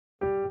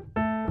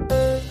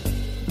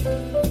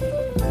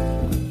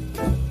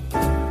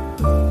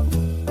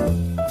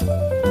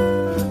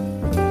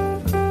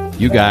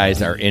You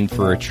guys are in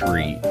for a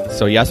treat.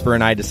 So Jesper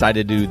and I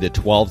decided to do the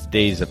 12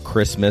 Days of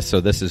Christmas, so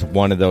this is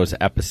one of those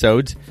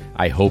episodes.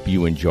 I hope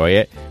you enjoy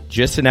it.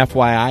 Just an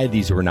FYI,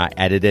 these were not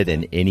edited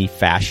in any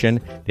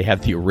fashion. They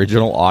have the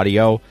original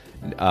audio,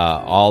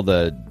 all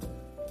the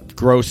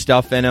gross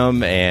stuff in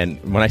them, and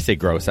when I say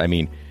gross, I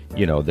mean,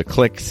 you know, the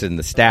clicks and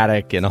the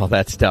static and all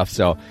that stuff.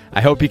 So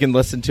I hope you can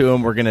listen to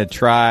them. We're going to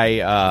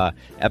try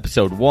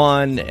episode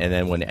 1, and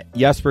then when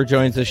Jesper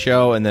joins the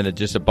show, and then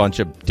just a bunch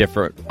of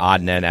different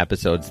odd and end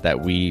episodes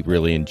that we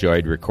really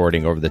enjoyed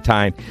recording over the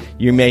time.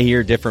 You may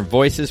hear different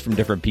voices from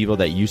different people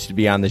that used to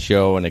be on the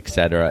show, and et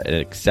cetera,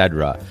 et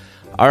cetera.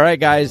 All right,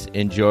 guys,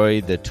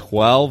 enjoy the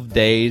 12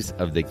 days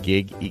of the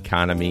gig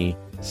economy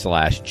 / GR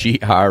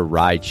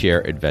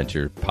Rideshare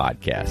Adventure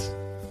podcast.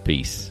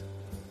 Peace.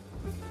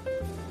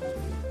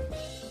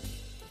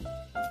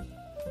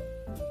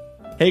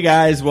 Hey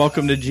guys,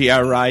 welcome to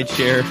GR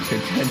Rideshare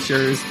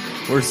Adventures.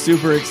 We're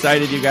super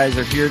excited you guys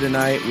are here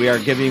tonight. We are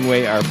giving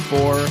away our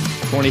 4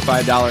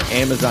 $25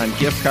 Amazon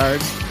gift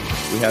cards.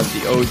 We have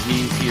the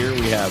OGs here.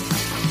 We have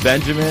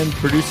Benjamin,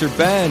 producer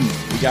Ben.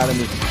 We got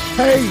him.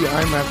 Hey,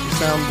 I'm at the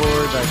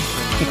soundboard.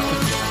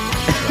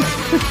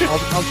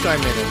 I'll chime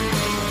in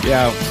every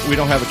Yeah, we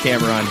don't have a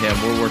camera on him.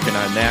 We're working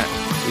on that.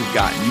 We've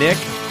got Nick,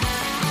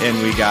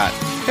 and we got,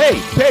 hey,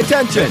 pay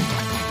attention.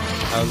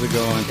 How's it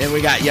going? And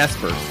we got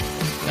Jesper.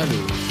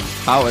 Hello.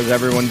 How is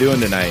everyone doing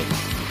tonight?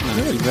 Not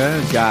too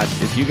bad. God,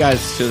 if you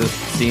guys should have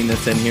seen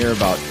this in here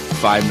about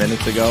 5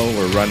 minutes ago,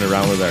 we're running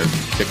around with our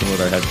chicken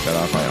with our heads cut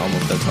off. I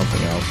almost said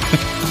something else.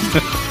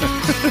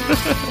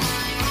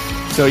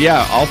 So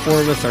yeah, all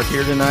 4 of us are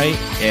here tonight,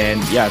 and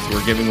yes,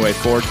 we're giving away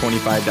 4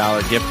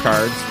 $25 gift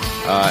cards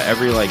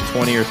every like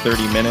 20 or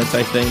 30 minutes,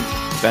 I think.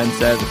 Ben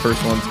said the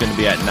first one's going to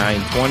be at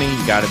 9:20.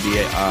 You got to be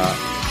a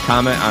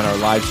comment on our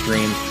live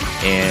stream,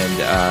 and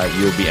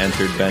you'll be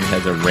entered. Ben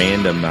has a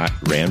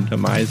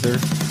randomizer,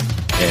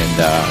 and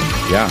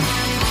yeah.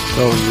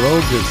 So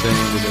Rogue is saying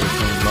that there's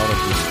a lot of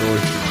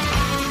distortion.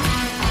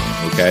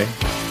 Okay.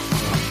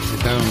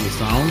 Is that on the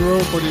sound,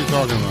 Rogue? What are you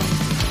talking about?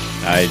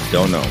 I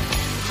don't know.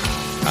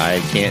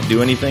 I can't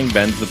do anything.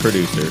 Ben's the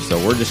producer, so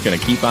we're just going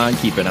to keep on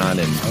keeping on,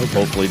 and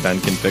hopefully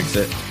Ben can fix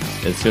it.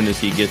 As soon as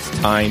he gets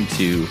time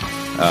to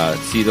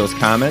see those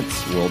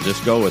comments, we'll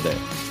just go with it.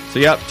 So,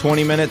 yep,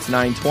 20 minutes,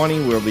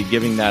 9:20. We'll be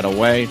giving that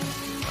away.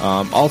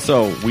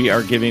 Also, we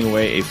are giving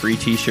away a free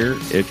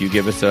T-shirt if you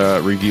give us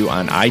a review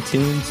on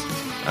iTunes.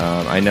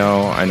 I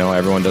know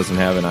everyone doesn't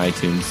have an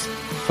iTunes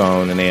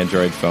phone, an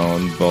Android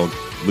phone. Well,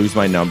 lose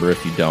my number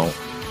if you don't.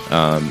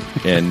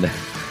 And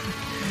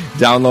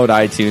download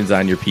iTunes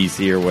on your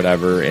PC or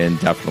whatever, and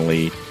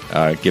definitely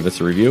give us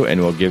a review, and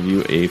we'll give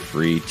you a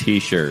free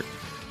T-shirt.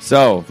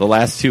 So, the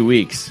last 2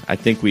 weeks, I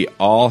think we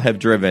all have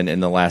driven in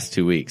the last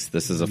 2 weeks.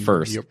 This is a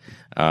first. Yep.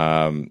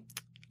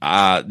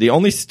 The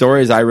only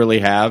stories I really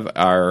have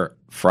are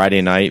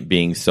Friday night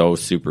being so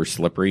super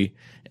slippery.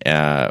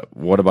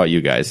 What about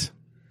you guys?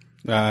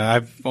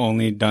 I've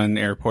only done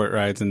airport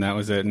rides, and that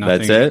was it. Nothing,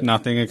 That's it?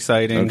 Nothing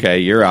exciting. Okay,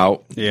 you're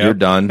out. Yep. You're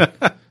done.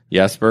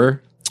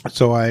 Jesper?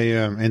 So I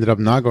ended up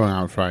not going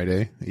out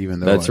Friday, even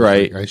though That's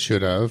right. I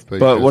should have.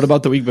 But what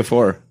about the week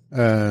before?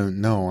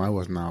 No, I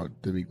wasn't out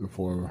the week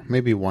before.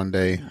 Maybe one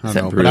day. I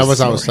don't know. Bruce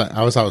But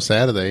I was out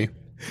Saturday,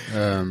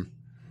 and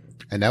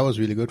that was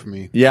really good for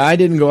me. Yeah, I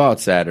didn't go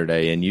out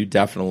Saturday, and you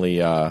definitely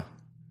had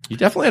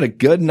a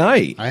good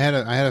night. I had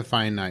a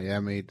fine night. Yeah, I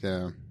made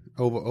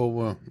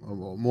over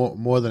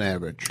more than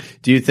average.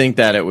 Do you think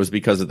that it was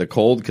because of the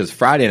cold? Because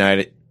Friday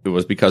night it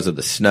was because of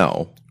the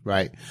snow.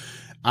 Right.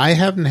 I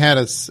haven't had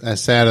a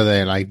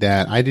Saturday like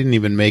that. I didn't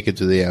even make it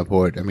to the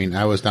airport. I mean,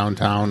 I was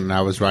downtown and I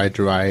was ride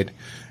to ride,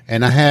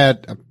 and I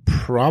had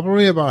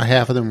probably about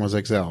half of them was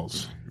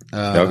XLs.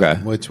 Okay.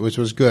 Which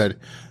was good.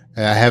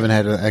 I haven't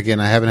had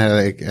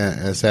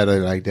a Saturday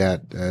like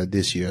that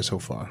this year so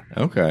far.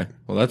 Okay.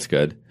 Well, that's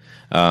good.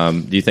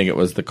 Do you think it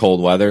was the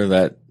cold weather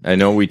that I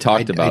know we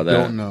talked about that?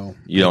 I don't know.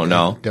 You don't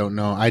know? Don't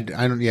know. I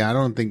don't. Yeah, I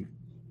don't think.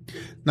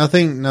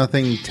 Nothing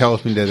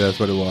tells me that that's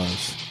what it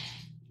was.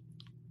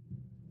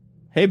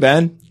 Hey,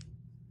 Ben.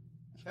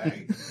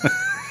 Hey.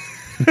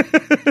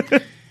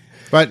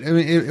 But I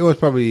mean,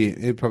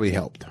 it probably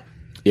helped.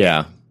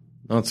 Yeah,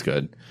 that's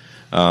good.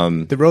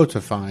 The roads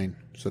are fine,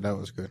 so that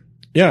was good.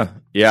 Yeah.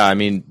 I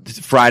mean,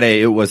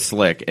 Friday it was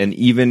slick, and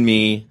even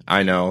me,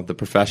 I know, the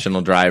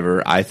professional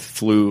driver, I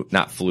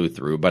not flew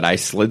through, but I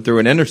slid through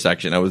an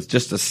intersection. It was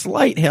just a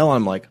slight hill.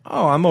 I'm like,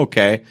 oh, I'm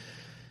okay.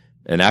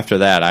 And after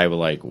that, I was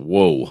like,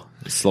 whoa,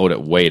 slowed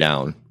it way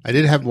down. I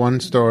did have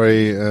one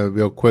story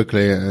real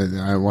quickly.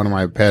 One of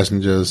my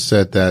passengers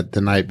said that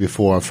the night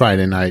before,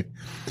 Friday night,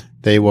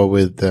 they were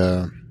with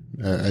a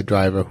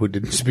driver who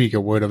didn't speak a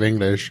word of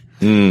English,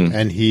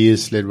 and he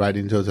slid right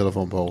into a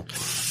telephone pole.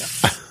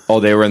 Oh,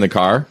 they were in the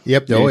car?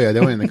 Yep. Oh, yeah, they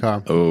were in the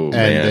car. Oh, and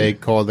man. they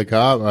called the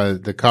cop.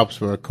 The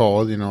cops were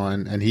called,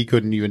 and he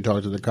couldn't even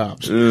talk to the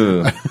cops.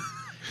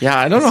 Yeah,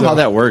 I don't know how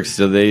that works.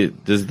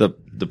 Does the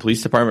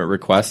police department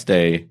request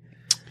a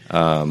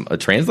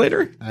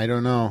translator? I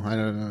don't know.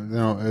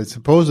 No,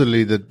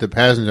 supposedly the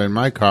passenger in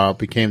my car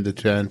became the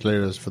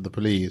translators for the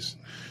police.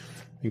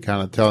 and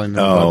kind of telling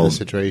them about the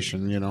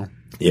situation, you know.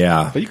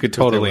 Yeah. But you could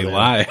totally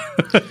lie.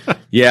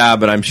 Yeah,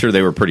 but I'm sure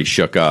they were pretty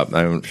shook up.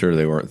 I'm sure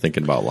they weren't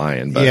thinking about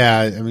lying. But Yeah,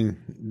 I mean,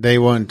 they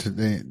weren't.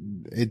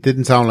 It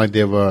didn't sound like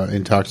they were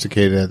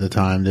intoxicated at the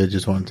time. They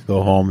just wanted to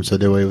go home, so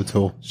they were able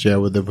to share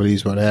with the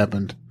police what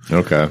happened.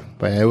 Okay.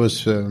 But it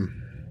was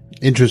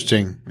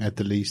interesting, at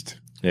the least.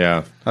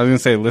 Yeah. I was going to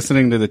say,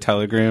 listening to the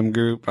Telegram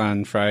group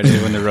on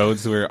Friday when the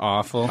roads were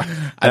awful,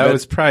 that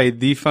was probably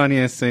the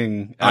funniest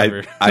thing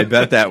ever. I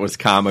bet that was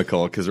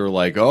comical because we're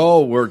like,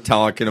 oh, we're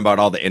talking about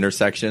all the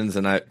intersections.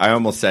 And I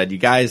almost said, you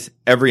guys,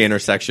 every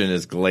intersection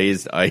is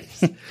glazed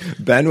ice.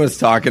 Ben was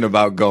talking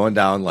about going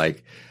down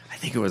like, I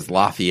think it was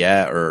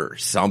Lafayette or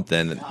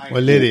something.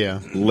 Well,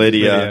 Lydia.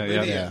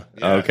 Yeah.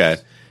 Okay.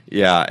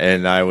 Yeah.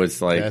 And I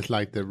was like, That's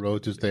like the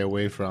road to stay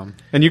away from.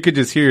 And you could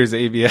just hear his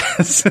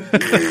ABS.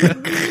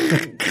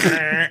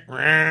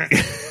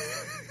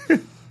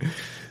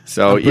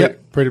 so, I'm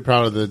pretty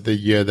proud of the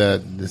year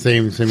that the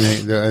same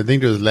I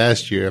think it was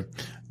last year.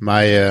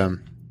 My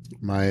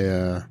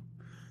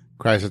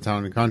Chrysler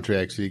Town and Country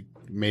actually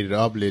made it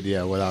up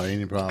Lydia without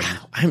any problem.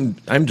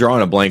 I'm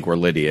drawing a blank where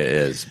Lydia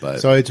is, but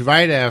So it's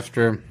right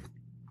after.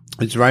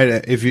 It's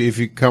right if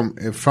you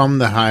come from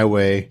the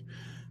highway,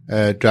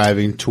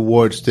 driving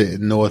towards the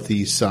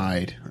northeast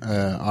side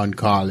on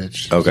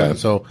College. Okay.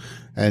 So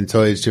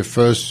it's your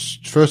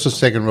first or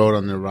second road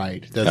on the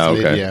right. That's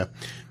Okay. Lydia.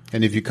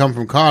 And if you come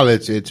from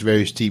College, it's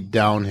very steep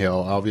downhill.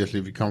 Obviously,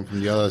 if you come from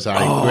the other side,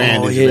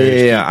 Grand is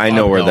very steep I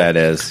know where uphill. that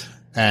is.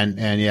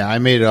 And yeah, I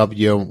made it up.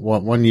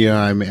 One year,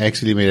 I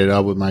actually made it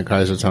up with my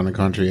Chrysler Town and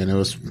Country, and I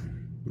was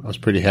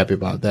pretty happy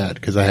about that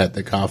because I had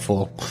the car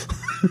full.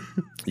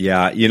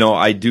 Yeah,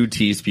 I do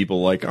tease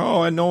people like,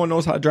 oh, and no one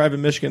knows how to drive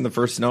in Michigan the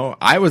first snow.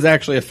 I was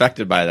actually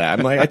affected by that.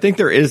 I'm like, I think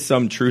there is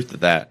some truth to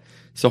that.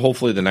 So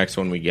hopefully the next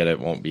one we get, it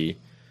won't be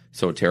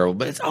so terrible.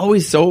 But it's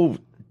always so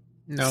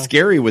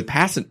scary with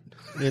passengers.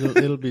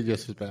 It'll be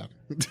just as bad.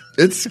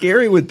 It's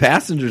scary with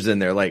passengers in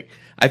there. Like,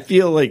 I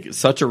feel like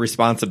such a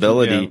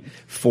responsibility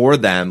for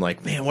them.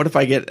 Like, man, what if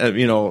I get,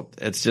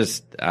 it's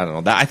just, I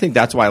don't know. I think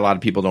that's why a lot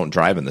of people don't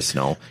drive in the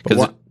snow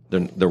because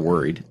they're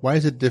worried. Why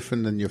is it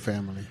different than your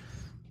family?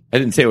 I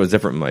didn't say it was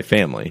different with my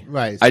family.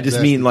 Right. I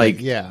just mean like,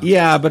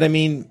 yeah, but I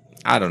mean,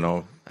 I don't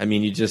know. I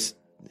mean,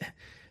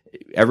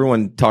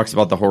 everyone talks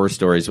about the horror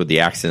stories with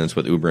the accidents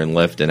with Uber and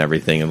Lyft and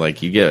everything. And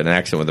like, you get an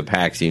accident with a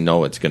taxi,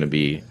 it's going to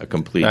be a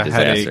complete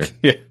disaster.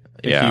 Headache.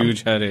 Yeah. A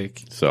huge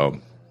headache. So,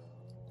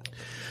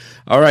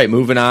 all right,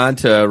 moving on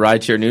to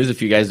Rideshare News.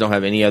 If you guys don't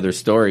have any other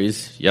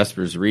stories,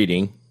 Jesper's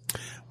reading.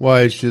 Well,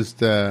 it's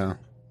just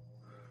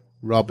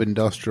Rob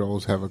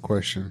Industrials have a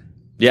question.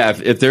 Yeah,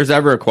 if there's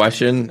ever a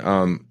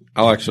question,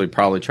 I'll actually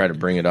probably try to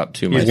bring it up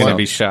to myself. He's going to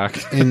be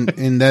shocked.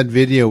 in that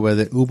video where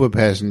the Uber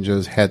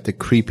passengers had the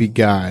creepy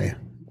guy,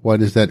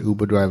 what is that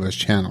Uber driver's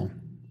channel?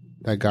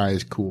 That guy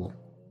is cool.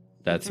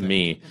 That's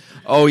me.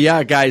 Oh,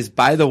 yeah, guys,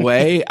 by the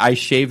way, I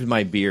shaved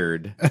my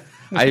beard.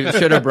 I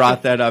should have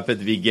brought that up at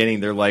the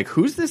beginning. They're like,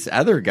 who's this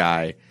other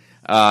guy?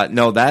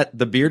 No,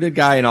 the bearded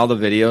guy in all the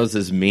videos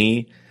is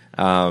me.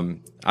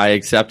 I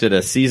accepted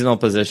a seasonal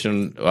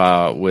position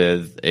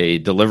with a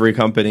delivery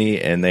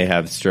company, and they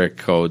have strict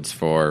codes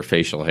for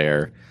facial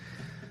hair.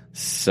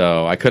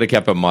 So I could have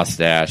kept a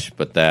mustache,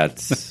 but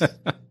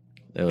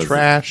it was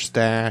Trash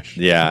stash.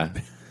 Yeah,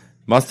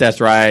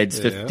 mustache rides,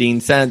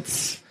 15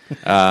 cents.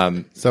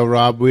 So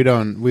Rob, we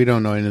don't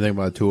know anything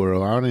about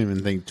Turo. I don't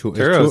even think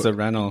Turo is a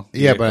rental.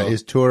 Yeah, vehicle. but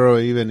is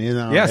Turo even in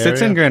our Yes, area?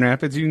 it's in Grand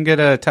Rapids. You can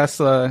get a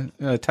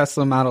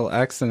Tesla Model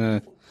X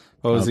and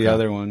what was the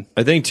other one?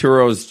 I think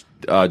Turo's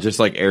just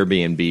like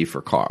Airbnb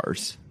for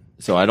cars.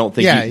 So I don't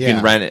think you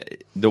can rent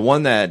it. The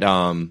one that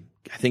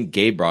I think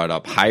Gabe brought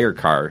up, Hire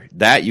Car,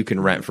 that you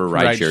can rent for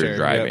rideshare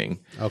driving.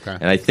 Yep. Okay.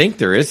 And I think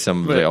there is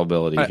some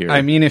availability here.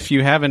 I mean, if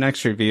you have an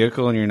extra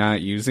vehicle and you're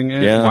not using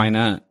it, why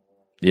not?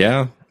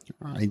 Yeah.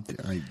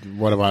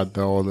 What about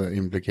all the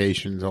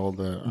implications, all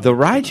the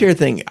rideshare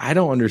thing? I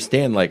don't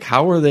understand. Like,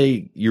 how are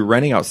you're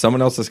renting out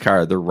someone else's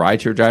car, they're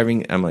rideshare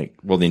driving? I'm like,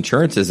 well, the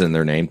insurance is in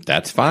their name.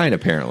 That's fine,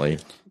 apparently.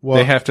 Well,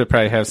 they have to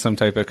probably have some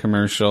type of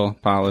commercial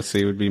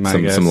policy would be my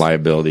guess. Some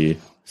liability.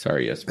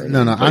 Sorry, yes.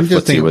 No, I'm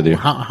just thinking,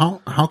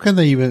 how can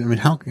they even, I mean,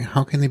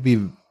 how can they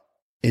be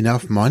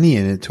enough money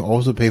in it to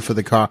also pay for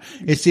the car?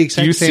 It's the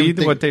exact same thing. Do you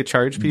see what they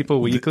charge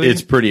people weekly?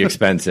 It's pretty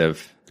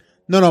expensive.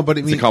 No, but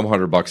I mean, it's a couple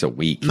 $100 a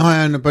week. No,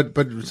 I know, but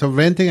so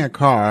renting a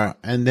car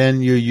and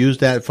then you use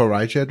that for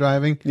rideshare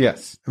driving.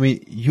 Yes, I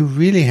mean, you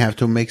really have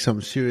to make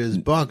some serious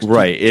bucks,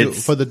 right?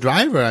 For the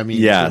driver. I mean,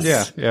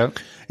 yes, yeah.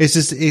 It's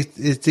just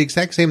it's the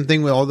exact same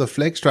thing with all the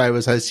flex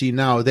drivers I see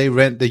now. They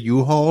rent the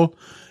U-Haul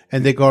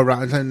and they go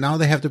around, and now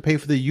they have to pay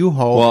for the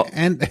U-Haul. Well,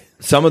 and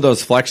some of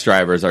those flex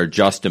drivers are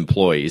just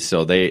employees,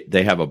 so they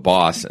have a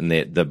boss, and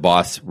the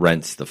boss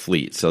rents the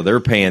fleet, so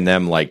they're paying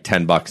them like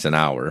 $10 an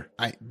hour.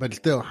 But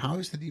still, how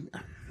is that even?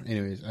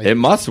 Anyways, it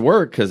must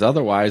work, because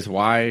otherwise,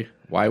 why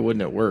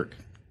wouldn't it work?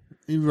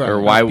 Right.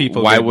 Or why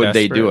would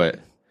they do it?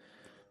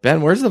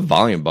 Ben, where's the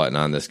volume button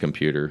on this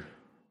computer?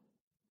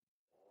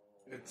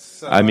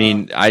 It's. I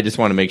mean, I just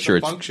want to make sure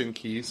it's. function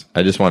keys.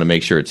 I just want to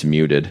make sure it's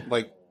muted.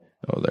 Like.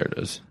 Oh, there it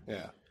is.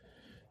 Yeah.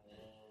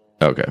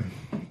 Okay,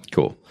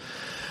 cool.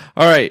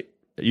 All right,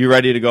 you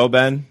ready to go,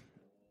 Ben?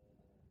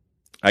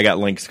 I got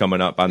links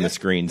coming up on the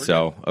screen,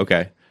 so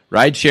okay.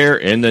 Rideshare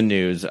in the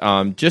news.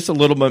 Just a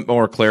little bit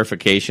more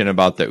clarification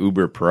about the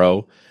Uber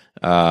Pro.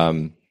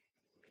 I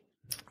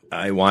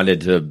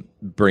wanted to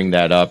bring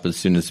that up as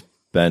soon as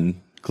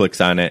Ben clicks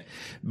on it,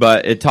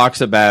 but it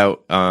talks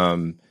about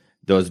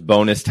those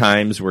bonus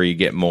times where you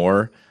get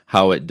more,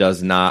 how it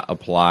does not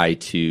apply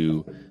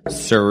to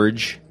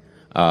surge,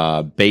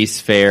 base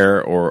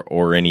fare,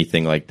 or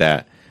anything like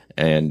that.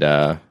 And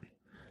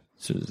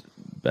so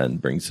Ben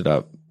brings it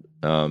up.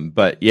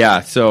 But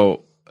yeah,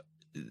 so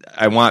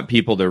I want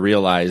people to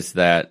realize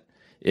that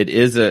it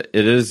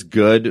is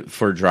good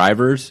for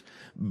drivers,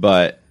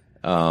 but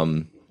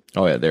oh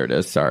yeah, there it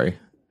is. Sorry.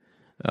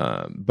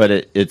 But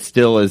it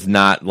still is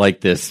not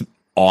like this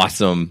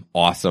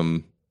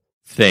awesome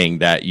thing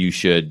that you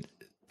should.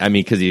 I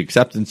mean, because the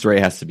acceptance rate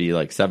has to be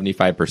like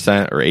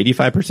 75% or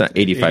 85%,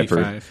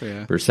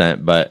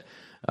 85%. But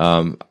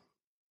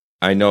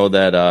I know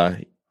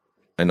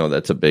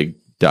that's a big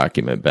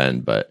document,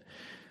 Ben. But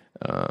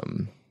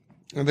And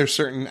there's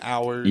certain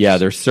hours. yeah,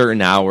 there's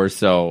certain hours.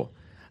 So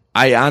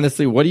I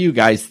honestly, what do you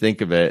guys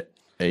think of it?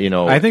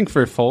 I think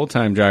for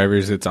full-time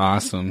drivers, it's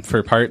awesome.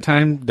 For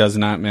part-time, does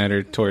not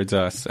matter towards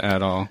us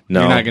at all.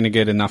 No. You're not going to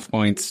get enough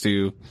points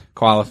to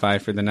qualify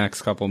for the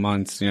next couple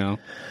months,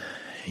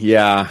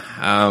 Yeah,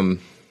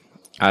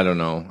 I don't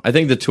know. I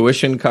think the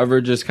tuition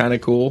coverage is kind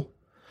of cool.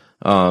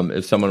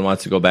 If someone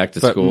wants to go back to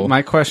But school.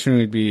 my question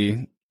would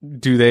be,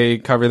 do they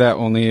cover that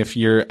only if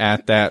you're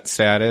at that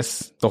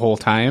status the whole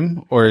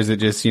time? Or is it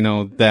just,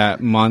 that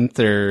month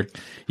or...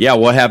 Yeah,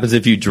 what happens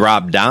if you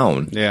drop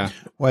down? Yeah.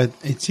 Well,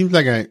 it seems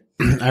like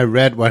I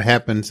read what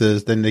happens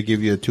is then they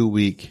give you a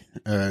 2-week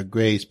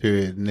grace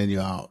period and then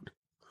you're out.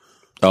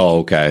 Oh,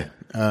 okay.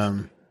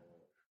 Then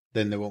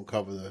they won't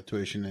cover the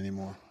tuition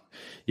anymore.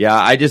 Yeah,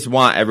 I just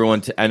want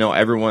everyone to. I know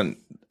everyone,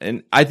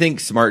 and I think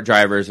smart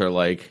drivers are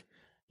like,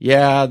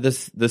 yeah,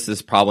 this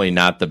is probably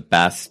not the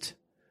best,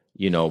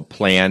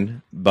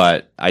 plan,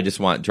 but I just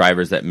want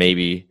drivers that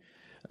maybe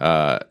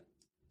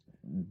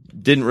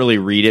didn't really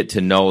read it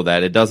to know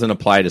that it doesn't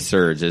apply to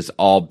surge. It's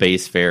all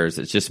base fares.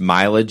 It's just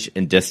mileage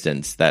and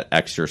distance, that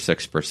extra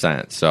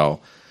 6%.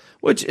 So,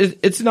 which is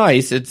it's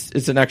nice.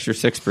 It's an extra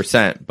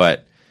 6%,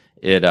 but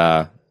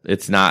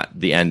it's not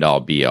the end all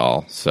be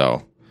all.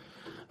 So.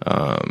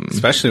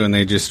 Especially when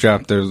they just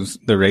dropped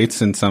the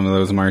rates in some of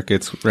those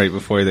markets right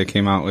before they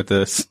came out with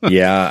this.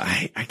 Yeah,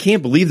 I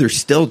can't believe they're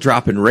still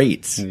dropping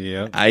rates.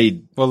 Yeah.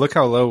 Well, look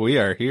how low we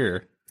are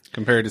here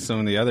compared to some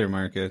of the other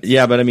markets.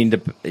 Yeah, but I mean,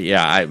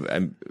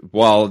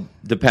 well,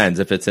 depends.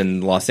 If it's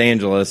in Los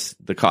Angeles,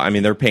 they're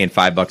paying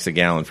 $5 a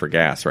gallon for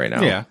gas right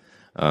now. Yeah.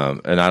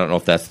 And I don't know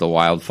if that's the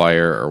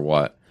wildfire or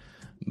what,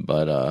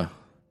 but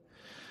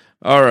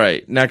all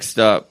right. Next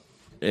up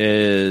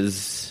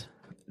this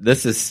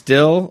is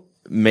still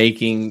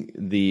making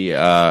the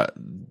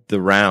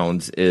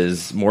rounds,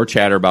 is more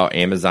chatter about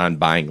Amazon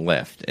buying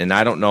Lyft. And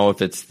I don't know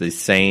if it's the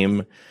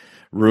same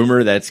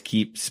rumor that's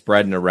keep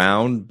spreading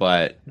around,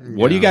 but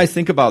what do you guys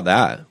think about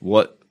that?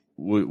 What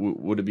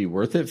would it be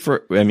worth it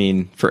for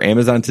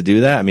Amazon to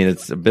do that? I mean,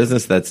 it's a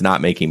business that's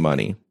not making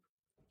money.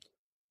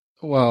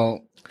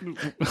 Well,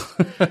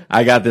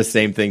 I got this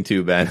same thing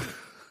too, Ben.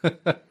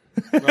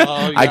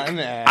 Oh, you got an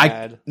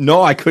ad.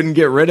 No, I couldn't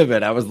get rid of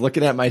it. I was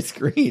looking at my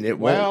screen. It's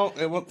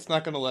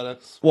not going to let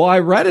us. Well, I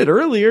read it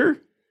earlier.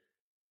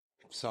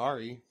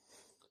 Sorry.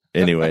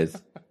 Anyways,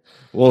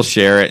 we'll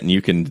share it and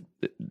you can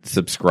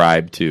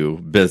subscribe to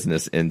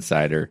Business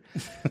Insider.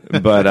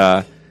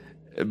 But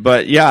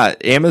yeah,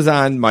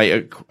 Amazon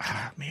might.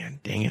 Man,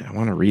 dang it! I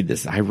want to read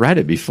this. I read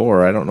it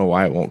before. I don't know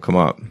why it won't come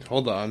up.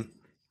 Hold on,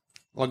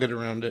 I'll get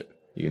around it.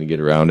 You're gonna get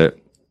around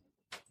it,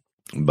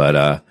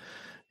 but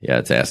yeah,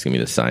 it's asking me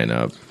to sign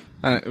up.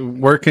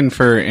 Working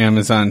for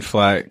Amazon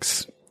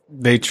Flex,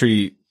 they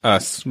treat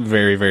us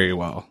very, very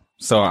well.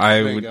 So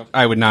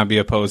I would not be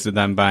opposed to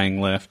them buying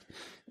Lyft,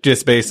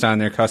 just based on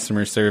their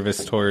customer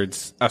service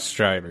towards us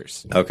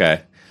drivers.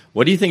 Okay.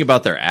 What do you think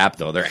about their app,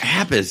 though? Their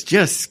app is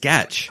just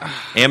sketch.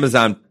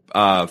 Amazon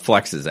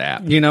Flex's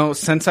app.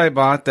 Since I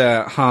bought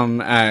that Hum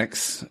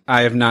X,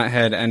 I have not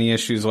had any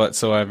issues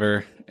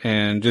whatsoever.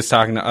 And just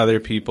talking to other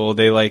people,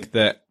 they like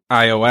the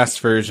iOS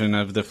version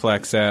of the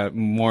Flex app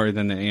more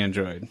than the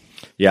Android.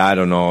 Yeah, I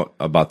don't know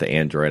about the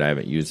Android. I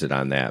haven't used it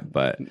on that,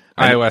 but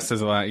iOS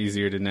is a lot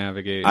easier to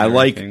navigate. I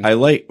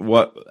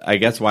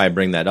guess why I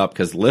bring that up,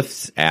 because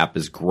Lyft's app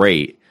is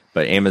great,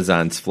 but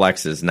Amazon's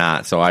Flex is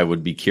not. So I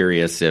would be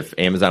curious if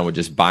Amazon would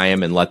just buy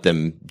them and let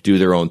them do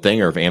their own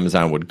thing, or if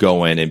Amazon would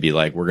go in and be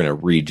like, we're going to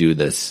redo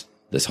this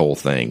whole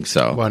thing.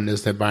 So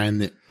unless they're buying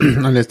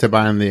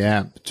the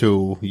app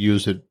to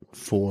use it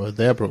for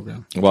their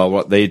program. Well,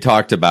 what they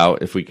talked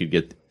about, if we could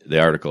get the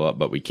article up,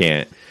 but we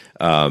can't,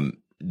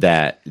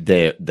 that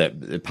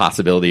the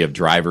possibility of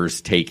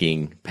drivers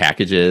taking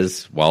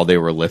packages while they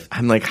were Lyft.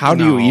 I'm like, how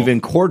do you even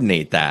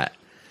coordinate that?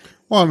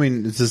 Well, I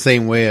mean, it's the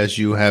same way as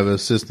you have a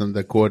system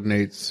that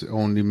coordinates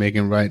only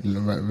making right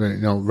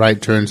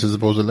turns as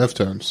opposed to left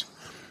turns.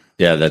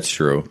 Yeah, that's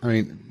true. I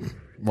mean,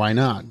 why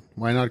not?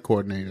 Why not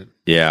coordinate it?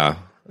 Yeah.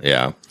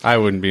 I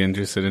wouldn't be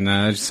interested in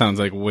that. It just sounds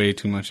like way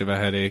too much of a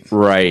headache.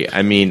 Right.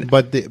 I mean,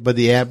 but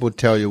the app would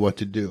tell you what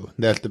to do.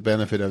 That's the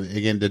benefit of it.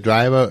 Again, the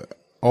driver,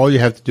 all you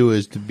have to do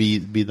is to be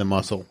the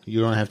muscle. You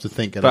don't have to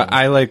think at all. But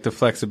I like the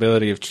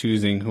flexibility of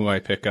choosing who I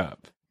pick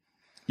up.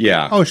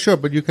 yeah. Oh, sure,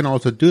 but you can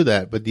also do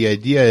that. But the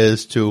idea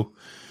is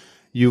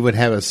you would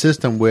have a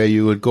system where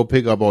you would go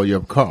pick up all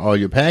your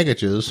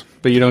packages.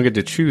 But you don't get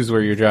to choose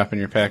where you're dropping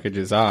your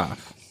packages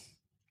off.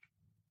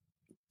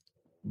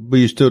 But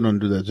you still don't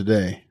do that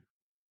today.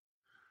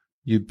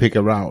 You pick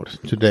a route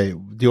today.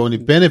 The only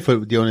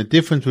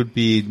difference would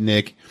be,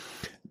 Nick,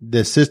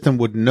 the system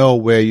would know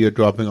where you're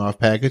dropping off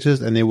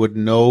packages, and it would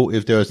know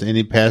if there was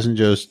any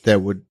passengers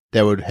that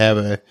would have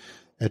a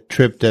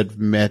trip that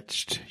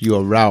matched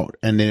your route,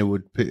 and then it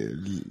would.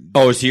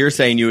 Oh, so you're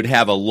saying you would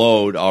have a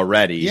load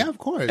already? Yeah, of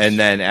course. And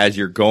then as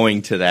you're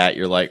going to that,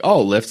 you're like,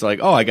 oh, Lyft's like,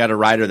 oh, I got a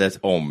rider that's,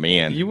 oh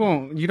man.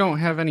 You don't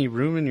have any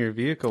room in your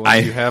vehicle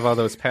when you have all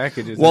those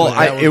packages. Well,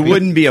 it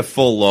wouldn't be a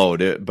full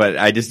load, but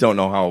I just don't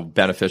know how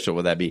beneficial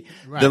would that be.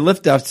 Right. The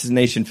Lyft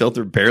destination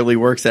filter barely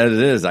works as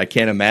it is. I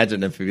can't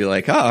imagine if it'd be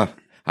like, I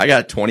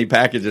got 20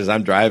 packages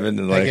I'm driving.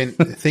 And like, again,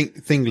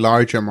 think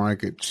larger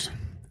markets.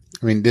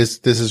 I mean, this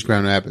is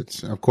Grand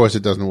Rapids. Of course,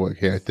 it doesn't work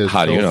here.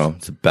 How do you know?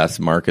 It's the best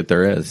market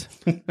there is.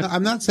 No,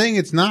 I'm not saying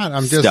it's not.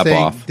 I'm just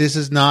saying this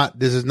is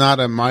not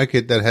a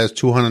market that has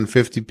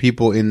 250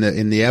 people in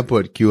the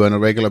airport queue on a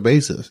regular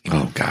basis.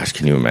 Oh gosh,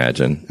 can you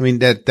imagine? I mean,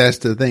 that's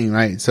the thing,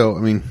 right? So, I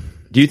mean,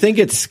 do you think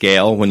it's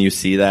scale when you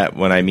see that?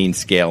 When I mean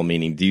scale,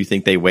 meaning, do you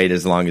think they wait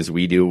as long as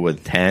we do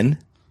with 10?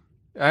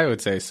 I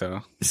would say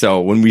so.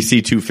 So when we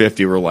see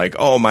 250, we're like,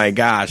 oh my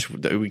gosh,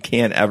 we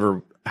can't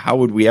ever. How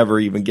would we ever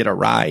even get a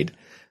ride?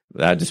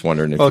 I'm just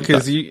wondering if. Well,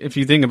 because if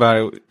you think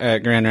about it,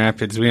 at Grand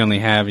Rapids, we only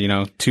have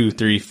 2,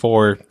 3,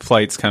 4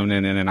 flights coming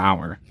in an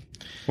hour,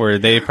 where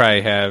they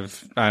probably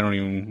have. I don't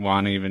even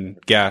want to even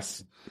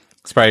guess.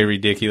 It's probably a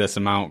ridiculous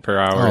amount per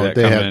hour. Oh, that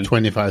they come have in.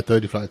 25,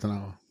 30 flights an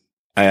hour.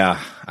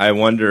 I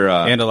wonder.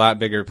 And a lot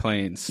bigger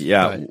planes.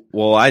 Yeah. Right.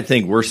 Well, I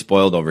think we're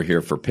spoiled over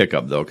here for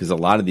pickup though, because a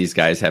lot of these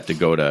guys have to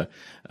go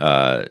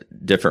to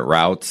different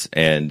routes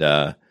and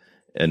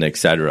et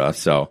cetera.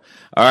 So,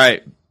 all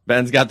right.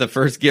 Ben's got the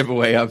first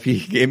giveaway up. He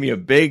gave me a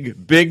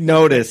big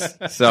notice.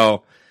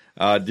 So,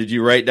 did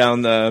you write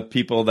down the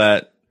people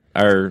that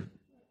commented?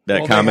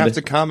 They have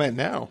to comment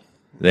now.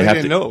 They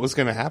didn't know it was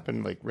going to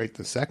happen like right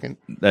this second.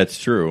 That's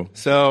true.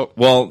 So,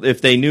 well,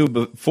 if they knew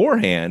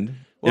beforehand,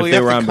 well, if you they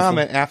have were to on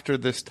comment after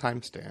this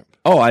timestamp.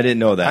 Oh, I didn't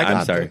know that. I got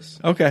I'm sorry. this.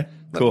 Okay,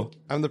 cool.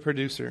 I'm the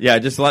producer. Yeah,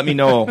 just let me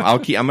know.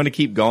 I'm going to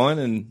keep going,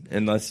 and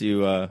unless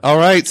you. All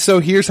right. So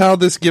here's how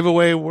this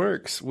giveaway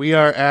works. We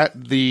are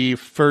at the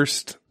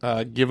first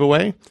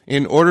giveaway.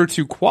 In order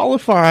to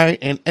qualify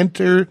and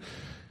enter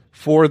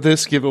for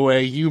this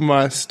giveaway, you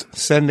must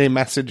send a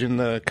message in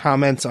the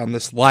comments on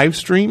this live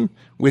stream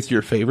with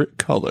your favorite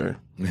color,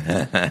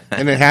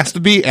 and it has to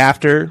be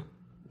after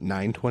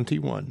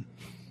 9:21.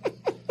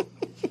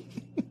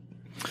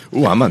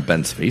 Ooh, I'm on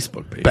Ben's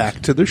Facebook page.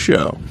 Back to the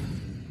show.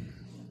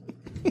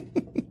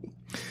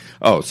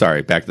 Oh,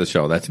 sorry. Back to the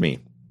show. That's me.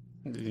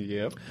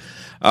 Yep.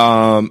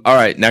 All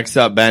right. Next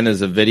up, Ben,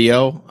 is a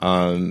video.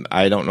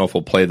 I don't know if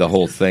we'll play the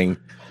whole thing.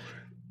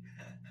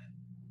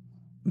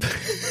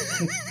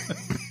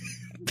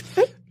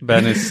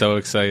 Ben is so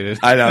excited.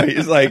 I know.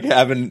 He's like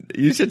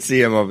you should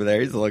see him over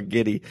there. He's a little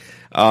giddy.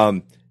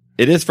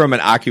 It is from an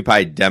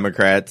Occupy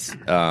Democrats.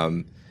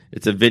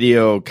 It's a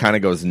video, kind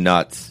of goes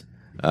nuts.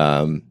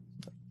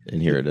 And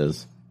here it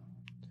is.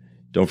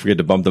 Don't forget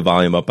to bump the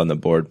volume up on the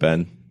board,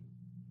 Ben.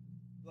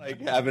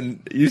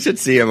 You should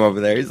see him over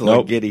there. He's a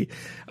little giddy.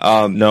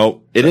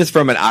 No, it is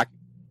from an.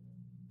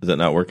 Is it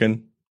not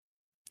working?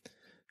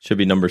 Should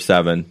be number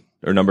 7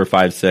 or number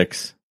 5,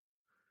 6.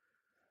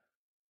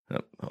 Oh,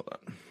 hold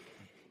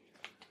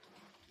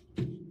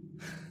on.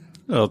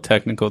 A little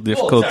technical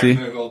difficulty.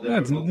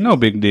 That's no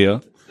big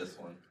deal. This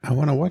one. I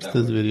want to watch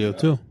this video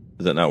too.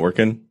 Is it not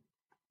working?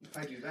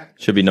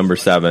 Should be number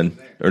 7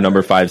 or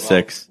number 5,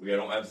 6. We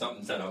don't have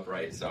something set up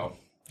right, so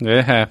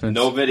It happens.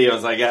 no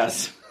videos, I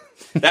guess.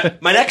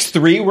 My next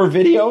 3 were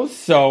videos,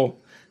 so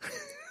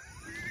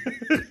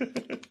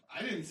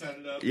I didn't set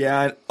it up.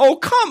 yeah. Oh,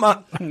 come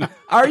on!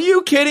 Are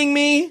you kidding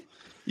me?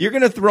 You're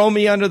gonna throw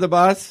me under the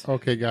bus?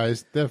 Okay,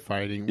 guys, they're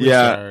fighting. We're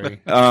Yeah.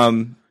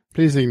 sorry.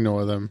 Please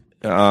ignore them.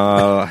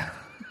 I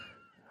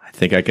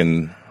think I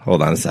can.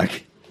 Hold on a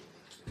sec.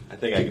 I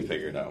think I can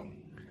figure it out.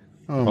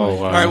 Oh,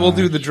 wow. All right, we'll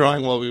do the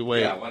drawing while we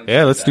wait.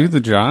 Yeah, let's do the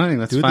drawing.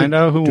 Let's find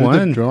out who do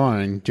won. the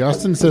drawing.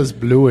 Justin says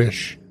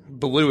bluish.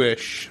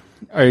 Bluish.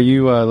 Are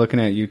you looking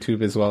at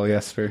YouTube as well,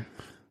 Jesper?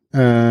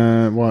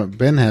 Well,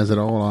 Ben has it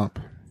all up.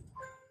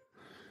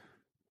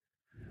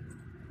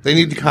 They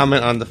need to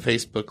comment on the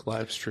Facebook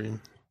live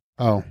stream.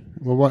 Oh,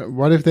 well,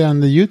 what if they're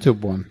on the YouTube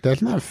one?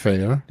 That's not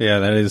fair. Yeah,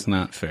 that is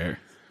not fair.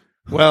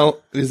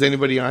 Well, is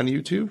anybody on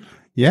YouTube?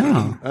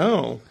 Yeah.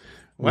 Oh.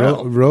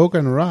 Well, Rogue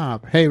and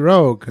Rob. Hey,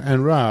 Rogue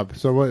and Rob.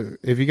 So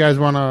if you guys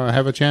want to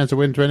have a chance to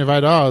win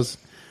 $25,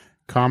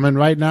 comment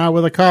right now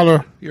with a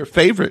color. your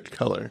favorite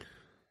color.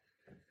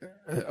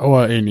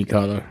 Or any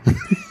color.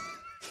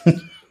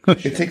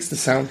 It takes the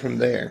sound from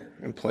there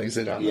and plays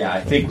it on. Yeah,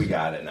 I think we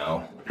got it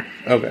now.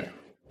 Okay.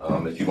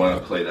 If you want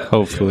to play that.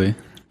 Hopefully.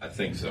 video. I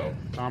think so.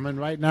 Comment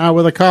right now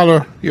with a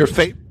color. Your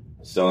favorite.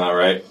 Still not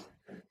right?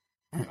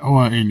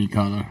 Or any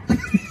color.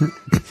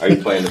 Are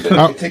you playing the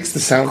video? It takes the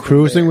sound from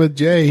Cruising there. with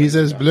Jay. He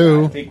says I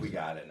blue. think we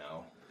got it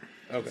now.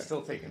 Okay.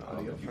 Still taking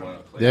audio if you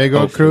want to play There you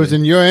go,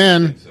 Cruising. You're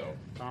in. So.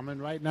 Comment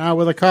right now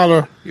with a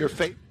color. Your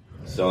favorite.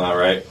 Still not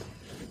right?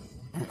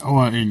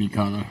 Or any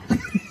color.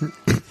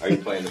 Are you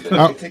playing the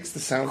video? It takes the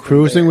sound from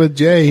Cruising there. with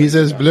Jay. He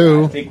says I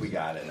blue. think we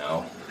got it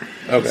now.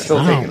 Okay.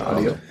 Still taking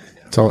audio.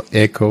 It's all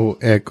echo,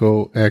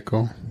 echo,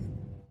 echo.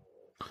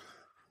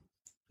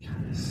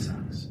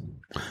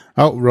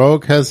 Oh,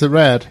 Rogue has the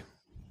red.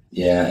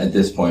 Yeah, at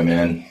this point,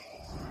 man,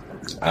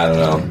 I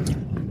don't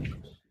know.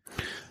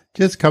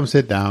 Just come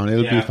sit down.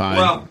 It'll be fine.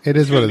 Well, it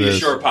is what it is.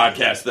 It's going to be a short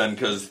podcast then,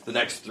 because the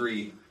next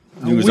 3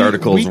 news we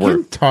articles we were.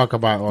 can talk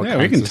about all Yeah,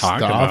 kinds we can of talk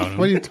stuff. about them.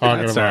 What are you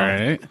talking That's about? all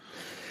right.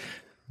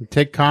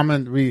 Take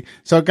comment.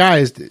 So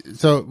guys,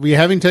 so we're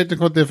having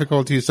technical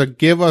difficulties. So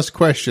give us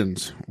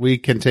questions. We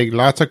can take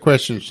lots of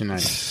questions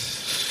tonight.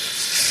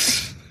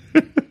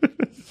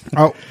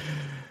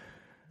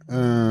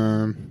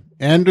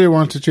 Andrew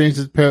wants to change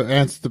his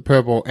answer to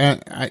purple,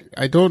 and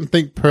I don't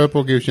think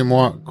purple gives you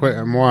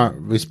more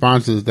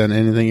responses than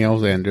anything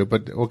else, Andrew.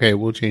 But okay,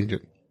 we'll change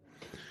it.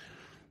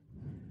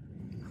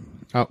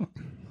 Oh.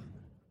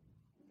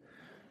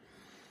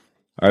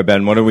 All right,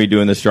 Ben, what are we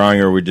doing this drawing,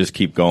 or we just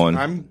keep going?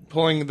 I'm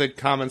pulling the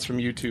comments from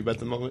YouTube at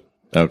the moment.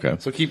 Okay.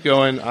 So keep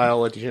going. I'll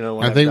let you know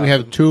when I think we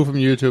have 2 from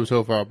YouTube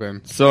so far,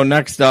 Ben. So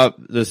next up,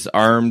 this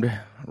armed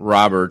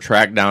robber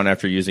tracked down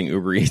after using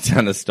Uber Eats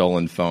on a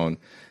stolen phone.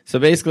 So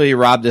basically, he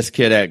robbed this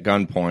kid at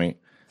gunpoint,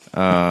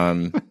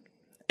 and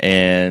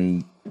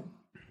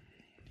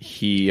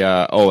he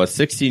a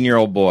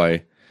 16-year-old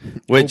boy,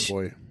 which Oh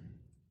boy.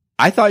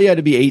 I thought you had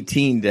to be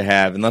 18 to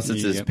have, unless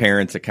it's his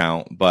parents'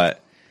 account.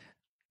 But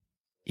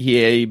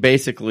he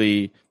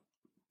basically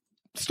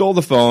stole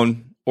the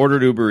phone,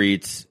 ordered Uber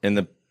Eats,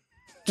 and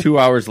 2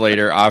 hours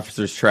later,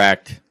 officers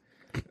tracked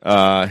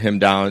him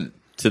down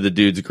to the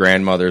dude's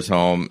grandmother's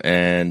home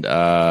and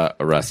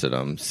arrested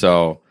him.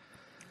 So,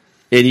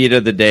 idiot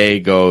of the day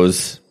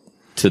goes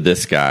to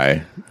this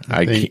guy.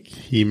 I think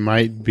he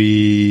might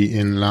be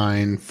in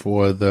line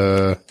for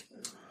the...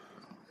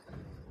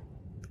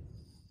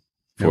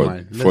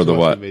 For the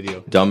what?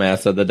 Video.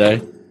 Dumbass of the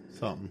day?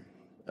 Something.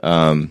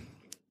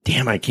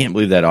 Damn, I can't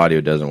believe that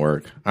audio doesn't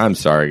work. I'm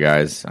sorry,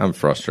 guys. I'm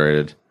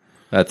frustrated.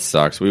 That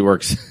sucks. We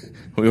work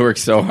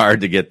so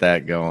hard to get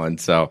that going.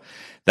 So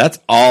that's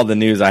all the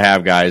news I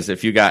have, guys.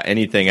 If you got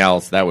anything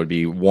else, that would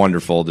be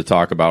wonderful to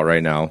talk about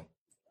right now.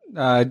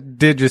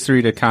 Did just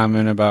read a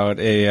comment about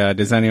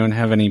does anyone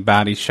have any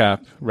body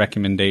shop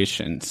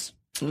recommendations?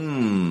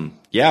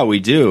 Yeah, we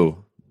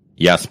do.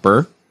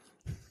 Jesper.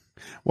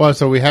 Well,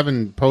 so we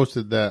haven't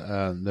posted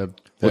the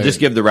We'll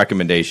just give the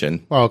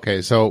recommendation. Well,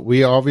 okay, so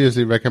we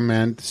obviously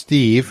recommend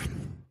Steve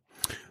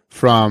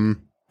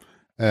from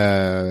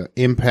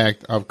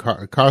Impact of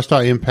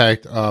CarStar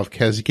Impact of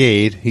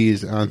Cascade.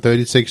 He's on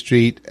 36th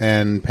Street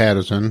and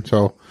Patterson,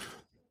 so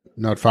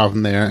not far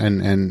from there.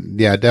 And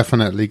yeah,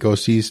 definitely go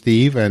see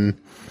Steve. And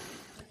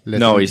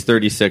No, he's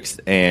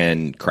 36th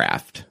and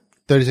Craft.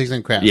 36th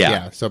and Craft. Yeah.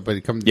 Yeah. So, but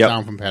he comes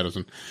down from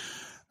Patterson.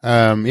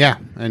 Yeah,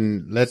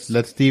 and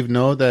let Steve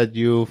know that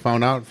you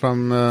found out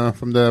from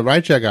the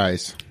Rideshare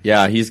guys.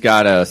 Yeah, he's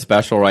got a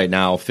special right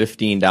now,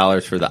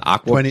 $15 for the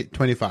Aqua.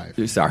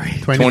 25. Sorry,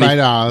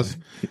 $25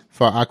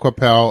 for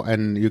Aquapel,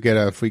 and you get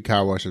a free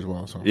car wash as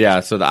well. So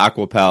Yeah, so the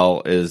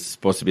Aquapel is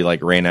supposed to be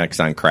like Rain-X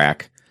on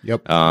crack.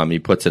 Yep. He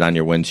puts it on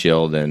your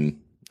windshield, and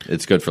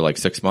it's good for like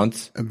 6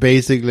 months.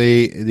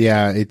 Basically,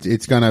 yeah,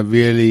 it's gonna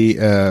really,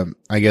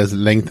 I guess,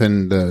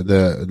 lengthen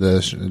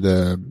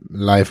the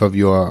life of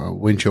your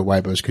windshield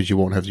wipers because you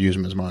won't have to use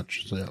them as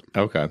much. So yeah.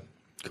 Okay,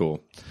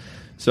 cool.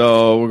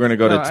 So we're gonna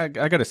go to I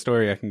got a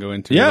story I can go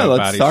into. yeah. about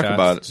Let's body talk shops.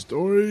 about it.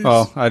 Stories.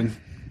 Oh,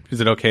 is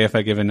it okay if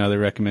I give another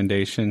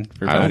recommendation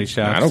for body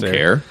shops? I don't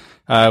care.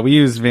 We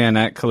use Van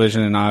Eck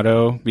Collision and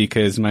Auto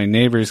because my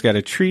neighbors got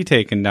a tree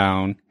taken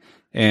down,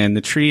 and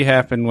the tree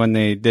happened when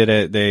they did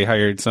it. They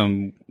hired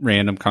some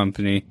random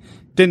company,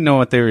 didn't know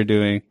what they were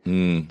doing,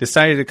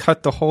 decided to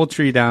cut the whole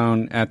tree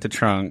down at the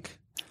trunk.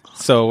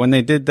 So when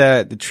they did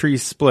that, the tree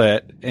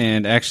split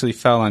and actually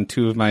fell on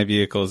 2 of my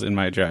vehicles in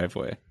my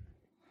driveway.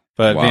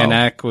 But Wow. Van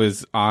Eck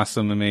was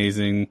awesome,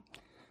 amazing.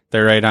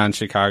 They're right on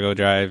Chicago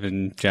Drive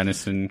in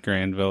Jenison,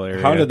 Granville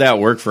area. How did that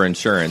work for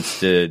insurance?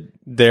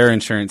 Their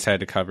insurance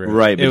had to cover it.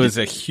 Right, but It was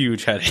a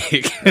huge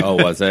headache. Oh,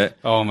 was it?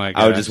 Oh my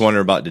god. I was just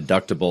wondering about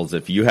deductibles.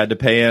 If you had to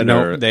pay it,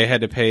 No, or they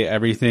had to pay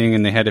everything,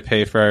 and they had to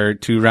pay for our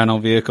 2 rental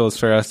vehicles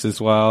for us as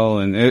well.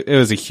 And it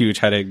was a huge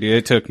headache, dude.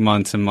 It took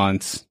months and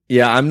months.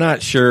 yeah, I'm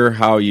not sure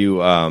how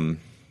you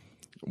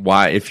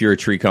why, if you're a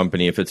tree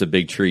company, if it's a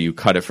big tree, you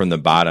cut it from the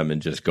bottom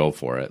and just go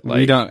for it. Like,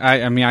 we don't.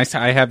 I mean,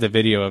 I have the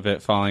video of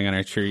it falling on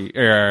our tree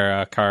or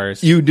our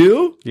cars. You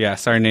do?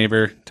 Yes, our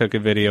neighbor took a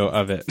video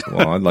of it.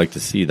 Well, I'd like to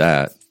see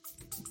that.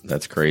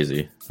 That's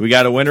crazy. We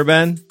got a winner,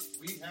 Ben?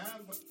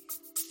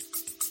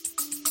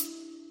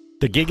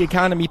 The Gig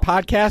Economy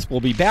Podcast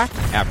will be back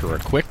after a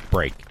quick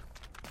break.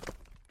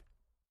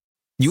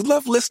 You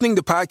love listening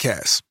to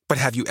podcasts, but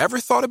have you ever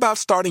thought about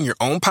starting your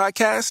own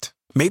podcast?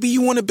 Maybe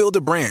you want to build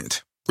a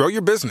brand, grow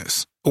your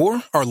business,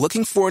 or are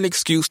looking for an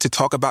excuse to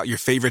talk about your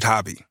favorite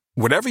hobby.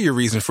 Whatever your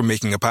reason for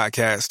making a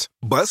podcast,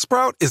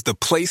 Buzzsprout is the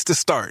place to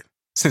start.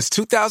 Since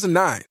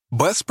 2009,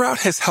 Buzzsprout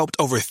has helped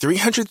over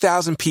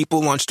 300,000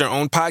 people launch their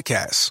own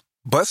podcasts.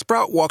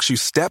 Buzzsprout walks you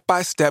step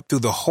by step through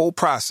the whole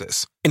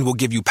process and will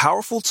give you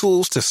powerful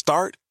tools to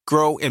start,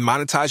 grow, and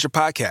monetize your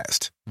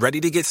podcast.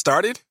 Ready to get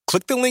started?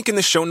 Click the link in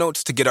the show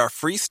notes to get our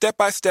free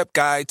step-by-step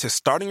guide to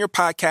starting your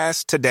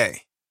podcast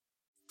today.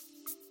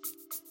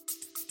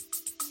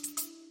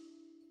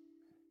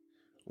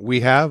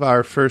 We have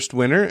our first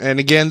winner.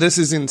 And again, this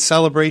is in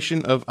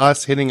celebration of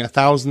us hitting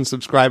 1,000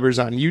 subscribers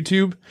on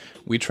YouTube.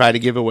 We tried to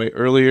give away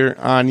earlier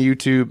on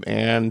YouTube,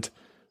 and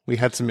we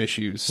had some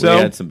issues. So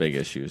we had some big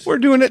issues. We're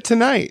doing it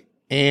tonight.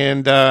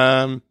 And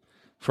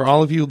for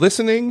all of you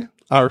listening,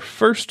 our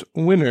first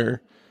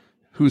winner,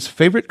 whose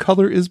favorite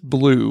color is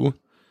blue,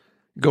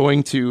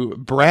 going to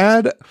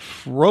Brad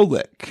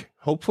Froelich.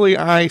 Hopefully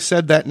I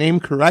said that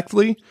name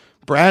correctly.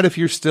 Brad, if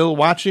you're still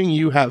watching,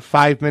 you have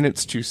 5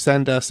 minutes to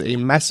send us a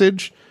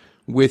message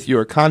with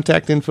your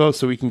contact info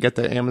so we can get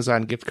the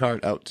Amazon gift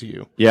card out to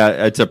you. Yeah,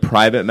 it's a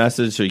private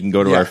message, so you can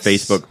go to our Yes.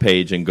 Facebook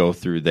page and go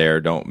through there.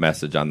 Don't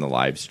message on the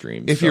live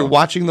stream. If you're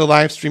watching the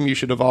live stream, you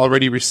should have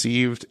already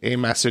received a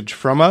message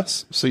from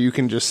us, so you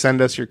can just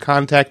send us your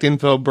contact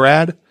info,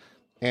 Brad,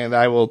 and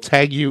I will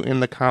tag you in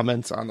the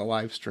comments on the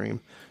live stream.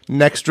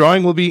 Next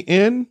drawing will be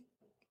in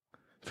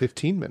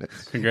 15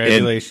 minutes.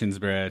 Congratulations,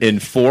 Brad. in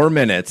 4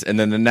 minutes, and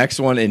then the next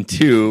one in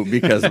 2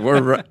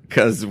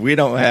 because we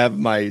don't have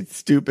my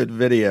stupid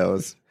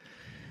videos.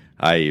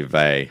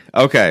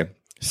 Okay,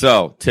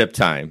 so tip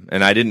time,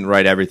 and I didn't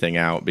write everything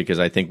out because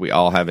I think we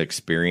all have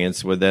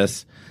experience with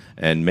this,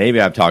 and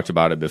maybe I've talked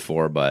about it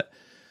before, but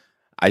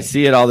I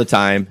see it all the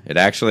time. It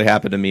actually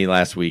happened to me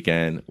last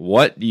weekend.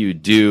 What do you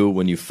do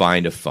when you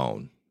find a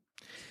phone?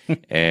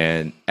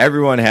 And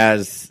everyone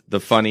has the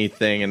funny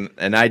thing,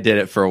 and I did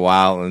it for a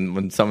while. And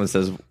when someone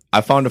says,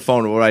 I found a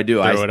phone, what do?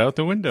 Throw it out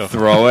the window.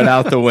 Throw it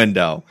out the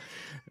window.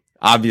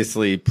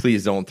 Obviously,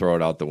 please don't throw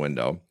it out the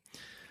window.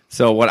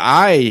 So what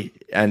I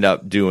end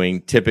up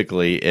doing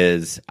typically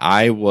is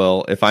I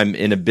will, if I'm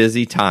in a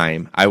busy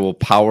time, I will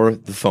power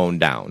the phone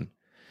down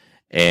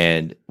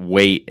and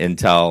wait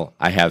until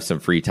I have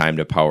some free time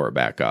to power it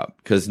back up.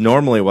 Because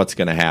normally what's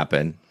going to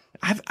happen,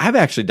 I've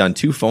actually done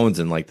 2 phones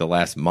in like the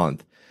last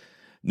month.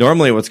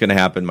 Normally what's going to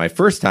happen my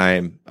first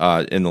time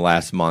in the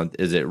last month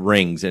is it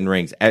rings and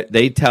rings.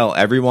 They tell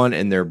everyone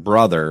and their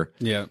brother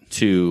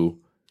to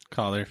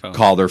call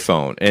their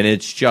phone. And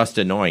it's just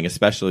annoying,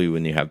 especially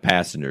when you have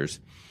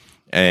passengers.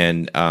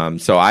 And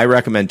so I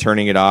recommend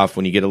turning it off.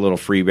 When you get a little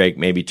free break,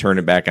 maybe turn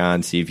it back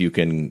on, see if you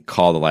can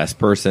call the last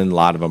person. A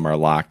lot of them are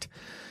locked.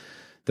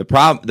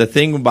 The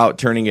thing about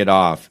turning it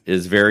off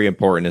is very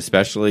important,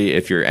 especially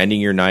if you're ending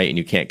your night and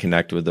you can't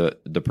connect with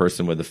the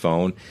person with the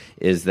phone,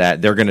 is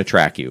that they're going to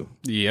track you.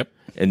 Yep.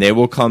 And they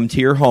will come to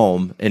your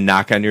home and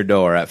knock on your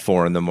door at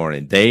 4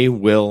 a.m. They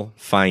will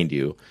find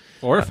you.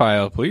 Or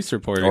file a police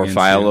report.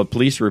 A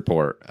police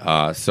report.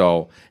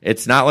 So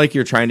it's not like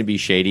you're trying to be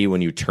shady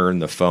when you turn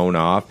the phone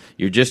off.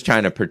 You're just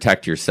trying to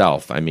protect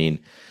yourself. I mean,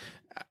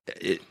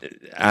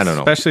 I don't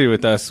know. Especially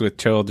with us with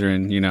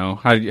children,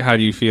 how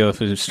do you feel if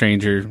a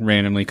stranger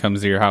randomly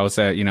comes to your house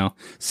at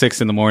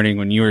 6 a.m.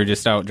 when you were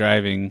just out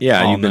driving?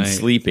 Yeah, all you've been night.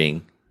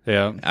 sleeping.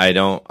 Yeah, I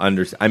don't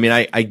understand. I mean,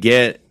 I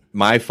get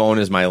my phone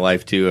is my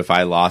life too. If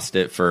I lost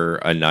it for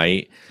a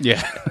night,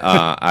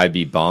 I'd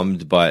be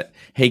bummed. But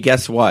hey,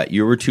 guess what?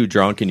 You were too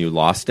drunk and you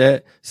lost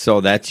it,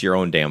 so that's your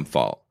own damn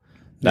fault.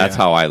 That's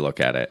how I look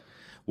at it.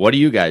 What do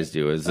you guys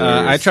do?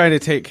 I try to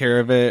take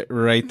care of it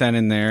right then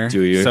and there.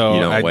 Do you? So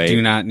You don't I wait?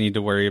 do not need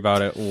to worry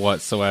about it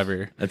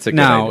whatsoever. That's a good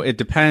Now, idea. it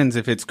depends.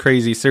 If it's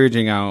crazy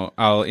surging out,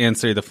 I'll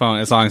answer the phone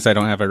as long as I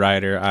don't have a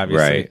rider,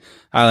 obviously. Right.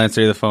 I'll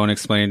answer the phone,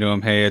 explain to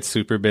them, hey, it's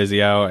super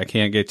busy out. I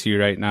can't get to you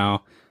right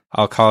now.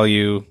 I'll call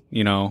you,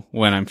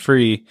 when I'm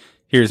free.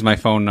 Here's my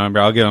phone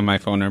number. I'll give them my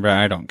phone number.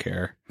 I don't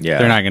care. Yeah.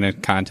 They're not going to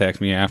contact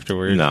me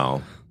afterwards.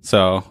 No.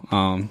 So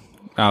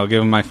I'll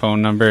give them my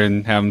phone number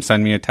and have them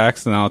send me a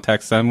text, and I'll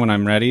text them when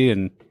I'm ready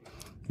and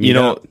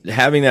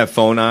having that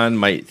phone on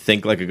might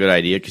think like a good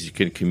idea because you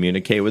could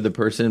communicate with the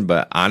person.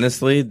 But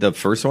honestly, the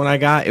first one I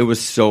got, it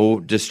was so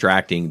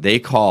distracting. They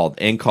called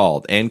and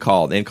called and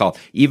called and called.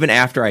 Even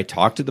after I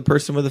talked to the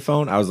person with the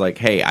phone, I was like,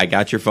 hey, I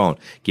got your phone.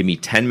 Give me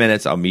 10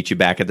 minutes. I'll meet you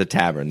back at the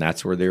tavern.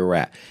 That's where they were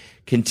at.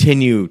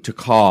 Continue to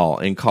call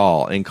and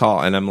call and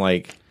call. And I'm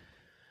like,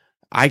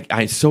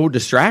 I so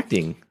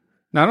distracting.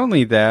 Not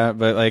only that,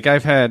 but like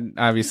I've had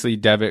obviously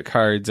debit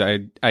cards,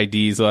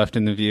 IDs left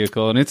in the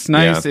vehicle, and it's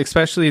nice,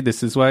 especially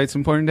this is why it's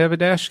important to have a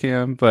dash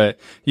cam, but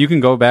you can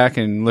go back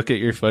and look at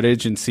your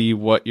footage and see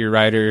what your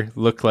rider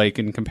looked like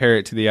and compare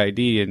it to the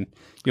ID, and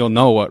you'll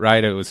know what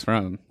ride it was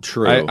from.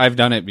 True. I've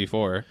done it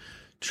before.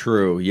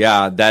 True.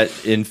 Yeah.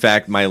 That, in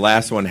fact, my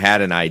last one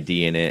had an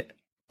ID in it.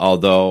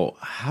 Although,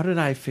 how did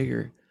I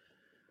figure?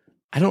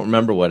 I don't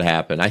remember what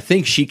happened. I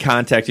think she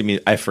contacted me.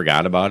 I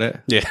forgot about it.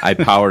 Yeah. I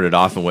powered it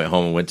off and went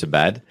home and went to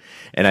bed.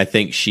 And I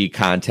think she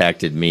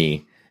contacted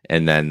me.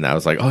 And then I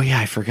was like, oh, yeah,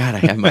 I forgot I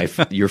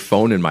have your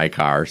phone in my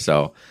car.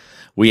 So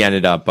we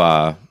ended up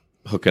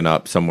hooking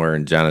up somewhere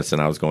in Genesee.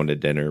 I was going to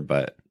dinner,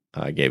 but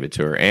I gave it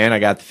to her. And I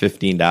got the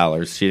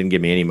 $15. She didn't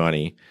give me any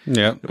money.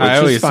 Yeah. I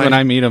always, when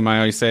I meet them, I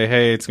always say,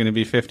 hey, it's going to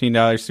be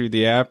 $15 through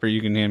the app, or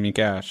you can hand me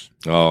cash.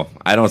 Oh,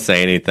 I don't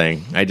say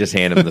anything. I just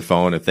hand them the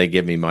phone. If they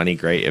give me money,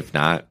 great. If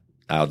not,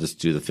 I'll just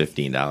do the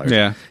 $15.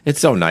 Yeah.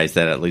 It's so nice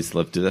that at least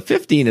Lyft do that.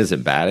 15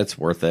 isn't bad. It's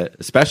worth it,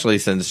 especially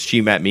since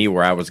she met me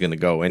where I was going to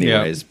go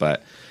anyways. Yeah.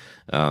 But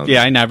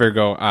I never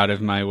go out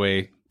of my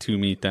way to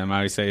meet them. I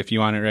always say, if you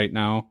want it right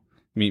now,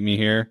 meet me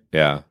here.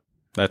 Yeah.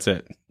 That's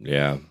it.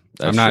 Yeah.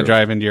 I'm not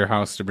driving to your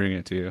house to bring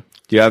it to you.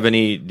 Do you have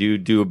any, do you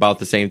do about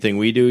the same thing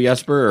we do,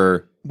 Jesper?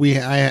 Or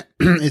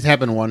It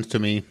happened once to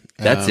me.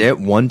 That's it?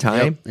 One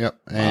time? Yep.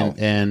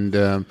 And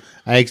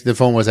the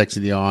phone was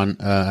actually on,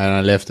 and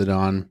I left it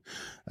on.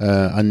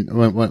 On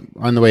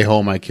the way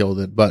home, I killed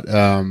it, but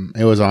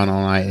it was on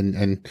all night,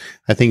 and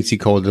I think she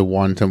called it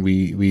once, and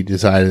we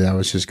decided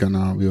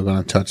we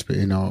were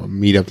gonna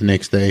meet up the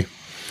next day.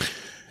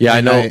 Yeah,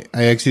 and I know.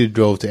 I actually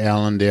drove to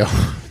Allendale,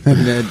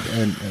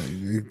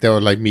 and they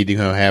were like meeting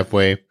her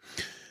halfway,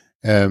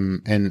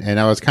 and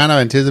I was kind of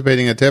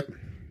anticipating a tip.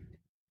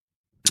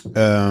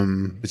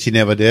 But she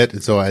never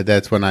did. So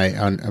that's when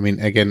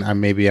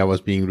maybe I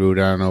was being rude.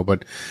 I don't know,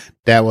 but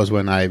that was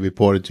when I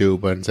reported to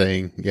Uber and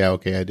saying, yeah,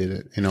 okay, I did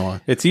it.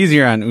 It's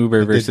easier on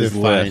Uber versus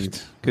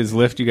Lyft, because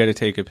Lyft, you got to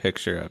take a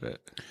picture of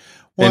it.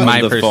 In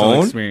my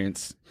personal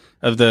experience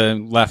of the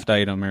left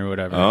item or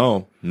whatever.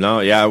 Oh,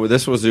 no. Yeah. Well,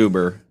 this was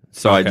Uber.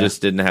 So okay. I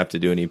just didn't have to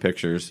do any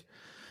pictures.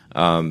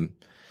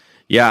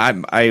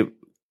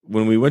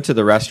 When we went to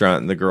the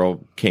restaurant and the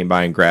girl came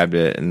by and grabbed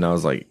it, and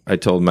I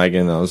told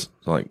Megan, I was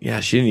like, yeah,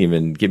 she didn't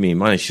even give me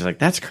money. She's like,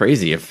 that's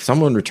crazy. If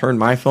someone returned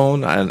my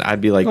phone, I'd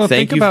be like,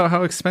 think about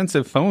how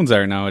expensive phones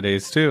are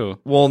nowadays too.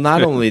 Well,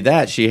 not only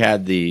that, she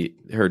had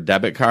her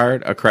debit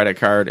card, a credit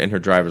card, and her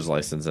driver's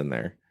license in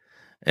there.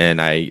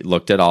 And I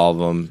looked at all of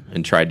them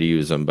and tried to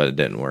use them, but it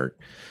didn't work.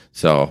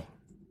 So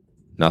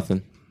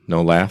nothing,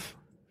 no laugh.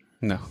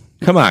 No.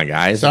 Come on,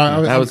 guys. So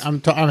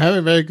I'm having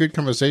a very good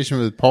conversation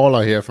with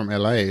Paula here from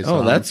LA.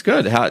 So that's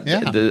good. Why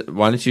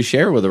don't you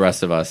share with the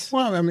rest of us?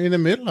 Well, I'm in the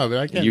middle of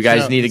it. You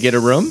guys need to get a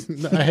room?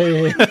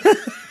 Hey.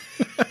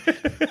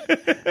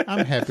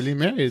 I'm happily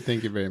married.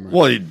 Thank you very much.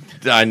 Well,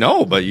 I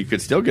know, but you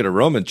could still get a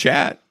room and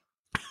chat.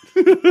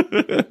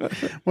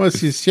 Well,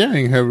 she's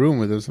sharing her room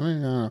with us.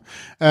 No.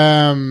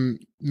 I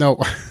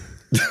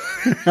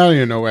don't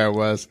even know where I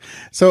was.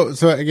 So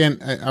again,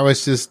 I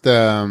was just...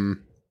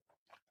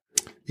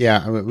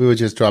 Yeah, we were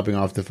just dropping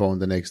off the phone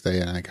the next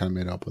day, and I kind of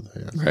made up with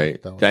her. Yes.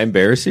 Right. Did I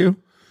embarrass you?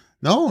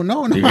 No.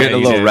 You're getting a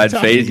little red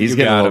face. He's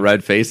getting a little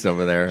red face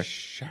over there.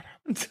 Shut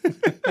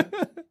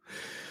up.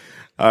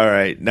 All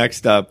right.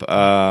 Next up,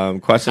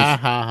 questions.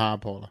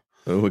 Paula.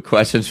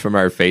 Questions from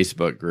our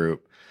Facebook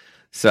group.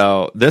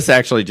 So this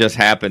actually just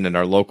happened in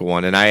our local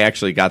one, and I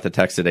actually got the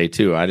text today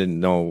too. I didn't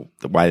know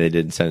why they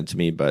didn't send it to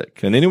me, but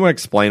can anyone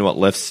explain what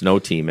Lyft's snow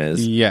team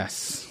is?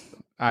 Yes.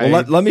 Well,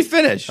 let me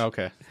finish.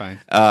 Okay, fine.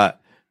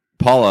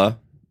 Paula,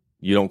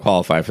 you don't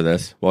qualify for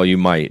this. Well, you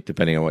might,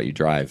 depending on what you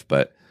drive,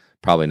 but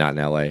probably not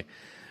in LA.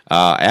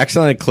 I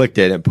accidentally clicked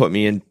it and put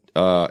me in.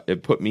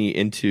 It put me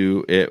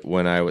into it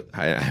when I would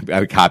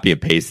copy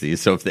and paste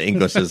these. So if the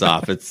English is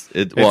off, it's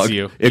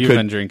you. You've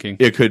been drinking.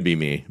 It could be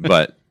me,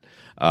 but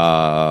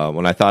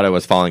when I thought I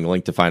was following a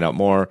link to find out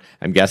more,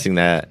 I'm guessing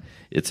that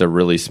it's a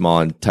really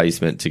small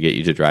enticement to get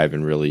you to drive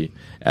in really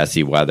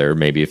SE weather.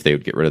 Maybe if they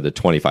would get rid of the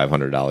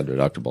 $2,500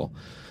 deductible.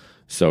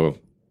 So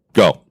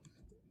go.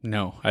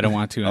 No, I don't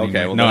want to anymore.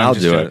 Okay, well, no, I'll I'm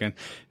just do joking.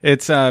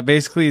 It's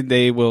basically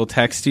they will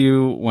text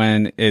you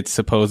when it's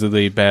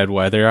supposedly bad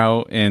weather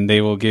out, and they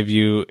will give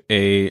you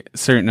a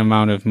certain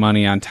amount of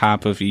money on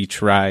top of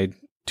each ride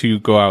to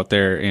go out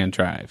there and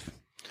drive.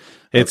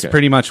 It's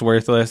pretty much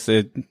worthless,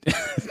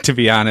 to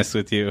be honest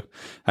with you.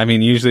 I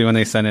mean, usually when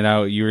they send it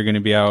out, you were going to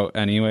be out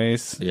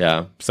anyways.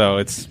 Yeah. So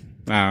I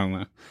don't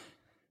know.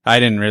 I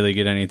didn't really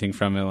get anything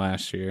from it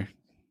last year.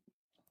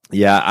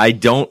 Yeah, I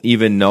don't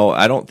even know.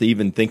 I don't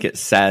even think it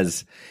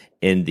says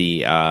in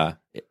the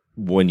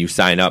when you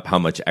sign up how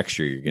much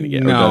extra you're going to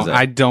get. No,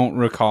 I don't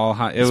recall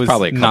how it was.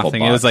 Probably a couple nothing.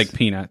 Bucks. It was like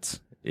peanuts.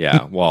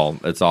 Yeah, well,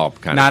 it's all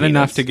kind of not peanuts.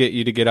 Enough to get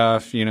you to get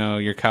off,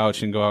 your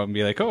couch and go out and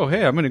be like, "Oh,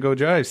 hey, I'm going to go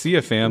drive. See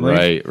ya,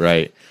 family."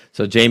 Right.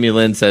 So Jamie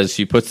Lynn says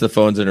she puts the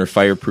phones in her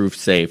fireproof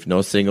safe.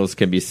 No signals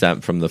can be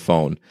sent from the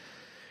phone.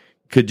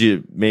 Could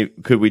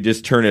we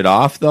just turn it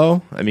off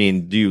though? I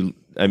mean,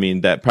 I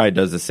mean, that probably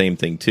does the same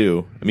thing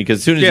too. I mean, because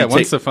as soon as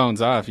once the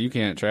phone's off, you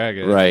can't track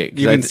it. Right.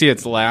 You can see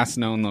its last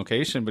known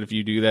location, but if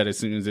you do that as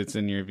soon as it's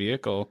in your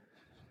vehicle.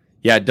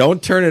 Yeah,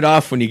 don't turn it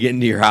off when you get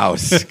into your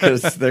house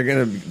because they're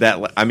going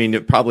to, I mean,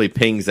 it probably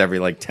pings every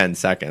like 10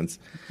 seconds.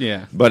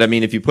 Yeah. But I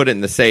mean, if you put it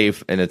in the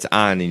safe and it's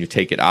on and you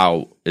take it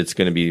out, it's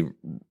going to be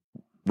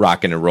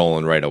rocking and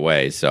rolling right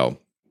away. So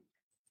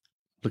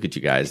look at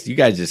you guys. You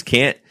guys just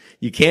can't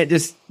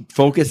just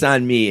focus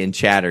on me and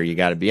chatter. You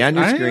got to be on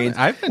your screen.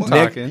 I've been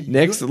talking.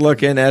 Nick's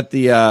looking at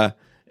the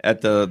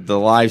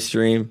live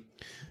stream.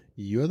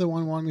 You're the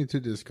one wanting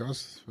to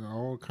discuss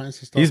all kinds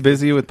of stuff. He's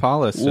busy with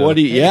Paula. So. What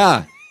do you,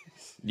 yeah.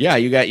 Yeah,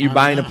 you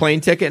buying a plane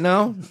ticket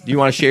now? Do you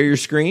want to share your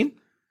screen?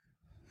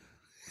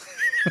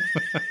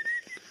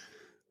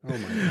 Oh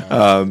my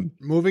God.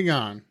 Moving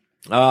on.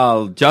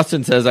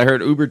 Justin says, I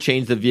heard Uber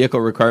changed the vehicle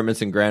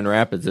requirements in Grand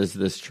Rapids. Is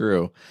this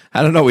true?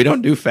 I don't know. We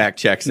don't do fact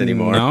checks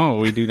anymore. No,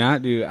 we do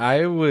not do.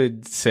 I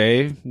would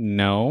say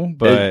no,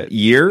 but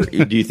year?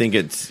 Do you think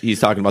he's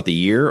talking about the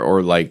year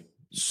or like?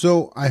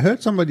 So I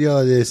heard somebody the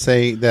other day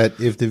say that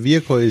if the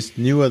vehicle is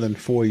newer than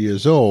 4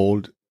 years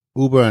old,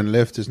 Uber and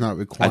Lyft is not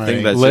requiring. I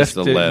think that's Lyft, just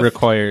the Lyft. It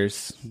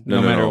requires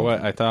no matter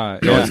what. I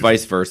thought. No, it's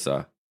vice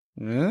versa.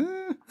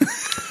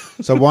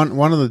 So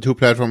one of the two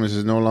platforms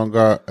is no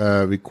longer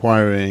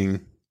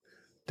requiring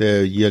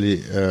the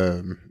yearly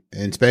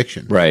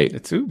inspection. Right.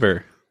 It's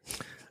Uber.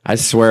 I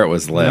swear it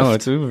was Lyft. No,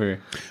 it's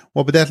Uber.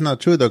 Well, but that's not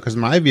true though, because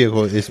my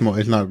vehicle is more.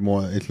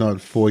 It's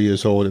not 4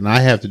 years old, and I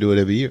have to do it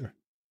every year.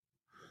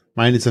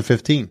 Mine is a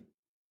 15.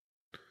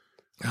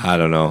 I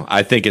don't know.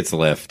 I think it's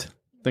Lyft.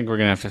 I think we're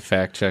gonna have to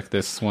fact check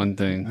this one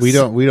thing. We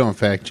don't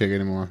fact check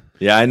anymore.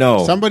 Yeah, I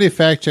know. Somebody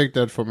fact check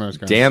that for us,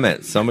 guys. Damn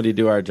it! Somebody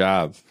do our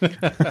job.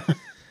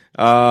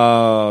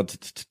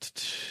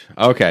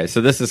 Okay, so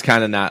this is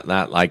kind of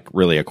not like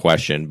really a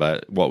question,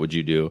 but what would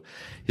you do?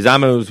 He's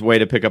on his way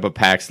to pick up a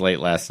PAX late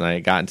last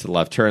night, got into the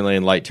left turn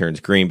lane, light turns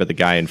green, but the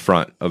guy in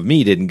front of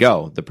me didn't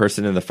go. The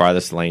person in the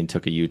farthest lane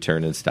took a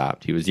U-turn and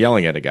stopped. He was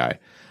yelling at a guy.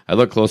 I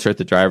looked closer at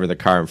the driver of the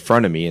car in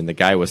front of me, and the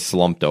guy was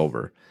slumped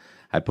over.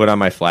 I put on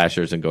my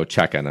flashers and go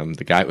check on him.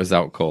 The guy was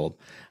out cold.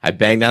 I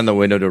banged on the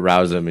window to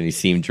rouse him, and he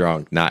seemed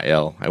drunk, not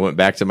ill. I went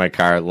back to my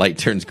car. Light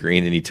turns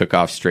green, and he took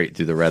off straight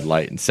through the red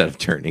light instead of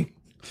turning.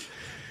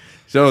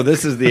 So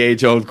this is the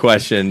age-old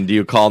question. Do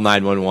you call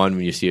 911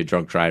 when you see a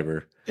drunk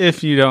driver?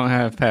 If you don't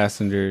have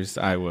passengers,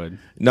 I would.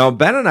 No,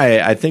 Ben and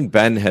I think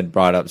Ben had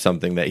brought up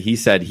something that he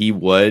said he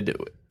would,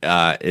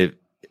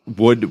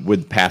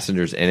 with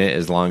passengers in it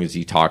as long as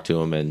you talk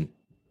to him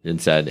and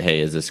said,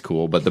 hey, is this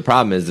cool? But the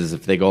problem is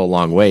if they go a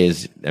long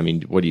ways, I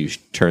mean, what do you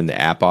turn the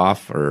app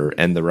off or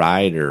end the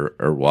ride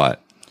or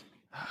what?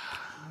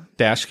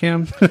 Dash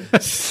cam?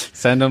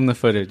 Send them the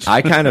footage.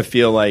 I kind of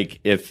feel like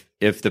if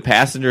the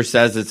passenger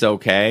says it's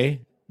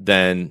okay,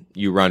 then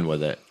you run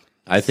with it.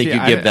 I think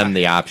you give them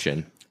the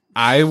option.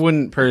 I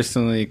wouldn't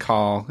personally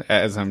call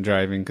as I'm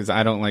driving because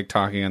I don't like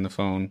talking on the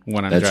phone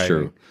when I'm driving. That's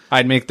true.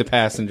 I'd make the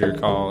passenger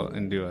call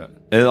and do it.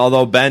 And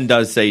although Ben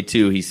does say,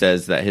 too, he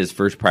says that his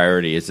first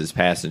priority is his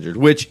passengers,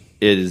 which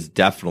is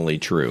definitely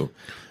true.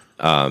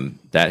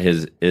 That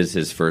is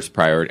his first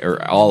priority,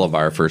 or all of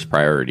our first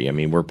priority. I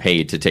mean, we're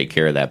paid to take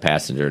care of that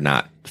passenger,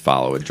 not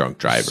follow a drunk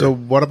driver. So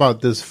what about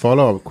this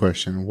follow-up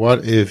question?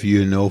 What if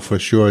you know for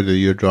sure that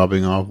you're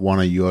dropping off one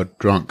of your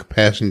drunk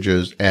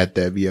passengers at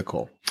their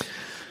vehicle?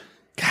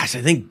 Gosh,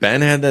 I think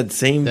Ben had that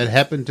same... That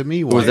happened to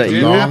me Was that a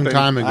you? long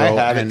time ago. I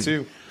had it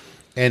too.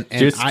 And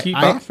just keep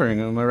offering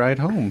them a ride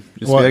home.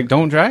 Just be like,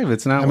 don't drive.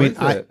 It's not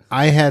worth it.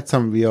 I had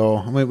some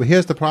real... but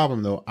here's the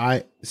problem, though.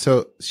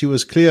 So she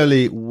was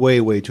clearly way,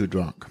 way too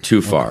drunk.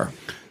 Too far. Okay.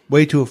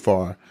 Way too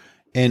far.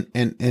 And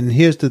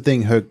here's the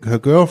thing. Her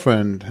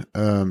girlfriend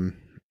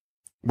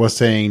was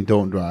saying,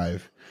 don't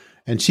drive.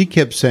 And she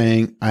kept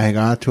saying, I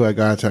got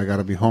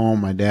to be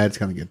home. My dad's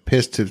going to get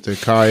pissed if the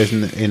car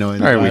isn't, in the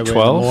driveway in the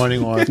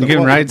morning. Or you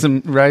giving rides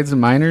to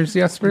minors,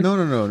 Jesper?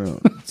 No.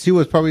 She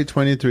was probably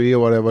 23 or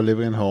whatever,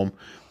 living at home.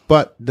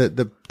 But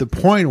the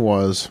point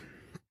was,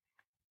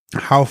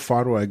 how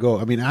far do I go?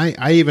 I mean,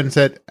 I even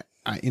said,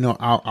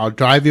 I'll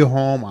drive you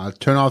home. I'll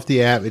turn off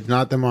the app. It's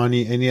not the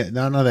money,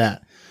 none of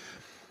that.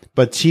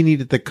 But she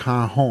needed the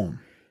car home.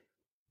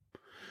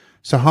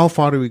 So how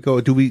far do we go?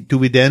 Do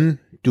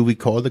we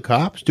call the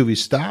cops? Do we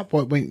stop?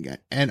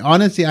 And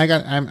honestly,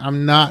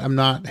 I'm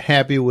not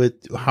happy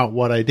with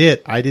what I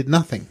did. I did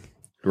nothing.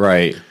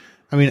 Right.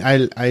 I mean,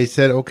 I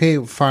said,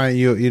 okay, fine.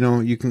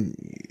 You can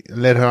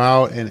let her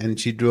out, and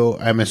she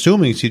drove. I'm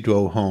assuming she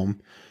drove home.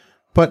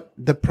 But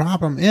the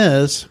problem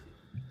is,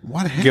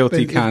 what happened?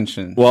 Guilty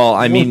conscience. Well,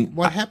 I mean,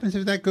 what happens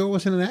if that girl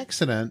was in an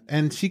accident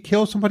and she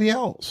killed somebody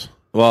else?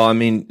 Well, I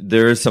mean,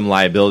 there is some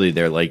liability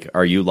there. Like,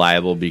 are you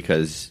liable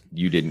because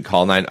you didn't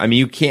call 9? I mean,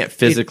 you can't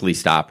physically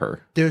stop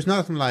her. There's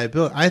not some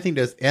liability. I think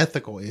there's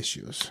ethical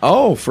issues.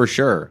 Oh, for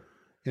sure.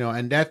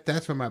 And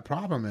that's what my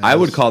problem is. I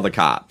would call the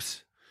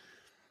cops.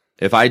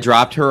 If I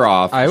dropped her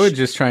off. I would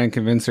just try and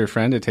convince her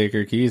friend to take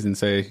her keys and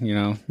say,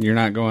 you're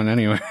not going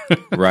anywhere.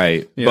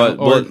 Right.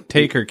 Or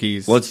take her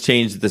keys. Let's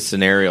change the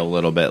scenario a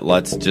little bit.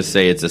 Let's just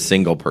say it's a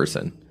single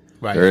person.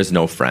 Right. There is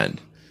no friend.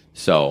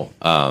 So,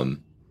 I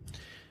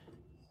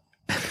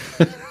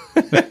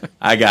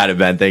got it,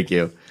 Ben. Thank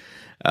you.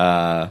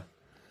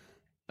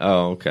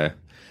 Okay.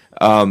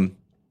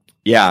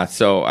 Yeah.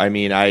 So, I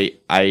mean, I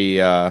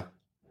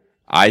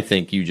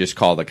think you just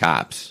call the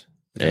cops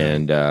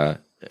and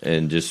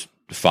just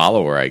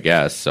follow her, I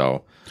guess.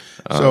 So,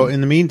 So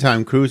in the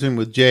meantime, Cruising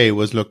with Jay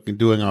was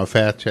doing our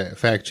fact check.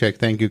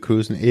 Thank you,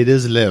 Cruising. It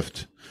is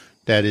Lyft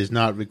that is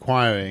not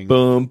requiring.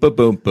 boom, boom,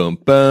 boom, boom,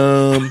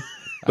 boom,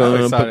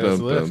 always boom, thought it was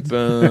boom, boom, Lyft.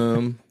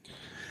 boom.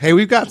 Hey,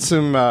 we've got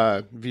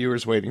some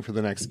viewers waiting for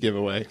the next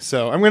giveaway,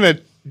 so I'm going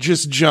to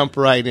just jump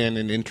right in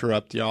and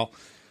interrupt y'all.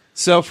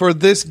 So for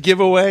this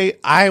giveaway,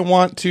 I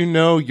want to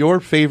know your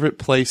favorite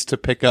place to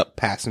pick up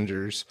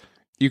passengers.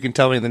 You can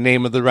tell me the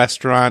name of the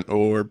restaurant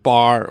or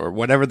bar or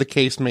whatever the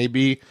case may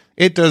be.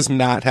 It does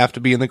not have to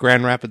be in the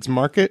Grand Rapids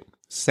market.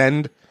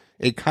 Send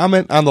a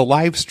comment on the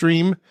live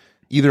stream,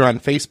 either on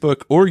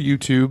Facebook or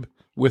YouTube,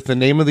 with the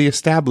name of the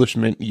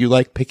establishment you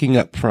like picking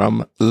up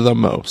from the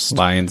most.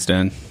 Lion's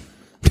Den.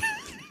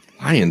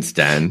 Lion's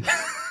Den.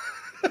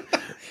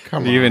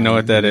 Come Do you even know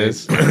what that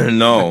is?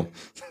 No.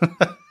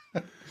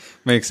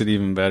 Makes it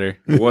even better.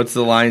 What's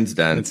the Lion's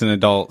Den? It's an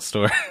adult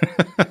store.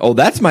 Oh,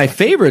 that's my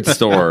favorite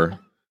store.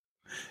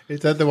 Is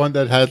that the one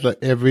that has like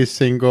every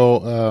single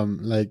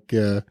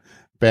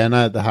banner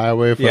at the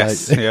highway? For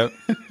Yes. like, Yep.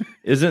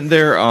 Isn't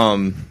there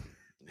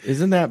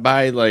isn't that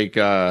by like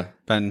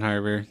Benton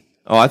Harbor.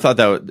 oh, I thought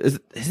that was,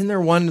 isn't there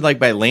one like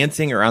by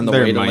Lansing or on the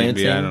There way to might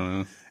Lansing? be. I don't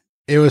know.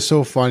 It was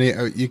so funny.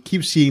 You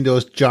keep seeing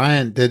these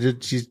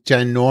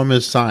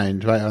ginormous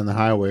signs right on the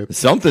highway.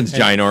 Something's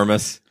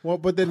ginormous. Well,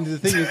 but then the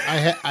thing is,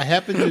 I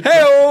happen to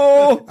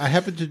Hey-oh! I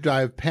happened to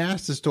drive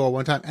past the store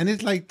one time, and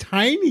it's like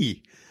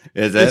tiny.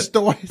 Is The it?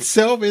 store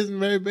itself isn't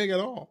very big at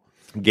all.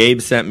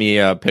 Gabe sent me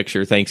a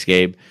picture. Thanks,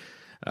 Gabe.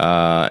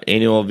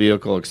 Annual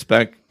vehicle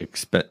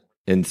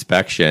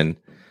inspection.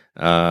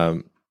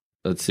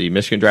 Let's see.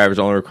 Michigan drivers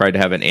are only required to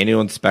have an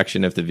annual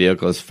inspection if the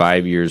vehicle is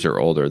 5 years or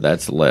older.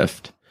 That's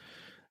Lyft.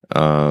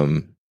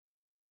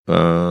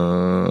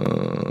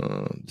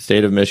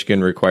 State of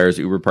Michigan requires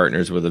Uber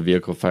partners with a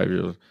vehicle 5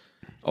 years old.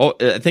 Oh,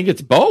 I think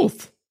it's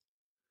both.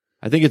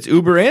 I think it's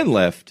Uber and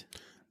Lyft.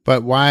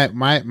 But why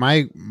my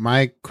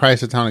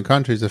Chrysler Town and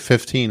Country is a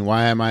 15?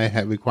 Why am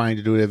I requiring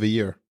to do it every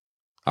year?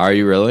 Are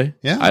you really?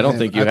 Yeah, I don't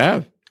think you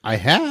have. I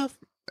have.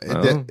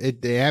 Oh.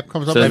 The app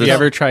comes up. So Have every you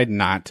time. ever tried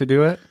not to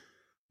do it?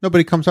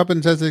 Nobody comes up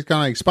and says it's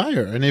going to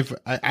expire, and if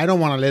I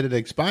don't want to let it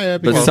expire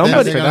because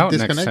somebody- then they're Test it out going to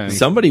next disconnect time. me.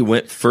 Somebody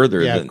went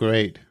further Yeah, than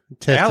great.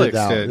 Test Alex it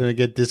out. did. Then it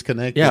get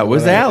disconnected. Yeah, it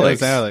was Whatever.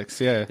 Alex. It was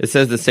Alex, yeah. It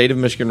says the state of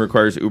Michigan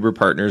requires Uber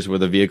partners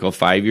with a vehicle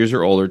 5 years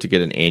or older to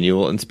get an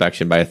annual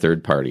inspection by a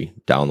third party.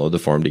 Download the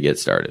form to get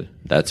started.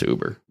 That's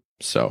Uber.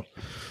 So,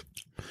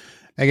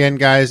 Again,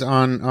 guys,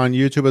 on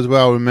YouTube as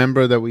well,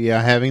 remember that we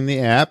are having the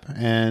app,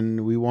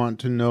 and we want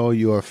to know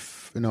your,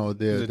 the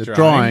drawing?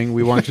 drawing.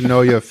 We want to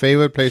know your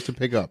favorite place to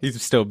pick up. He's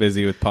still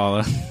busy with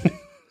Paula.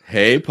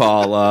 hey,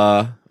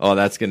 Paula. Oh,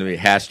 that's going to be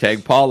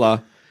hashtag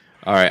Paula.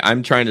 All right.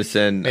 I'm trying to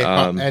send. Hey,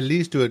 at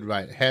least do it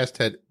right.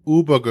 Hashtag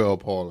Ubergirl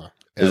Paula.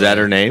 Is that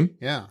her name?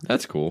 Yeah.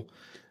 That's cool.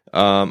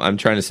 I'm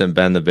trying to send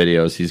Ben the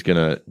videos. He's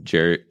gonna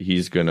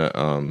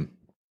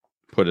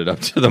put it up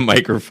to the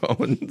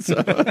microphone.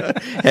 So,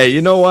 hey,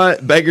 you know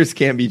what? Beggars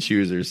can't be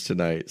choosers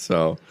tonight.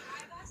 So,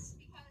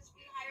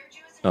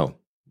 oh,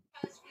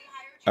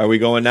 are we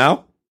going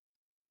now?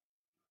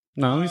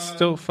 No, he's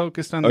still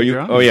focused on Oh, the you?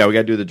 drawing. Oh, yeah, we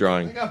got to do the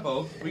drawing. I got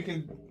both.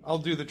 I'll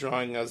do the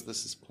drawing as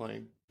this is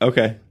playing.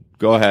 Okay,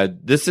 go ahead.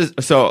 This is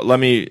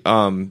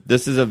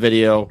this is a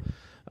video.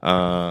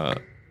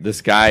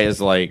 This guy is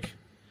like,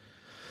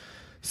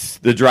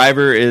 the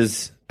driver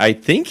is, I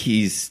think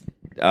he's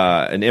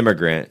an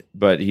immigrant,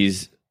 but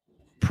he's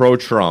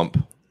pro-Trump,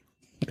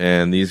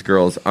 and these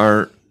girls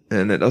aren't,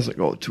 and it doesn't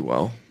go too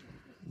well.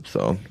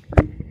 So,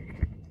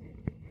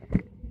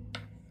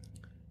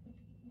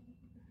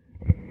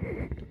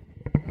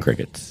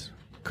 crickets.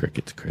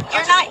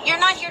 You're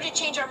not here to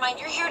change our mind.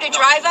 You're here to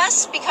drive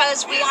us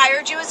because we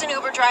hired you as an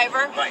Uber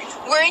driver. Right.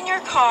 We're in your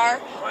car.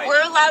 Right.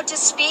 We're allowed to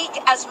speak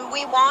as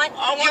we want.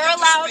 I want You're you to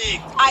allowed.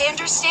 speak. I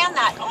understand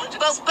that. I want you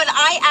to But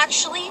I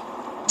actually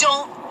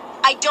don't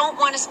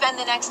want to spend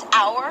the next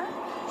hour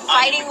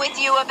fighting with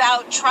you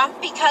about Trump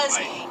because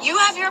Right. you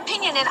have your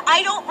opinion and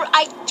I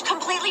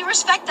completely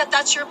respect that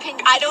that's your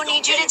opinion. I don't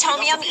need you to tell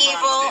me I'm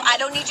evil. I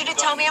don't need you to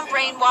tell me I'm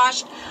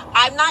brainwashed.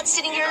 I'm not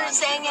sitting here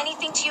saying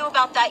anything to you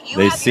about that. You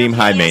They have seem your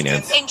high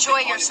opinions. maintenance. Enjoy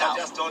yourself.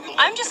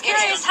 I'm just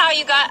curious how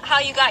you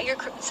got your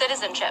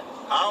citizenship.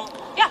 How?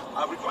 Yeah,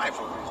 I require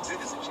for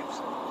citizenship.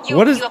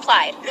 What is- you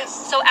applied. Yes.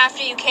 So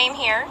after you came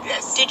here,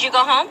 Yes. did you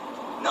go home?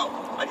 No,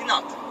 I did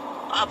not.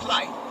 I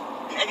applied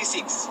in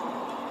 86.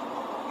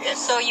 Yes.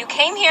 So you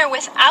came here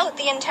without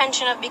the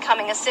intention of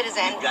becoming a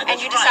citizen, Yeah, and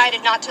that's you right.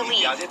 decided not to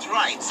leave. Yeah, that's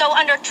right. So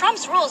under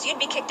Trump's rules, you'd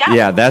be kicked out.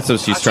 Yeah, that's what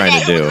she's trying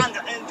to do. And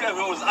the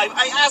rules,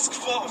 I asked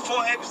for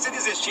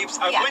citizenships.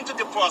 I went to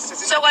the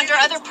process. So under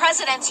other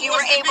presidents, you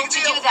were able to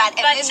do that,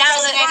 and this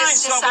president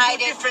has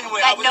decided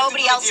that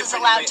nobody else is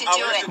allowed to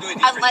do it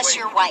unless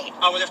you're white.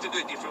 I would have to do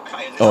it different.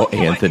 Oh,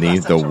 Anthony,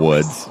 the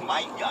Woods.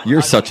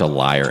 You're such a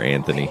liar,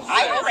 Anthony.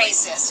 I'm a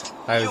racist.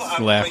 I was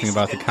laughing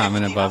about the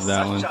comment above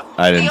that one.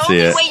 I didn't see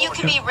it. The only way you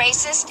can be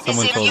racist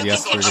Someone is if told you can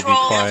Jesper to be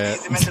control.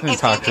 quiet and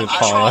talk to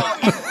Paula.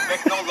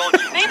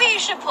 Maybe you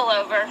should pull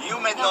over.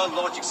 You made no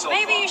logic so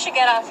Maybe far. you should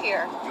get off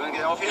here. You want to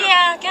get off here?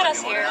 Yeah, get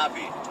us You here. wanna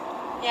be?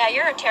 Yeah,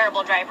 you're a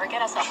terrible driver.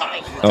 Get us off the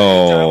way.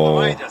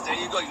 Oh. There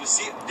you go. You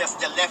see, that's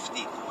the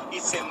lefty.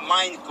 It's a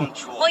mind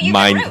control. Well, you're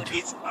Mind- rude.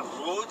 It's a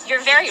rude.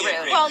 You're very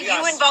rude. Well,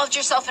 you involved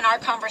yourself in our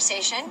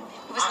conversation.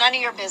 It was none of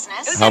your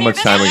business. How much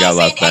time we got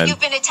left, And Ben? you've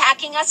been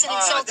attacking us and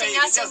insulting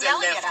us and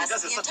yelling at us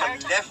That's the such entire a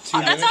time. left.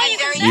 That's all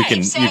you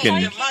can say. You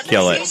can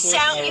kill You it.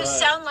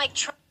 sound like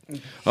Trump.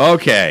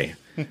 Okay.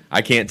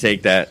 I can't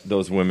take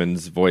those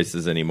women's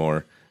voices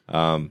anymore.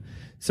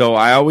 So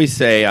I always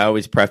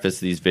preface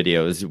these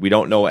videos. We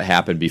don't know what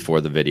happened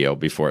before the video,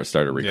 before it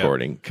started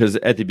recording. Because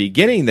at the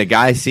beginning, the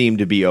guy seemed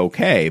to be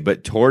okay.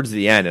 But towards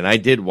the end, and I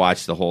did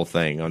watch the whole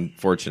thing,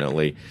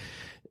 unfortunately,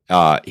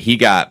 he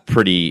got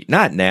pretty,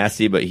 not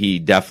nasty, but he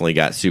definitely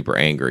got super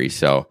angry.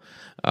 So,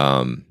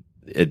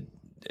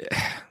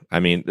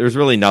 there's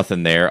really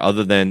nothing there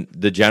other than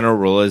the general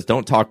rule is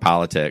don't talk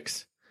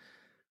politics.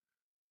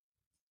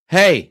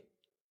 Hey,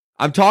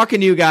 I'm talking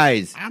to you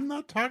guys. I'm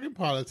not talking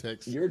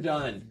politics. You're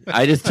done.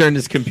 I just turned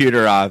his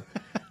computer off.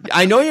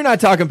 I know you're not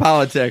talking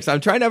politics. I'm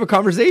trying to have a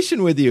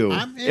conversation with you.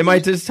 Am I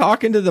just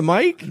talking to the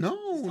mic? No.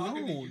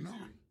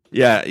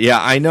 Yeah,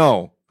 I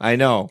know.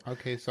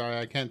 Okay, sorry,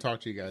 I can't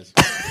talk to you guys.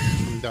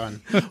 I'm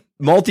done.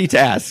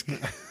 Multitask.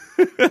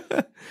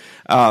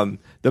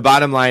 The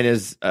bottom line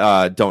is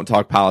don't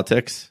talk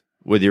politics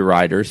with your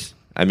riders.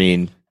 I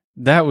mean,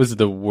 That was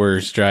the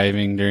worst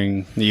driving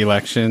during the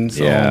elections.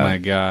 Yeah. Oh my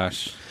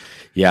gosh.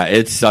 yeah,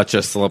 it's such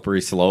a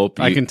slippery slope.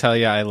 I can tell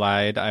you I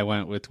lied. I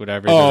went with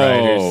whatever the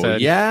writer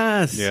said.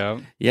 Yes. Yeah.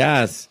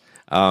 Yes.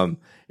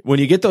 When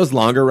you get those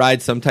longer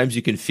rides, sometimes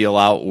you can feel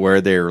out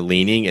where they're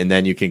leaning, and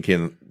then you can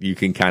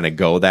kind of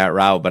go that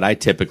route. But I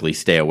typically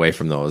stay away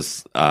from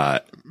those.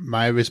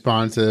 My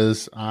response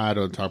is, I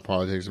don't talk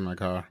politics in my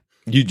car.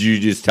 You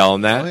just tell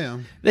them that? Oh, yeah.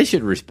 They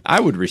should. I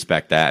would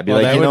respect that. I'd be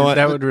Well, like, you know what?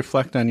 that would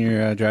reflect on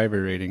your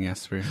driver rating,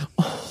 Jesper.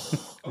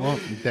 Well,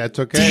 that's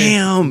okay.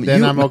 Damn,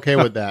 Then you- I'm okay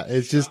with that.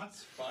 It's just,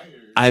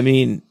 I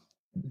mean,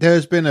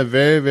 there's been a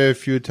very, very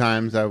few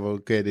times I will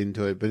get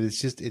into it, but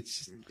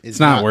it's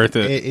not worth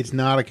it. It's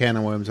not a can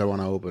of worms I want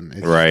to open.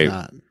 It's Right.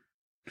 not.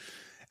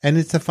 And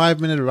it's a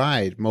 5-minute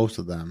ride, most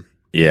of them.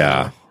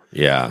 yeah.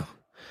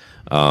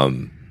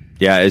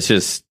 It's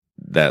just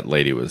that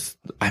lady was.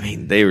 I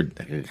mean, they were.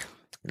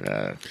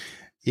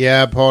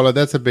 Yeah, Paula,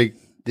 that's a big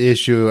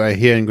issue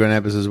here in Grand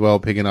Rapids as well,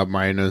 picking up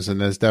minors, and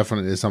that's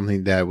definitely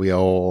something that we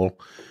all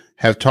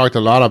have talked a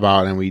lot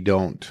about, and we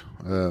don't.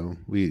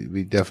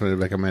 We definitely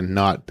recommend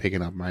not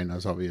picking up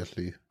minors,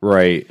 obviously.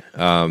 Right.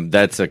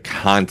 That's a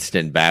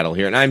constant battle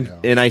here,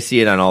 and I see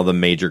it on all the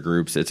major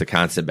groups. It's a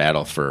constant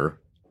battle for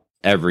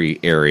every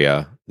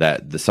area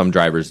that some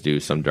drivers do,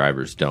 some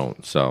drivers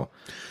don't. So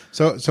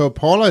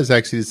Paula is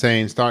actually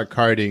saying start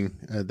carding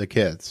the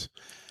kids.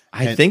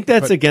 I think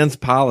that's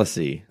against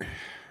policy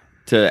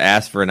to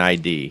ask for an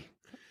ID.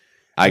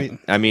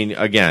 I mean,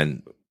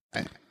 again,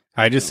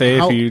 I just say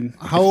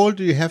how old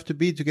do you have to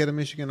be to get a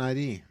Michigan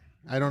ID?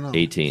 I don't know.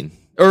 18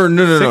 or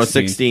no,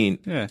 16.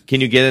 Yeah.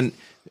 Can you get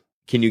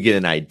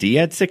an ID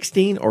at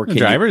 16 or The can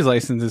driver's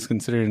license is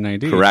considered an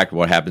ID. correct?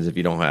 What happens if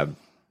you don't have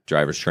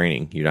driver's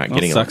training? You're not Well,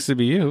 getting sucks to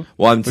be you.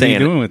 Well, I'm What saying are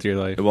you doing with your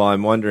life? Well,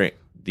 I'm wondering,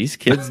 these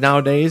kids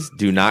nowadays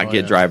do not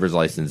get driver's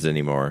license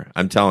anymore.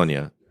 I'm telling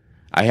you.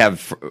 I have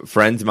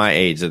friends my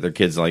age that their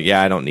kids are like,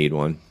 yeah, I don't need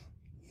one.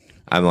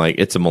 I'm like,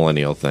 it's a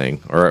millennial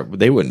thing. Or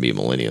they wouldn't be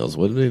millennials,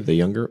 would they? The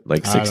younger,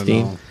 like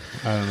 16?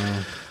 I don't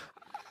know.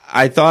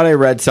 I thought I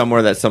read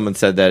somewhere that someone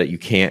said that you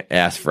can't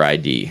ask for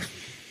ID.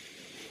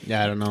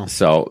 Yeah, I don't know.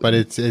 So, But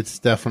it's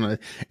definitely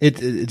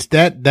it's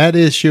that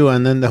issue,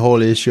 and then the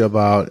whole issue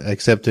about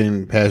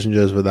accepting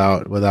passengers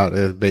without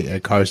a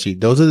car seat.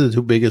 Those are the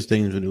two biggest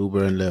things with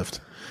Uber and Lyft.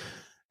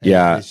 And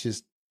yeah, it's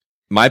just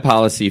my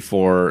policy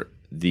for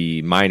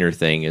the minor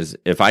thing is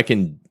if I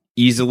can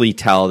easily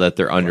tell that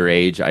they're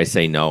underage, I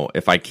say no.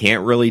 If I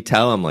can't really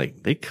tell, I'm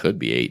like, they could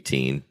be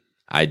 18.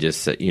 I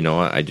just say, you know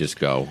what? I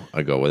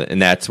go with it.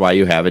 And that's why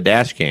you have a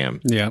dash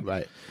cam. Yeah.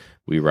 right.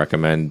 We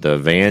recommend the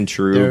Van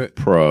True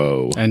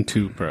Pro.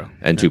 N2 Pro.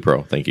 N2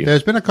 Pro. Thank you.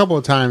 There's been a couple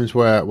of times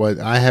where what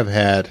I have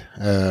had.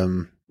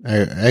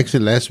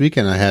 Actually, last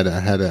weekend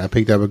I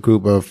picked up a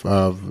group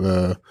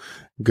of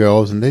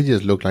girls, and they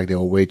just looked like they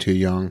were way too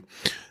young.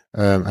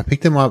 I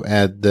picked them up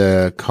at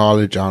the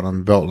college out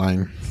on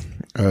Beltline,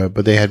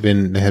 but they had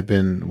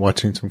been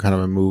watching some kind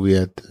of a movie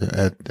at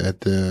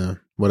the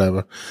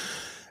whatever,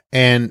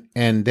 and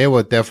they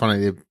were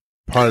definitely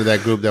part of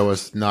that group that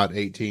was not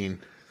 18.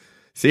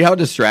 See how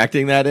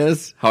distracting that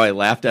is? How I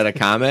laughed at a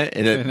comment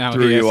and it Now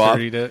threw he has you to off?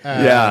 read it.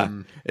 Yeah.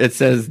 It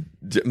says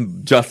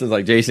Justin's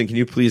like, Jason, can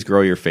you please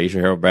grow your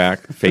facial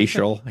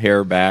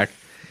hair back?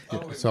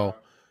 So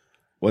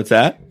What's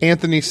that?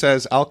 Anthony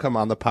says, I'll come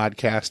on the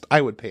podcast.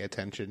 I would pay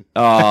attention.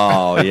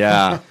 Oh,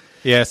 yeah.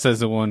 Yeah, says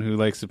the one who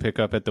likes to pick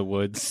up at the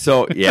woods.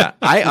 So, yeah,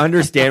 I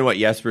understand what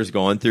Jesper's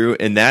going through,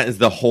 and that is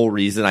the whole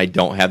reason I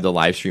don't have the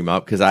live stream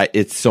up, because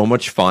it's so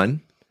much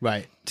fun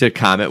right. to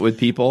comment with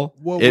people.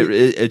 Well,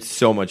 It's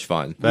so much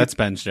fun. That's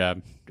Ben's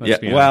job.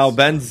 Well,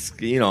 Ben's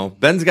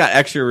got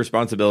extra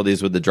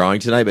responsibilities with the drawing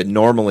tonight, but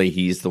normally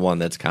he's the one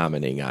that's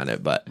commenting on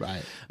it. But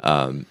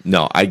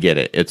no, I get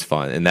it. It's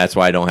fun, and that's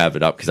why I don't have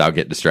it up, because I'll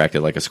get distracted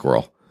like a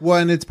squirrel. Well,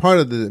 and it's part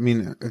of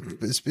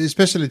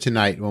especially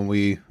tonight when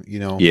we,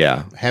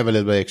 have a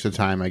little bit extra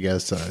time, I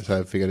guess. So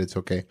I figured it's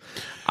okay.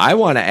 I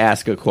want to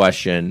ask a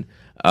question.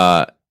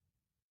 Did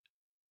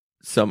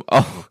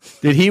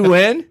he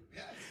win?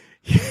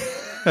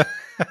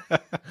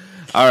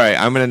 All right,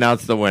 I'm going to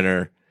announce the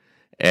winner.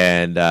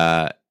 And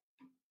the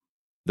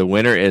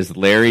winner is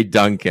Larry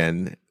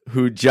Duncan,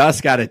 who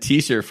just got a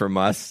T-shirt from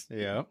us.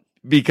 Yeah.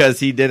 Because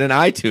he did an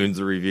iTunes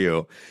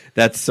review.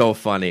 That's so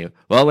funny.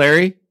 Well,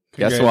 Larry,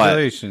 guess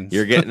what?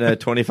 You're getting a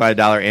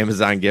 $25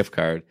 Amazon gift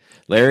card.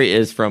 Larry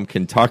is from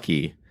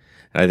Kentucky.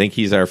 And I think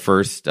he's our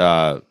first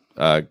guy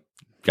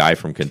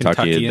from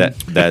Kentucky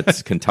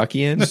that's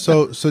Kentuckian.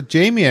 So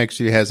Jamie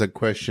actually has a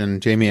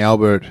question. Jamie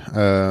Albert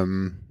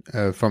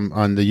from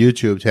on the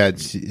YouTube chat,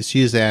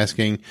 she's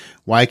asking,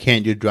 why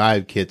can't you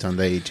drive kids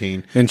under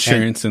 18?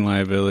 Insurance and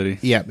liability.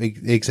 Yeah,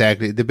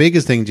 exactly. The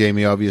biggest thing,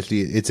 Jamie,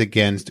 obviously, it's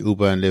against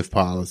Uber and Lyft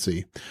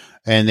policy.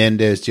 And then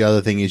there's the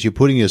other thing is you're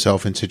putting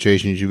yourself in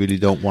situations you really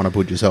don't want to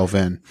put yourself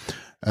in.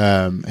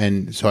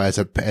 And so as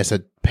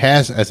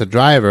a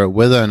driver,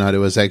 whether or not it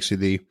was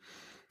actually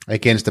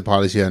against the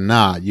policy or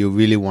not, you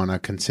really want to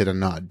consider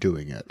not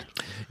doing it.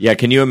 Yeah.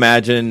 Can you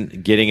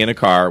imagine getting in a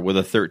car with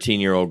a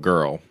 13-year-old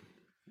girl?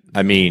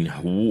 I mean,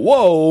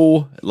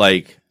 whoa.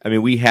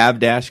 We have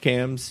dash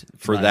cams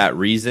for that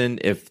reason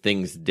if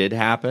things did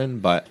happen,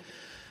 but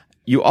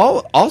you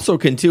also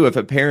can too if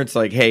a parent's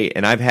like, hey,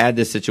 and I've had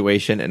this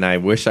situation and I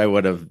wish I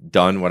would have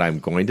done what I'm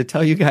going to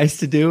tell you guys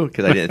to do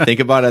because I didn't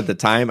think about it at the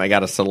time. I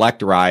got a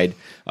select ride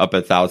up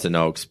at Thousand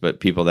Oaks, but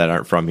people that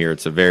aren't from here,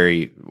 it's a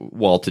very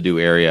well-to-do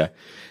area.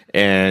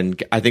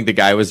 And I think the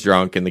guy was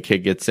drunk and the kid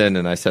gets in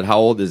and I said, how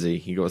old is he?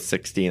 He goes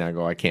 16. I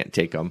go, I can't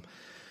take him.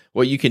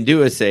 What you can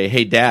do is say,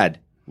 hey, Dad,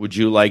 would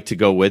you like to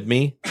go with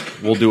me?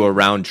 We'll do a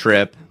round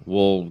trip.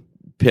 We'll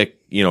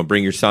pick,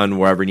 bring your son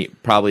wherever,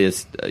 probably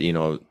is,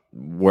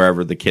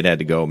 wherever the kid had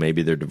to go.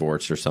 Maybe they're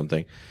divorced or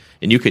something.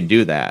 And you can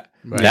do that.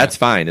 Right. That's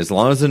fine. As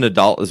long as an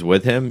adult is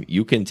with him,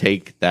 you can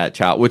take that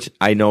child, which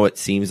I know it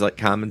seems like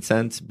common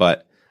sense,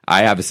 but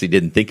I obviously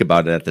didn't think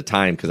about it at the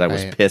time because I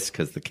was pissed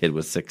because the kid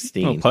was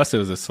 16. Oh, plus it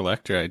was a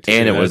select ride too.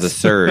 And it was a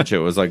surge. It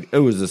was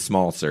a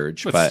small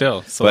surge. But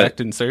still,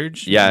 select and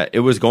surge? Yeah, it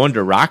was going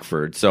to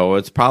Rockford, so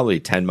it's probably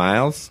 10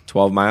 miles,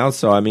 12 miles.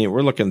 So,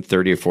 we're looking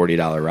 $30 or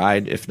 $40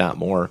 ride, if not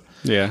more.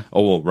 Yeah.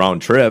 Oh, well,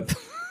 round trip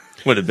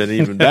would have been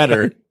even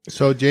better.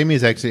 So Jamie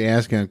is actually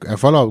asking a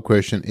follow-up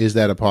question. Is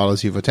that a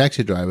policy for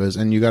taxi drivers?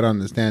 And you got to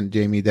understand,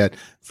 Jamie, that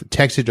for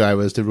taxi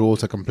drivers, the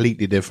rules are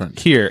completely different.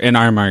 Here in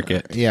our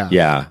market. Yeah.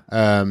 Yeah.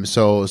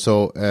 So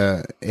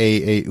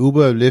a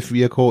Uber Lyft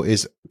vehicle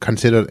is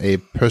considered a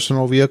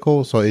personal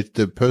vehicle. So it's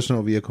the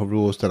personal vehicle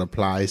rules that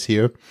applies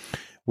here.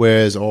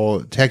 Whereas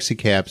all taxi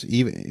cabs,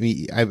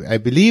 I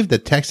believe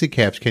that taxi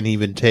cabs can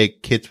even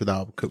take kids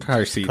without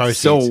car seats.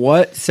 So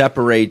what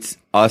separates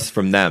us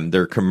from them?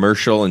 Their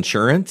commercial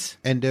insurance?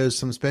 And there's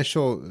some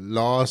special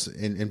laws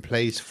in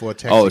place for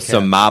taxi cabs.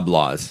 Some mob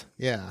laws.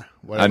 Yeah.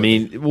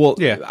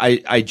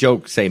 I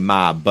joke, say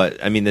mob, but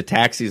the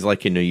taxis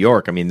like in New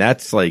York,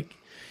 that's like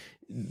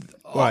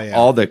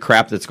all the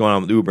crap that's going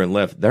on with Uber and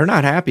Lyft. They're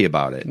not happy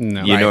about it.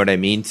 No. You know what I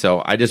mean?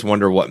 So I just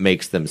wonder what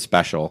makes them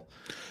special.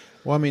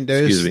 Well,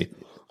 excuse me.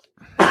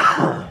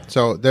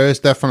 So there is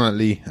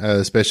definitely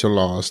special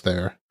laws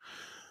there,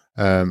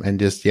 and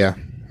just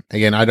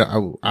again, I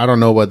don't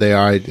know what they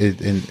are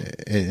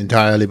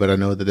entirely, but I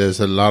know that there's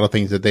a lot of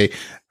things that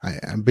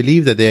I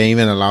believe that they're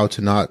even allowed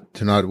to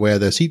not wear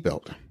their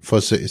seatbelt for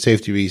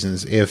safety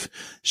reasons. If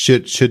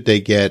should they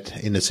get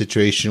in a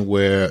situation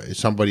where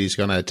somebody's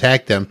going to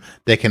attack them,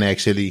 they can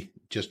actually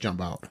just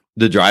jump out.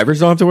 The drivers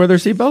don't have to wear their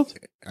seatbelts?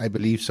 I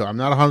believe so. I'm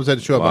not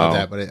 100% sure about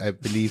that, but I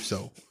believe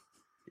so.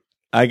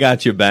 I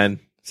got you, Ben.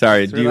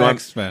 Sorry. Do you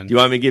want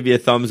me to give you a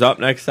thumbs up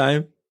next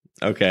time?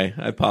 Okay.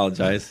 I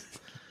apologize.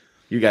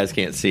 You guys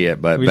can't see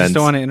it, but we just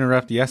don't want to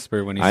interrupt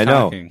Jesper when he's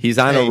talking. I know. He's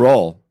on a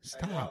roll.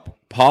 Stop.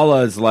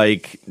 Paula's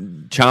like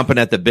chomping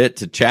at the bit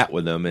to chat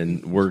with him,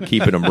 and we're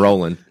keeping him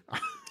rolling.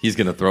 He's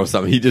going to throw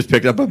something. He just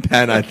picked up a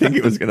pen. I think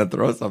he was going to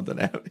throw something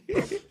at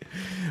me.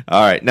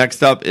 All right.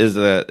 Next up is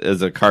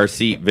a car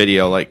seat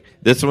video. Like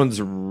this one's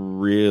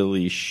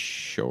really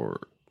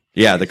short.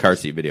 Yeah, the car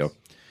seat video.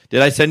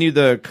 Did I send you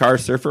the car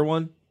surfer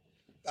one?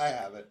 I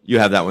have it. You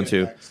have that one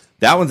too.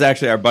 That one's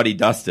actually our buddy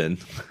Dustin.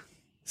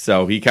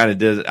 So he kind of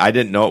did. I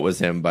didn't know it was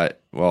him,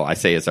 but I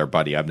say it's our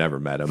buddy. I've never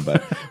met him,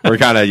 but we're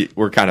kind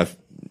of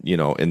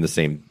in the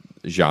same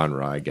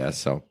genre, I guess.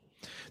 So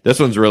This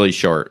one's really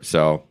short,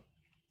 so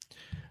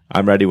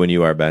I'm ready when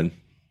you are, Ben.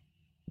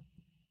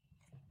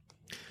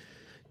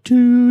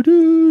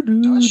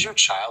 Does your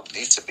child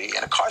need to be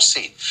in a car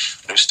seat?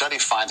 A new study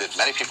finds that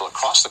many people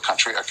across the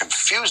country are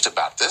confused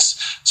about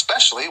this,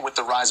 especially with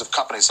the rise of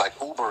companies like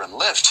Uber and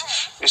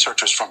Lyft.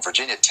 Researchers from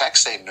Virginia Tech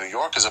say New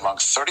York is among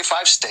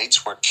 35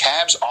 states where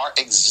cabs are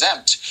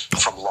exempt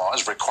from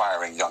laws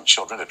requiring young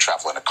children to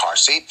travel in a car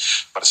seat.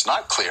 But it's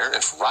not clear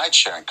if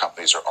ride-sharing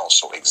companies are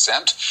also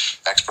exempt.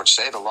 Experts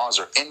say the laws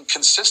are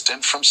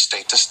inconsistent from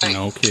state to state.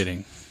 No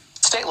kidding.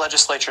 State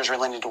legislatures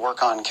really need to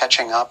work on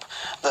catching up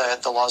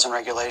the laws and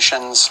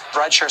regulations.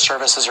 Rideshare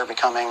services are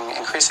becoming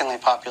increasingly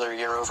popular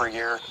year over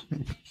year.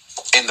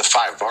 In the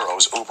 5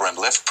 boroughs, Uber and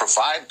Lyft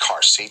provide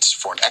car seats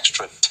for an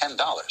extra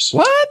 $10.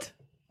 What?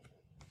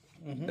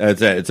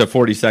 It's a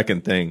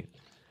 40-second thing.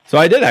 So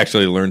I did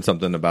actually learn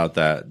something about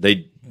that.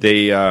 They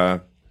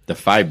the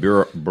 5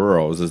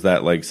 boroughs, is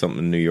that like something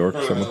in New York?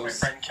 My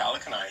friend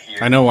Calic and I here.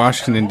 I know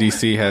Washington,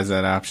 D.C. has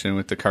that option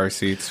with the car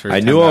seats. For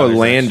I knew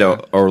 $10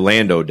 extra.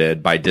 Orlando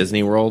did by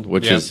Disney World,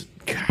 which is,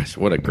 gosh,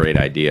 what a great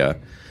idea.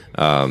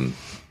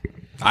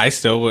 I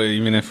still would,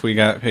 even if we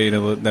got paid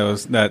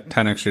that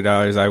 $10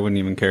 extra, I wouldn't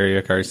even carry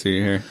a car seat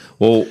here.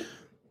 Well,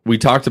 we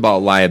talked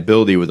about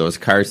liability with those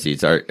car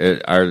seats.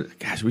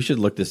 Gosh, we should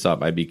look this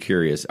up. I'd be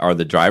curious. Are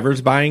the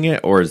drivers buying it,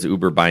 or is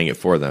Uber buying it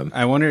for them?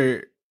 I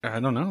wonder. I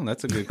don't know.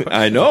 That's a good question.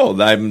 I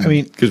know. I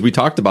mean, because we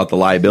talked about the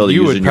liability.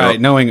 You would probably,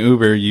 knowing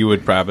Uber, you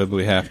would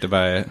probably have to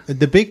buy it.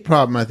 The big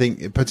problem, I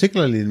think,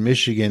 particularly in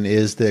Michigan,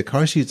 is the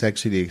car seats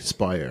actually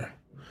expire.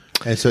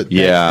 And so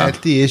that's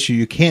the issue.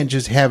 You can't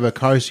just have a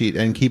car seat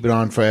and keep it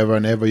on forever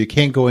and ever. You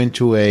can't go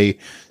into a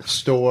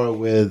store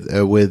with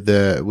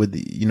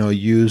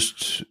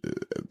used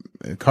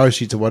car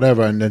seats or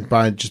whatever and then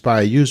buy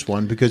a used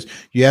one, because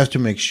you have to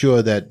make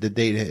sure that the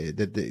date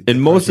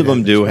and most of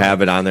them do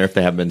have it on there if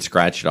they have been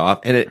scratched off.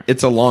 And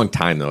it's a long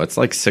time though. It's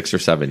like 6 or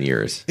 7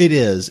 years. It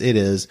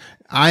is.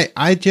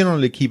 I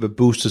generally keep a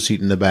booster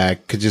seat in the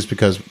back just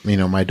because,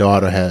 my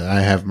daughter's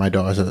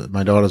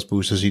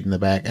booster seat in the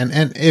back.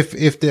 And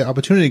if the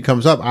opportunity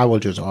comes up, I will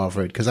just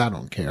offer it because I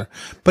don't care.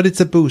 But it's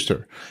a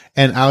booster.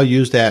 And I'll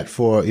use that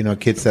for,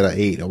 kids that are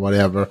 8 or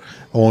whatever,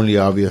 only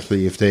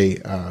obviously if they,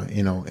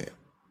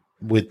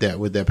 with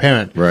their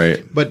parent.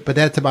 Right. But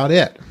that's about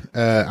it.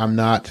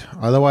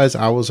 Otherwise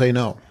I will say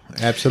no.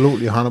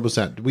 Absolutely,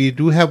 100%. We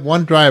do have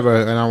one driver,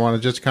 and I want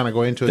to just kind of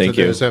go into it. Thank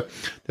you.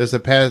 There's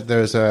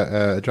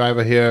a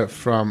driver here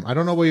from, I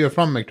don't know where you're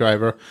from,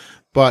 McDriver,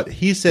 but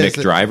he says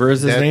McDriver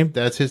is his name?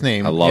 That's his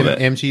name. I love it.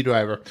 MC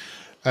Driver.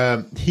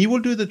 He will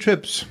do the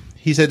trips.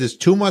 He said it's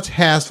too much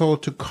hassle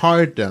to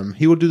card them.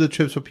 He will do the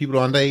trips for people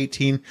under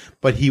 18,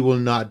 but he will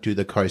not do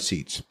the car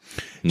seats.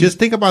 Just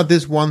think about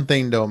this one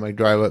thing, though,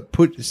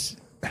 McDriver.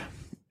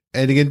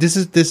 And again, this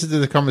is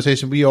the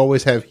conversation we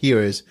always have here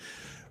is,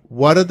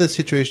 what are the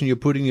situations you're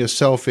putting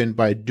yourself in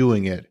by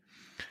doing it?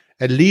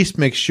 At least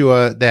make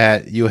sure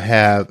that you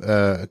have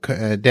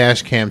a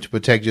dash cam to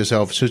protect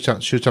yourself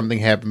should something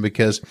happen,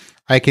 because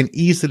I can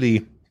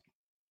easily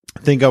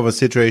think of a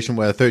situation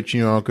where a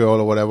 13-year-old girl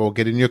or whatever will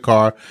get in your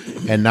car,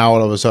 and now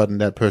all of a sudden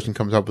that person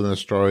comes up with a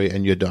story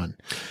and you're done.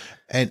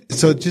 And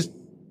so just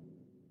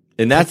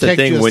and that's the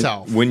thing,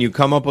 yourself. when you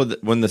come up with,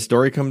 when the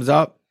story comes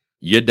up,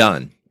 you're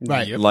done.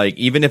 Right. Like,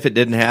 even if it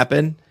didn't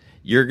happen,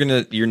 your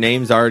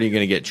name's already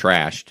gonna get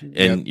trashed,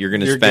 and you're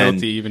gonna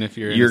spend guilty, even if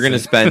you're gonna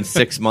spend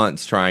 6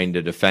 months trying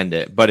to defend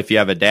it. But if you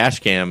have a dash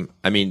cam,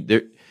 I mean,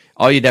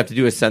 all you'd have to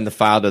do is send the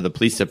file to the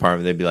police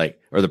department. They'd be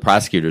like, or the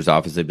prosecutor's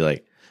office. They'd be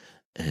like,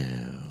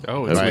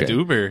 "Oh, it's with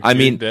Uber." I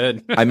mean,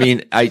 dead. I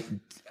mean, I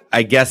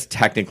guess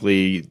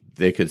technically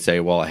they could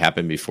say, well, it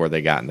happened before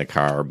they got in the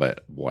car,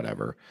 but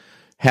whatever.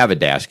 Have a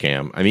dash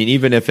cam. I mean,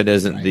 even if it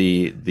isn't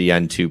the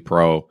N2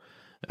 Pro.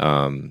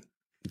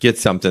 Get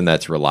something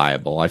that's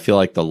reliable. I feel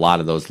like a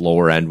lot of those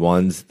lower end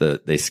ones,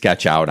 they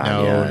sketch out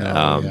on you.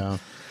 Yeah.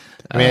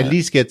 I mean, at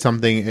least get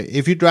something.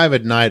 If you drive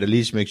at night, at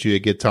least make sure you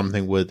get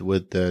something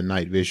with the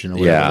night vision or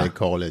whatever they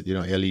call it.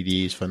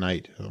 LEDs for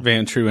night.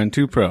 Van True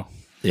N2 Pro.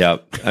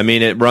 Yep. I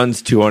mean, it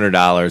runs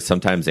 $200.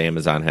 Sometimes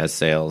Amazon has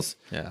sales.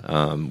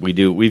 Yeah.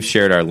 We've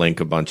shared our link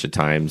a bunch of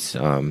times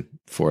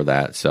for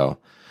that. So,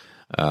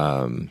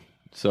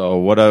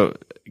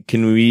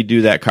 can we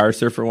do that car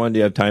surfer one? Do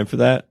you have time for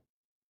that?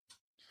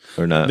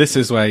 Or not? This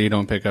is why you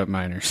don't pick up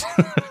minors.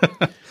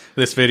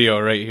 This video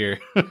right here.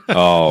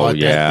 Oh,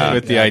 yeah.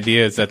 With the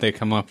ideas that they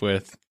come up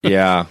with.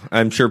 Yeah,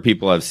 I'm sure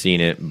people have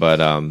seen it,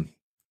 but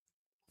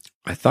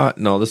I thought,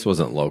 no, this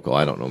wasn't local.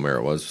 I don't know where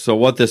it was. So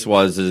what this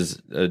was is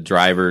a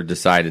driver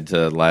decided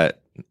to let,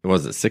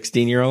 was it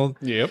 16-year-old?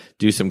 Yep.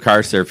 Do some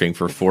car surfing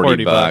for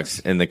 40 bucks,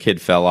 and the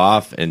kid fell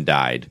off and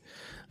died.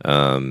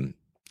 And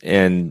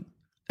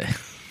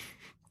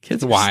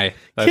kids, why?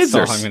 That's kids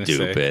all are I'm gonna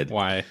stupid. Say.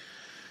 Why?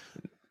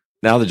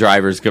 Now the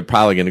driver's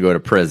probably going to go to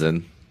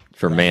prison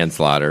for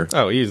manslaughter.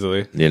 Oh,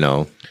 easily.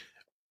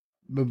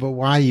 But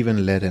why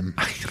even let him?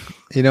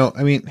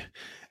 I mean,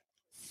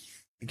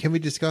 can we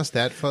discuss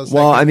that for a second?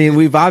 Well, I mean,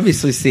 we've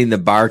obviously seen the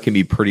bar can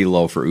be pretty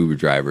low for Uber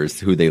drivers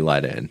who they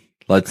let in.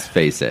 Let's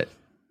face it.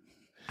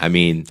 I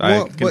mean,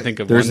 I can think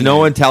of there's one no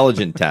name.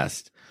 intelligent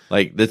test.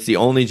 Like, that's the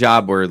only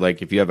job where,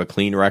 like, if you have a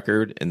clean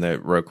record in the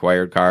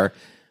required car,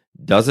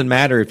 doesn't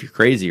matter if you're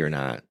crazy or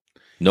not.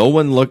 No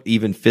one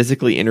even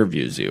physically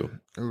interviews you.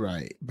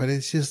 Right. But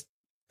it's just,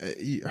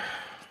 you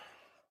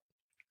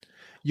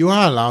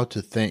are allowed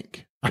to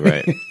think.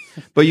 Right.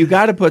 But you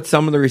got to put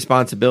some of the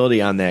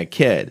responsibility on that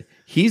kid.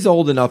 He's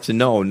old enough to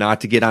know not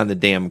to get on the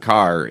damn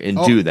car and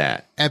do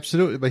that.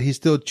 Absolutely. But he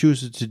still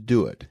chooses to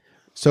do it.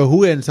 So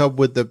who ends up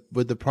with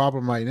the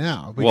problem right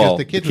now? Because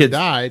the kid who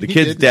died. The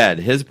kid's dead.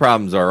 His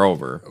problems are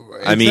over.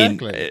 Exactly. I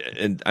mean,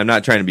 and I'm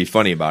not trying to be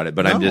funny about it,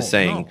 but I'm just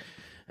saying.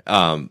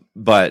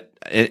 But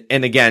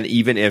again,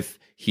 even if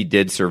he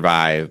did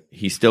survive,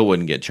 he still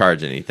wouldn't get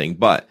charged anything.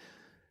 But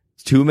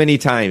too many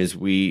times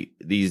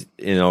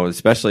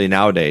especially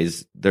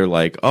nowadays, they're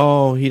like,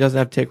 oh, he doesn't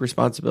have to take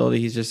responsibility.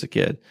 He's just a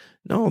kid.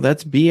 No,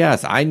 that's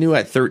BS. I knew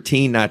at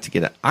 13 not to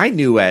get. I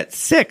knew at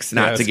 6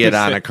 not to get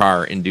on a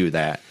car and do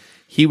that.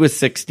 He was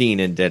 16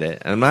 and did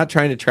it. And I'm not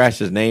trying to trash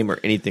his name or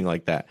anything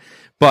like that.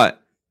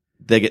 But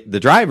the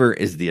driver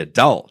is the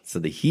adult, so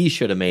that he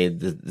should have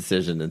made the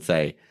decision and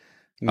say,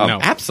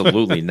 no,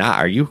 absolutely not.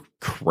 Are you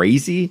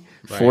crazy?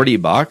 Right.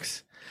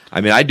 $40?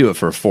 I mean, I do it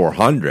for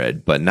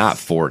 400, but not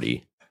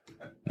 40.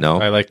 No,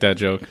 I like that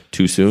joke.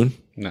 Too soon?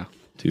 No,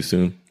 too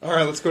soon. All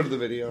right, let's go to the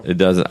video. It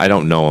doesn't. I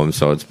don't know him,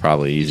 so it's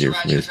probably easier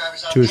for me.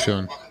 Too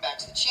soon. Welcome back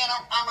to the channel.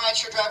 I'm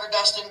Rideshare driver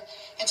Dustin.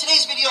 In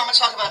today's video, I'm going to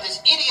talk about this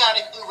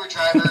idiotic Uber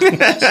driver who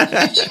lets a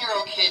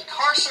 15-year-old kid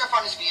car surf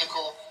on his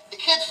vehicle. The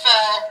kid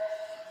fell,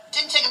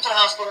 didn't take him to the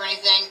hospital or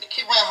anything. The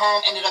kid went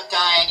home, ended up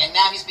dying, and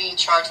now he's being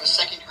charged with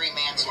second-degree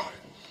manslaughter.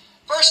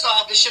 First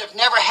off, this should have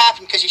never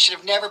happened because you should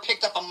have never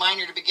picked up a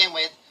minor to begin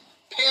with.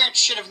 Parents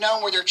should have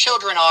known where their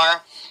children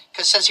are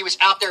because since he was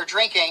out there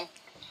drinking.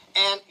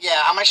 And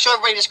yeah, I'm going to show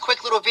everybody this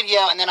quick little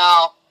video and then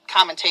I'll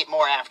commentate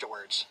more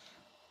afterwards.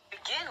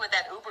 Begin with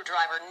that Uber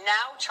driver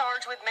now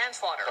charged with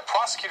manslaughter. The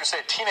prosecutors say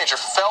a teenager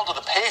fell to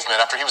the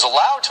pavement after he was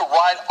allowed to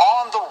ride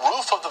on the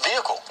roof of the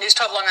vehicle. News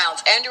 12 Long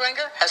Island's Andrew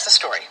Enger has the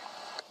story.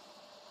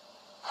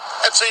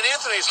 At St.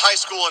 Anthony's High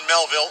School in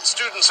Melville,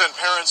 students and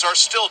parents are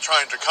still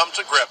trying to come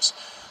to grips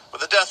with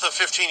the death of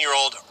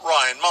 15-year-old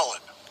Ryan Mullen.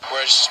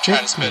 We're just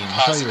trying to spend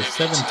positive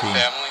into the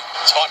family.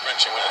 It's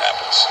heart-wrenching when it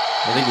happens.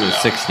 I think he was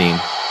 16.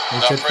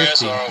 Our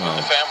prayers are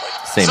with the family.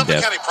 Suffolk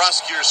County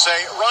prosecutors say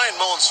Ryan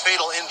Mullen's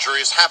fatal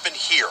injuries happened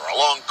here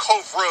along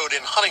Cove Road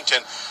in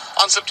Huntington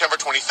on September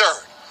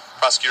 23rd.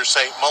 Prosecutors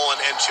say Mullen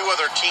and 2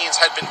 other teens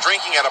had been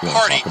drinking at a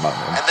party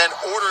and then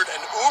ordered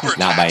an Uber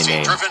taxi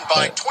driven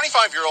by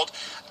 25-year-old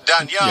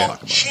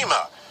Danielle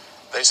Chima.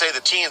 They say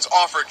the teens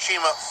offered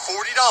Chima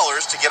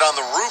 $40 to get on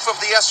the roof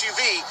of the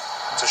SUV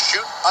to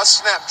shoot a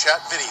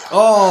Snapchat video.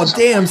 Oh,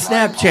 damn,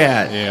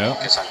 Snapchat.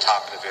 Yeah. It's on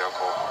top of the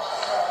vehicle.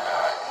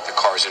 The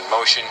car's in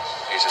motion.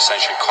 He's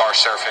essentially car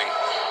surfing.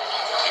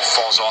 He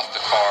falls off the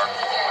car,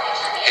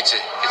 hits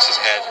his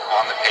head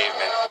on the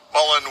pavement.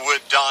 Mullen would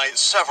die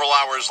several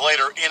hours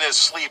later in his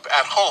sleep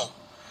at home.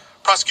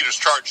 Prosecutors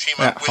charged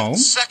Chima with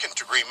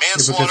second-degree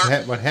manslaughter.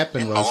 Because what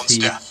happened was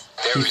he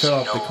fell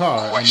off the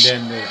car, and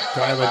then the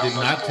driver did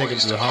not take him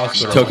to the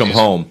hospital. Took him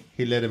home.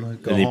 He let him go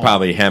and he home.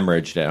 Probably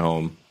hemorrhaged at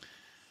home.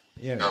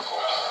 Yeah. That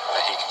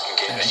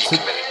he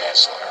committed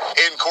manslaughter.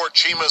 In court,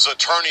 Chima's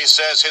attorney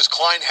says his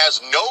client has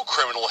no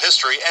criminal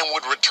history and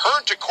would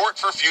return to court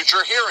for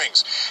future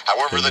hearings.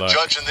 However, the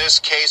judge in this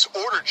case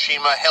ordered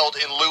Chima held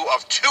in lieu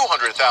of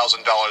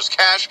 $200,000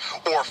 cash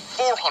or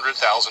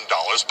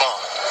 $400,000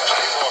 bond.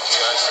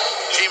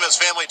 Chima's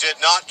family did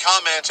not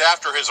comment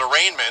after his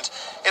arraignment.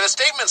 In a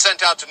statement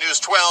sent out to News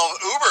 12,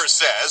 Uber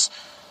says,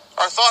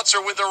 "Our thoughts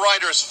are with the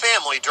rider's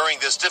family during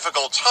this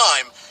difficult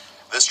time.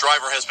 This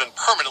driver has been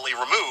permanently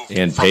removed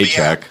and from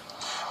paycheck." the app."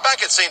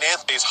 Back at St.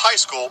 Anthony's High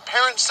School,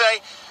 parents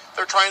say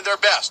they're trying their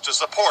best to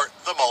support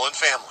the Mullen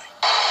family.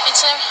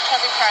 It's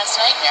every parent's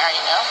nightmare,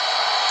 you know,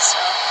 so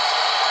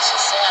it's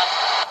just sad.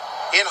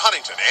 In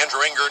Huntington,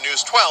 Andrew Enger,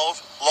 News 12,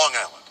 Long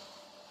Island.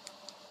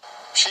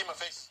 Chima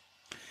face.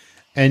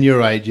 And you're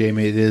right,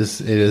 Jamie. It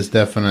is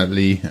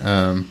definitely,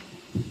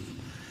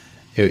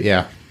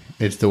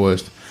 it's the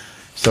worst.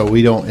 So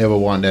we don't ever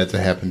want that to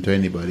happen to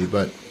anybody.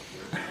 But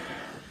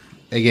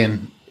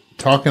again,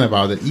 talking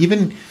about it,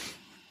 even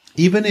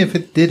if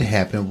it did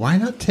happen, why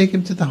not take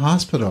him to the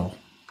hospital?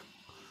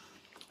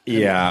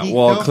 Yeah,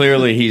 well,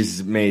 clearly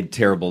he's made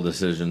terrible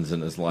decisions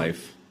in his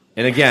life.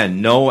 And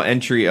again, no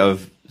entry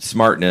of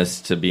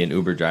smartness to be an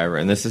Uber driver.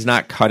 And this is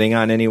not cutting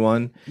on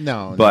anyone.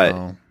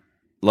 But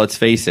let's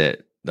face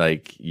it,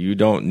 like, you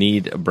don't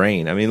need a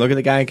brain. I mean, look at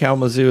the guy in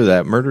Kalamazoo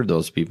that murdered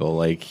those people.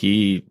 Like,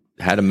 he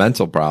had a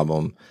mental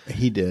problem.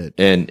 He did.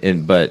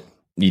 But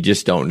you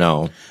just don't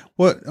know.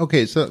 Well,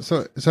 okay, so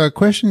a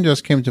question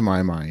just came to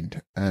my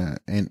mind, and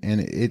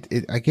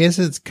it I guess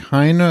it's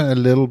kind of a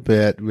little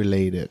bit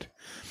related,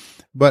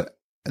 but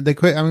I'm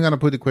going to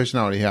put the question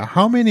out here: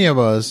 how many of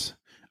us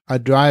are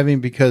driving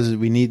because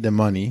we need the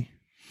money,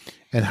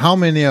 and how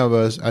many of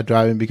us are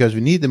driving because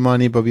we need the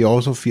money, but we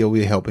also feel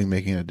we're helping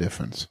making a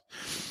difference?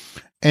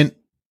 And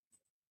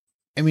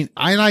I mean,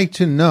 I like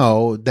to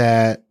know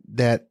that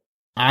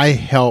I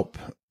help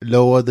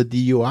lower the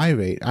DUI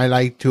rate. I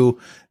like to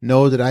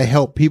know that I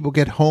help people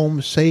get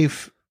home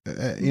safe,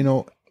 at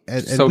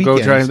So weekends.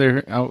 go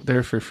drive out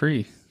there for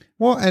free.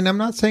 Well, and I'm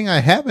not saying I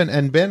haven't,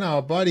 and Ben,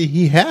 our buddy,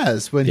 he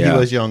has when he Yeah.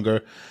 was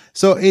younger.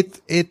 So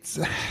it's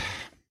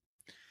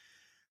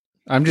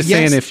I'm just Yes.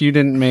 saying, if you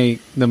didn't make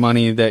the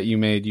money that you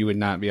made, you would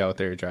not be out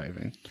there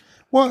driving.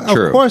 well,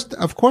 True.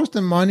 of course,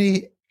 the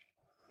money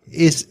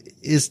is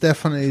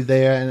definitely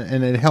there,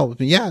 and it helps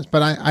me. Yes,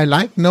 but I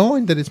like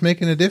knowing that it's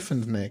making a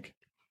difference, Nick.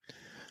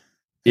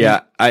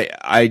 Yeah,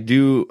 I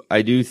do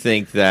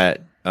think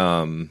that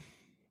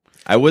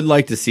I would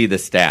like to see the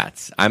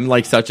stats. I'm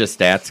like such a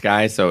stats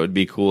guy, so it would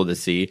be cool to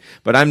see.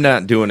 But I'm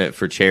not doing it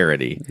for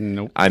charity.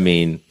 Nope. I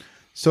mean,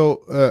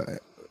 So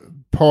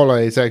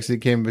Paula is actually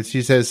came, but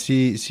she says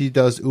she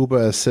does Uber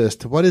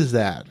Assist. What is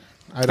that?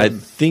 I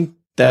think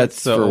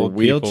that's the for old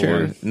people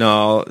wheelchair. one.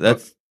 No,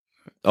 that's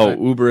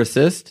Uber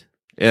Assist.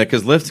 Yeah,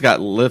 because Lyft's got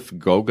Lyft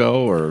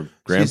GoGo or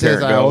She says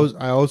Grandparent Go.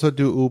 I also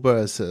do Uber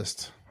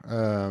Assist.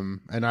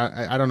 And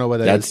I don't know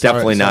whether That's it's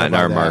definitely not in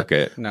about our that.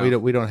 market. No.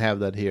 We don't have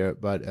that here,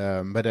 but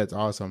that's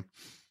awesome.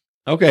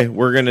 Okay,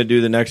 we're gonna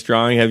do the next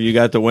drawing. Have you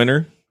got the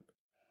winner?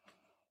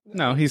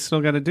 No, he's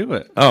still got to do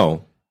it.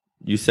 Oh,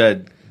 you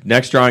said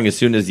next drawing as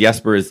soon as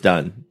Jesper is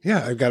done.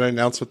 Yeah, I've got to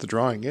announce what the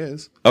drawing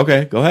is.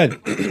 Okay, go ahead.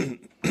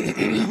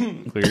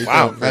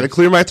 Wow, I had to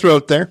clear my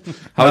throat there.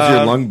 How's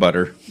your lung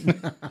butter?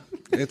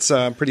 It's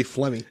pretty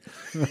phlegmy.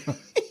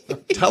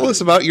 Tell us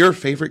about your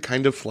favorite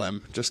kind of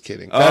phlegm. Just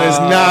kidding.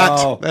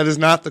 That is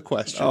not the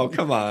question. Oh,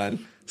 come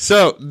on.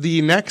 So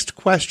the next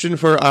question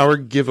for our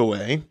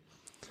giveaway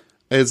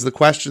is the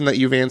question that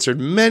you've answered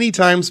many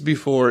times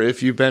before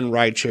if you've been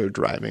rideshare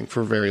driving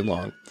for very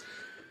long.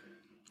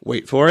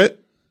 Wait for it.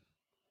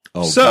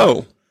 Oh, so,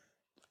 God.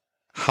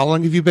 how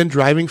long have you been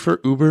driving for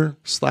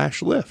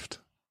Uber/Lyft?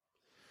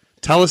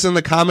 Tell us in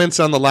the comments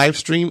on the live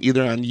stream,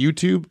 either on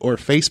YouTube or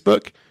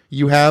Facebook.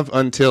 You have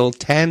until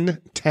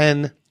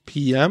 10:10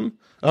 p.m.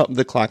 Oh,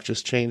 the clock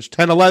just changed.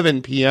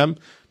 10:11 p.m.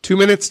 2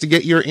 minutes to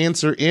get your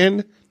answer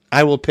in.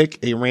 I will pick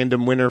a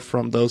random winner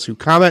from those who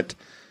comment,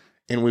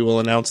 and we will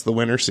announce the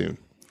winner soon.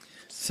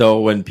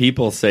 So when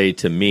people say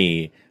to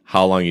me,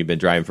 how long have you been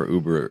driving for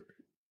Uber?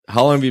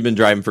 How long have you been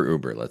driving for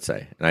Uber, let's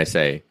say? And I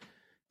say,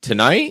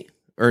 tonight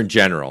or in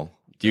general?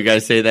 Do you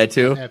guys say that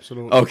too?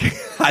 Absolutely. Okay.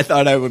 I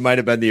thought I might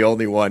have been the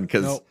only one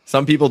because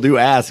some people do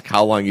ask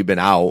how long you've been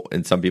out,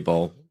 and some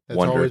people That's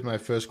wonder. always my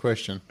first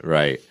question.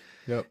 Right.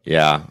 Yep.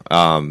 Yeah.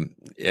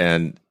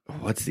 And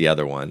what's the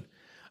other one?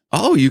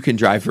 Oh, you can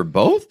drive for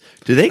both?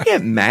 Do they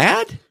get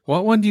mad?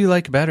 What one do you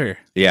like better?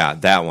 Yeah,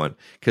 that one.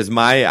 Because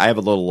I have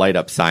a little light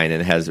up sign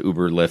and it has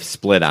Uber Lyft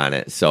split on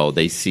it. So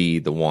they see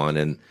the one.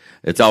 And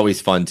it's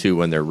always fun too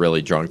when they're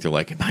really drunk. They're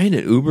like, am I in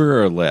an Uber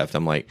or a Lyft?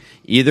 I'm like,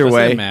 either Doesn't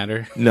way.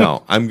 matter.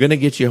 No, I'm going to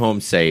get you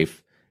home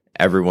safe.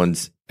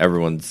 Everyone's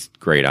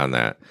great on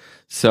that.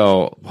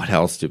 So what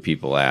else do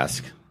people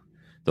ask?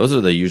 Those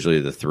are usually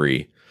the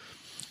three.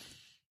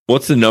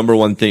 What's the number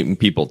one thing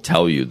people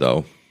tell you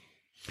though?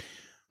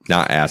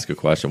 Not ask a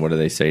question. What do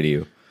they say to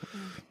you?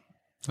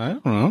 I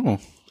don't know.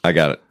 I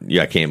got it.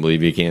 Yeah, I can't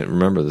believe you can't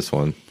remember this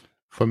one.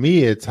 For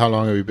me, it's how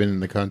long have you been in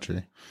the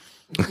country?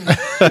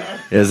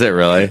 Is it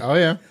really? Oh,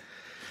 yeah.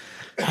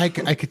 I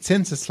could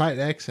sense a slight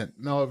accent.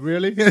 No,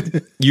 really?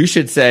 You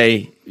should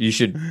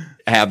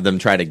have them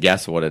try to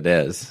guess what it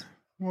is.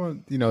 Well,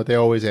 they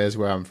always ask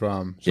where I'm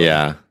from. So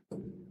Yeah.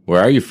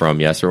 Where are you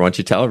from? Yes, or why don't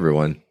you tell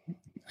everyone?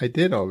 I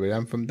did already.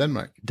 I'm from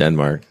Denmark.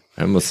 Denmark.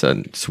 I almost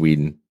said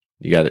Sweden.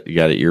 You got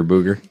it, ear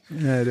booger?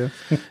 Yeah, I do.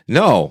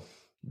 No.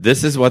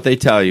 This is what they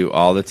tell you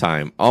all the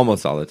time,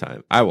 almost all the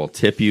time. I will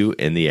tip you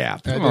in the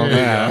app.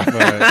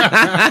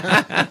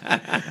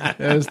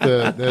 There's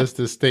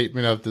the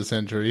statement of the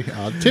century.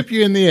 I'll tip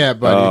you in the app,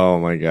 buddy. Oh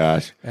my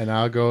gosh. And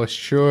I'll go,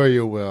 sure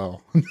you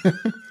will.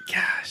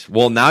 Gosh.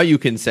 Well, now you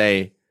can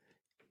say,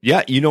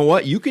 yeah, you know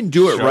what? You can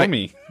do it Show right.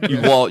 me.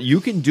 Well,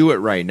 you can do it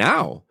right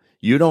now.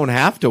 You don't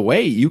have to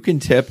wait. You can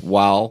tip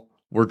while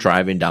we're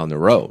driving down the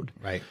road.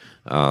 Right.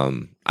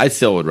 I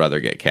still would rather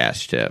get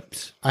cash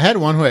tips. I had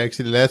one who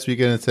actually last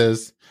weekend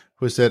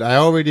who said, I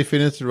already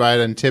finished the ride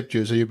and tipped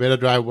you, so you better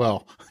drive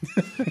well.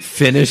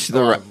 Finish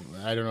the ride.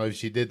 I don't know if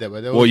she did that,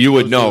 but Well, you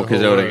would know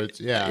because it would.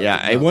 Yeah.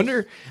 I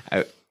wonder.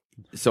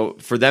 So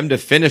for them to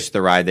finish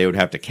the ride, they would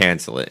have to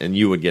cancel it, and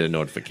you would get a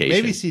notification.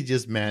 Maybe she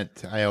just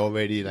meant I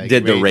already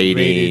did the rating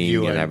rated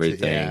you and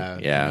everything.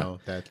 Yeah.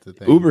 That's the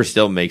thing. Uber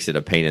still makes it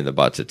a pain in the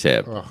butt to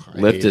tip. Ugh, I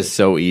Lyft hate is it.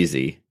 so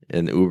easy,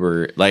 and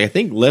Uber, I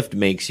think Lyft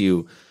makes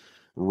you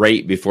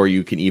rate before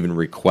you can even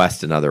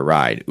request another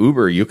ride.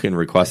 Uber, you can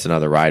request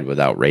another ride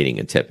without rating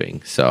and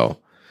tipping. So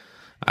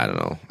I don't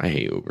know. I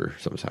hate Uber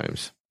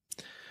sometimes.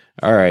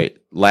 All right,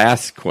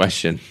 last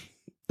question.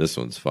 This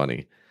one's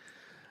funny.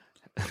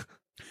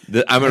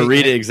 I'm going to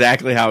read it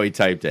exactly how he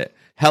typed it.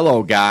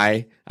 Hello,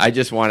 guy. I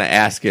just want to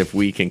ask if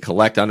we can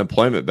collect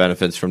unemployment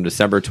benefits from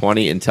December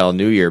 20 until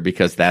New Year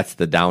because that's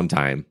the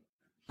downtime.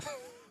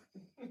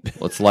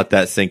 Let's let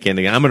that sink in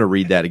again. I'm going to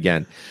read that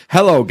again.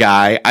 Hello,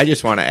 guy. I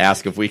just want to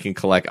ask if we can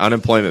collect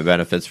unemployment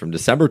benefits from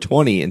December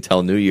 20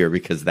 until New Year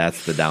because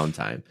that's the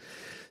downtime.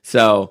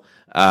 So,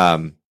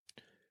 no.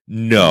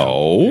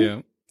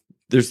 Yeah.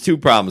 There's two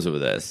problems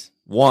with this.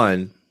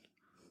 One,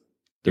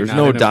 there's You're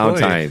no not an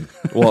employee.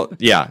 downtime. Well,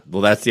 yeah.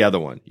 Well, that's the other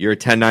one. You're a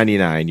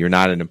 1099. You're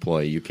not an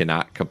employee. You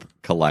cannot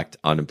collect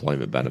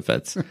unemployment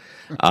benefits.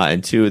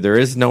 And two, there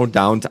is no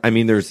downtime. I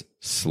mean, there's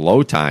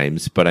slow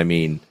times, but I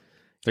mean,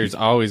 there's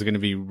always going to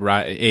be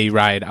a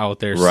ride out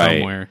there Right.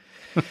 somewhere.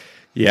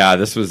 yeah,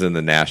 this was in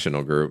the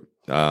national group.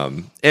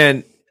 And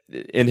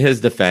in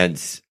his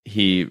defense,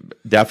 he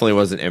definitely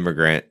was an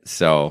immigrant.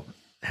 So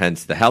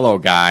hence the hello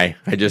guy.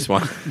 I just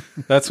want.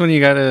 That's when you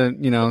got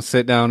to,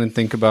 sit down and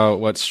think about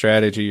what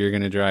strategy you're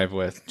going to drive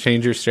with.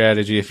 Change your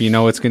strategy. If you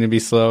know it's going to be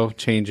slow,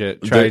 change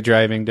it. Try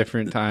driving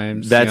different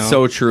times. That's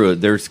so true.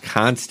 There's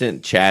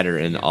constant chatter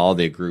in all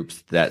the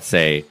groups that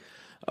say,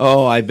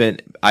 "Oh, I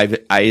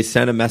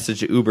sent a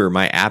message to Uber.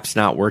 My app's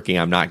not working.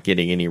 I'm not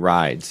getting any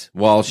rides."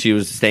 Well, she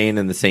was staying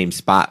in the same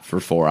spot for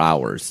 4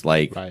 hours.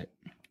 Like, Right.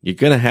 You're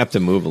gonna have to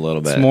move a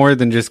little bit. It's more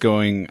than just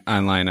going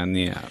online on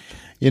the app.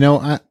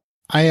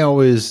 I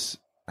always,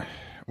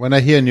 when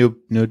I hear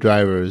new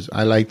drivers,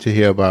 I like to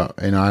hear about,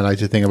 I like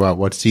to think about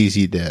what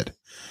Cece did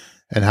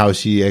and how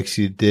she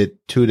actually did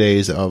 2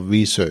 days of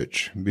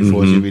research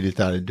before she really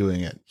started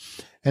doing it.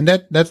 And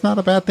that's not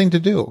a bad thing to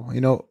do.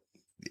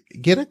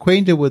 Get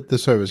acquainted with the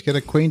service, get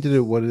acquainted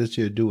with what it is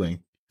you're doing.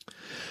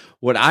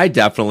 What I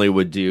definitely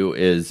would do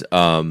is,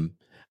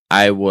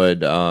 I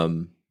would,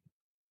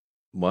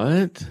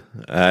 what?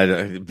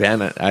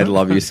 Ben, I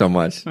love you so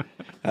much.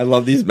 I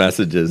love these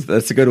messages.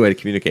 That's a good way to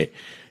communicate.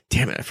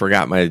 Damn it, I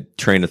forgot my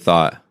train of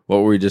thought. What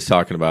were we just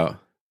talking about?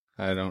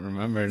 I don't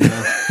remember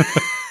now.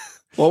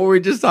 What were we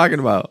just talking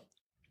about?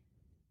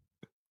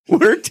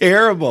 We're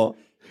terrible.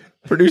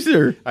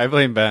 Producer. I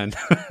blame Ben.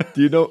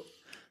 You don't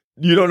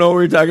know what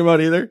we were talking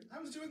about either? I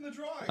was doing the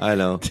drawing. I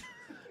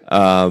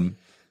know.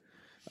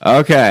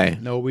 Okay.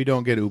 No, we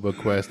don't get Uber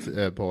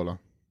Quest, Paula.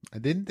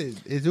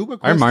 Is Uber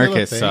Quest Our still a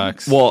market thing?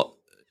 sucks. Well,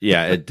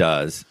 yeah, it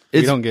does.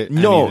 We don't get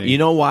no. anything. You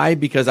know why?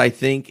 Because I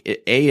think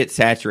it's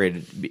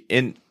saturated.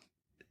 And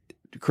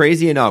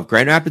crazy enough,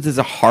 Grand Rapids is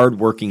a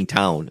hard-working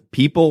town.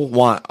 People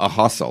want a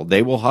hustle.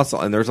 They will hustle,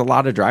 and there's a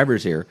lot of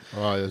drivers here.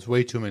 Oh, there's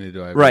way too many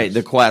drivers. Right,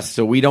 the Quest.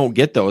 So we don't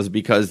get those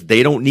because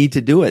they don't need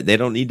to do it. They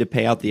don't need to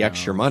pay out the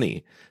extra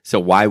money. So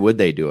why would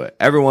they do it?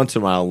 Every once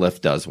in a while,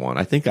 Lyft does one.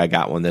 I think I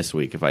got one this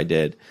week. If I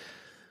did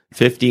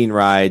 15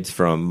 rides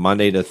from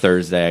Monday to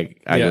Thursday,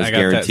 I was got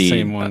guaranteed that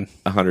same one.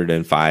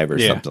 105 or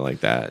something like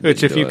that.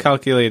 Which, if Do you it.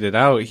 calculate it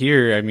out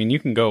here, I mean, you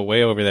can go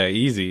way over that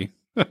easy.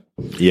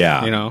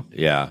 Yeah.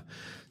 Yeah.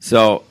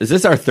 So is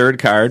this our third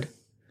card?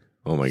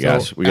 Oh my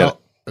gosh. We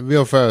got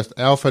real first,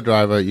 Alpha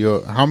driver,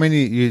 how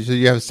many,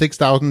 you have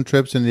 6,000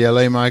 trips in the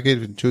LA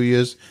market in 2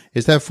 years.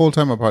 Is that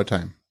full-time or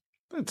part-time?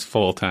 That's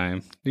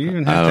full-time. Do you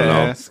even have to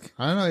ask?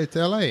 I don't know. It's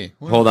LA.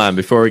 Hold on.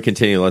 Before we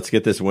continue, let's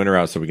get this winner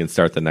out so we can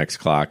start the next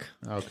clock.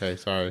 Okay.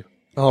 Sorry.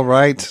 All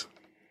right.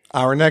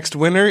 Our next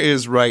winner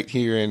is right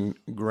here in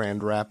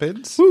Grand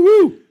Rapids.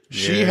 Woo-woo.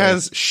 She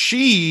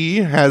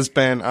has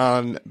been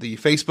on the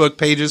Facebook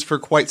pages for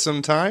quite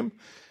some time.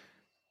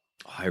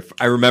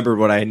 I remembered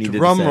what I needed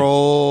Drum to say.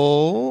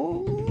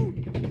 roll.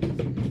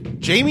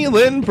 Jamie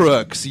Lynn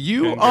Brooks,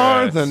 you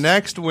are the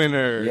next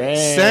winner.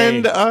 Yay.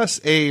 Send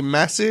us a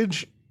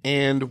message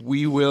and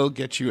we will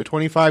get you a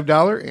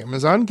 $25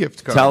 Amazon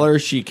gift card. Tell her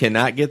she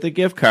cannot get the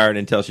gift card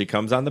until she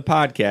comes on the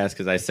podcast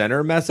because I sent her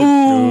a message.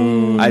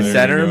 I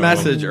sent her a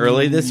message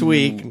early this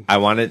week.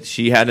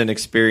 She had an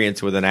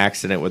experience with an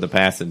accident with a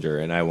passenger,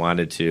 and I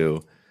wanted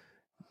to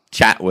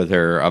chat with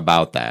her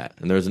about that.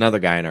 And there's another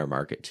guy in our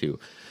market too.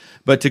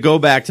 But to go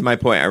back to my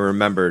point, I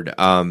remembered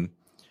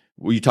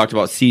you talked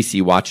about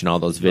Cece watching all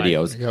those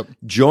videos. Right. Yep.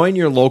 Join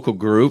your local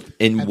group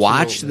and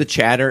watch the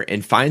chatter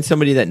and find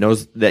somebody that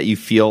knows that you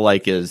feel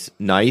like is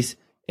nice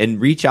and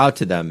reach out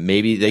to them.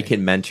 Maybe they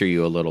can mentor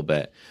you a little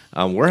bit.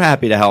 We're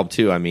happy to help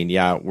too. I mean,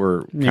 yeah,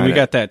 we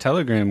got that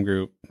Telegram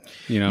group.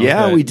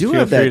 Yeah, we do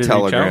have that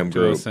Telegram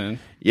group. And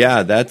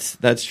Yeah,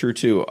 that's true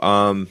too.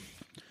 I'll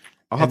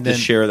have to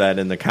share that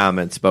in the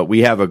comments, but we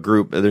have a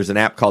group. There's an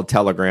app called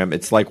Telegram.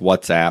 It's like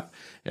WhatsApp,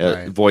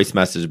 voice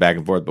message back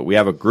and forth, but we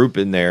have a group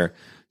in there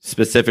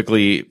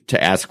specifically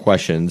to ask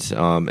questions.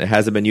 It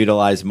hasn't been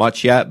utilized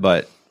much yet,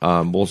 but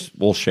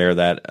we'll share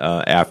that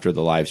after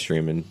the live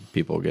stream and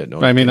people get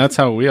notified. I mean, that's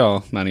how we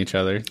all know each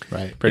other.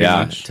 Right. Pretty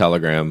much.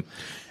 Telegram.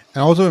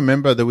 And also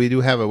remember that we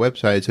do have a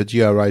website, so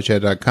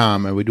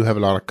grrideshare.com, and we do have a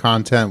lot of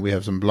content. We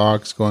have some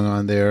blogs going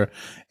on there,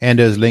 and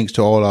there's links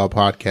to all our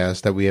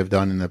podcasts that we have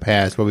done in the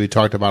past, where we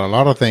talked about a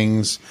lot of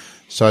things,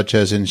 such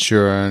as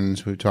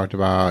insurance. We've talked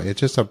about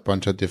just a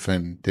bunch of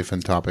different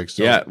topics.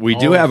 So yeah, we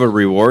do have a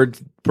reward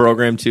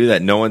program too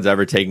that no one's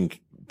ever taken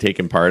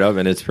part of,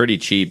 and it's pretty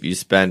cheap. You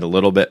spend a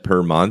little bit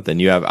per month, and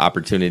you have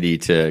opportunity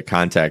to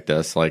contact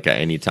us like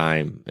at any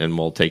time, and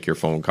we'll take your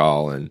phone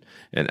call. And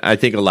I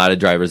think a lot of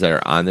drivers that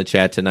are on the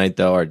chat tonight,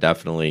 though, are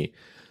definitely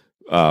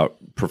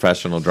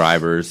professional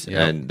drivers,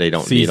 and they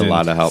don't need a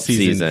lot of help.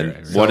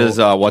 Seasoned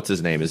What's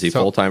his name? Is he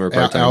full time or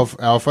part time?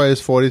 Alpha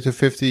is 40 to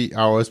 50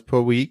 hours per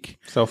week.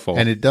 So full.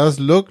 And it does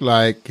look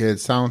like, it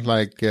sounds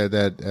like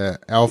that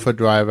Alpha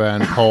driver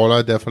and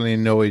Paula definitely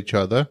know each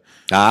other.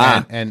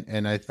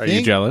 And I think, are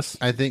you jealous?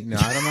 I think, no,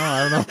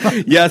 I don't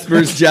know.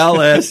 Jesper's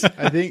jealous.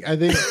 I think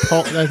there's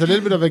a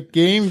little bit of a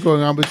game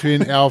going on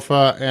between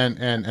Alpha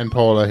and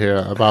Paula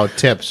here about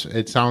tips.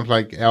 It sounds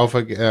like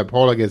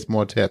Paula gets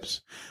more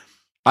tips.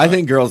 I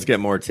think girls get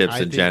more tips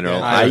in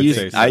general. I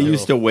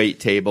used to wait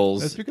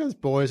tables. That's because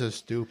boys are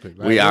stupid.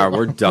 Right?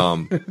 We're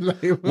dumb.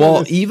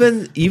 Well,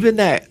 even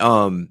that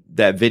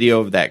that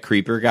video of that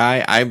creeper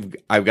guy,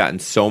 I've gotten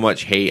so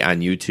much hate on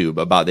YouTube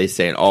about they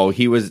saying, "Oh,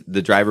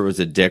 the driver was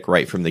a dick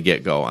right from the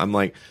get-go." I'm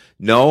like,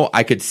 "No,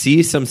 I could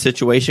see some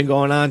situation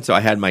going on, so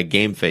I had my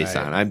game face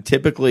on." I'm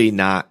typically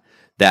not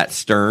that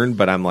stern,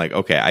 but I'm like,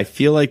 okay, I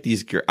feel like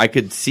I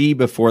could see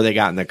before they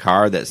got in the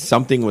car that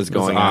something was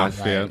going on,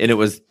 and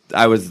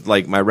I was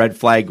like, my red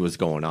flag was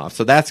going off.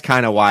 So that's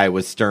kind of why I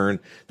was stern.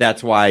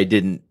 That's why I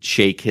didn't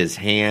shake his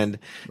hand.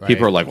 Right.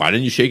 People are like, why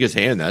didn't you shake his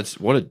hand?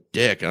 What a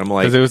dick. And I'm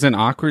like, because it was an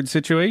awkward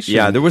situation.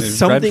 Yeah, there was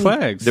something. Red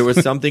flags. There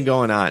was something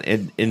going on.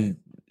 And in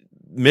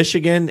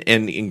Michigan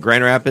and in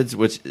Grand Rapids,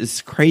 which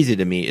is crazy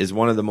to me, is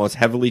one of the most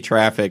heavily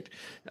trafficked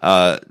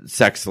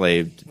sex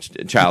slave,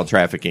 child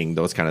trafficking,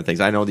 those kind of things.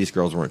 I know these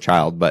girls weren't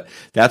child, but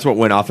that's what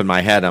went off in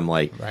my head. I'm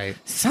like,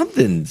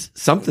 something's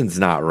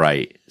not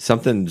right.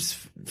 Something's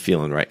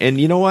feeling right.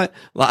 And you know what?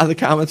 A lot of the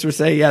comments were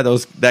saying,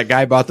 that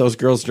guy bought those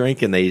girls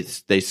drink and they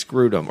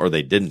screwed them, or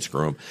they didn't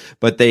screw them,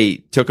 but they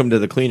took them to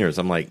the cleaners.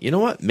 I'm like, you know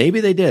what? Maybe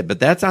they did, but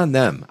that's on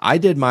them. I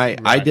did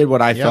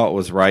what I felt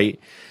was right.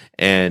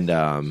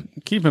 And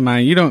keep in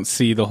mind, you don't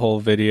see the whole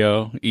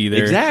video either.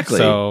 Exactly.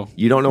 So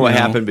you don't know what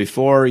happened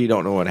before. You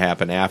don't know what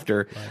happened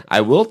after. Right.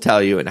 I will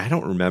tell you, and I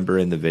don't remember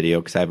in the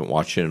video because I haven't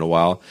watched it in a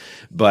while,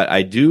 but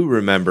I do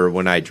remember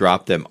when I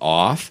dropped them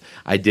off.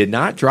 I did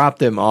not drop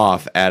them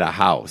off at a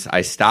house.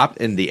 I stopped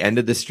in the end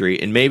of the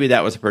street, and maybe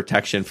that was a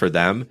protection for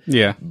them.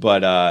 Yeah.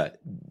 But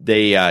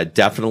they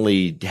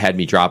definitely had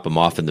me drop them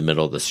off in the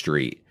middle of the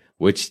street,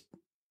 which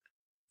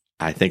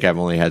I think I've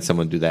only had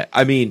someone do that.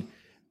 I mean,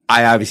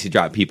 I obviously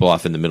drop people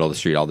off in the middle of the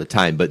street all the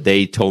time, but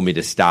they told me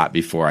to stop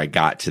before I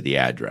got to the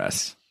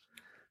address.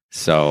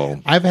 So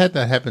I've had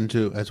that happen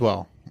too as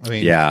well. I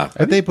mean,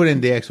 but they put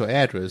in the actual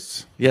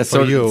address. Yeah,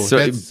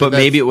 but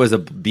maybe it was a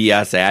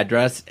BS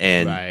address,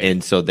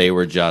 and so they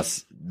were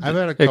just.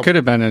 It could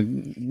have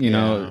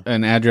been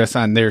an address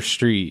on their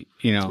street.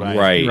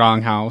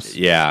 Wrong house.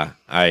 Yeah,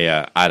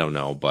 I don't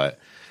know, but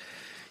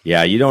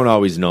yeah, you don't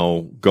always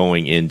know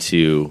going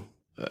into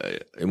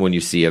when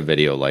you see a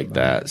video like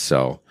that.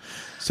 So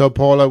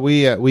Paula,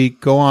 we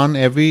go on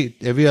every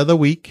other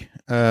week.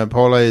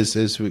 Paula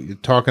is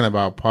talking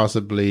about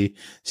possibly,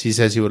 she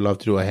says she would love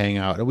to do a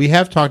hangout. We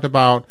have talked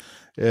about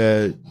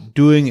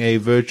doing a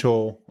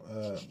virtual.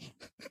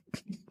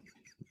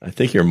 I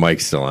think your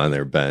mic's still on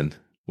there, Ben.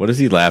 What is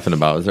he laughing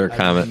about? Is there a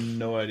comment? I have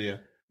no idea.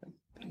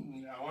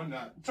 No, I'm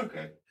not. It's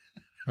okay.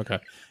 Okay.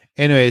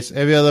 Anyways,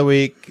 every other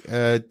week,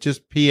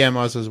 just PM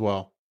us as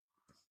well.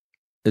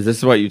 Is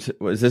this what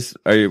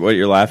what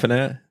you're laughing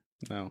at?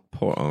 No.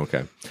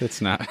 Okay.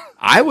 It's not.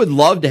 I would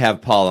love to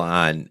have Paula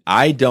on.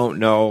 I don't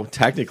know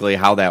technically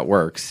how that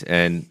works.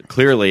 And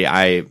clearly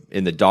I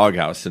in the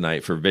doghouse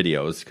tonight for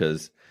videos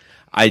because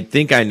I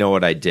think I know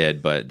what I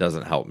did, but it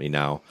doesn't help me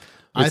now.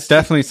 It's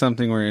definitely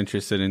something we're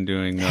interested in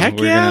doing. Heck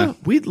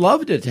we'd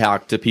love to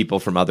talk to people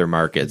from other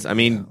markets. I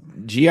mean,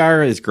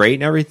 GR is great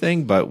and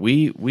everything, but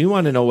we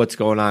want to know what's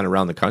going on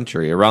around the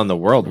country, around the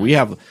world. We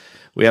have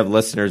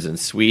listeners in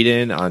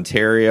Sweden,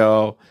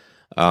 Ontario,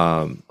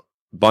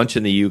 bunch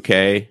in the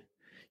UK.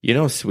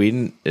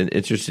 Sweden,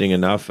 interesting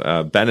enough,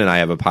 Ben and I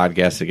have a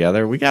podcast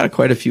together. We got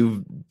quite a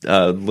few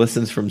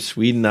listens from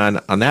Sweden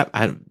on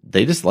that.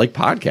 They just like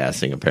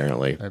podcasting,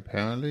 apparently.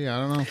 Apparently, I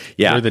don't know.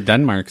 Yeah. Where the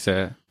Denmark's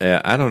at. Yeah,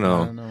 I don't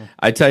know.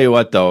 I tell you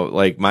what, though,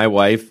 like my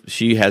wife,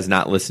 she has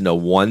not listened to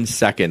 1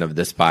 second of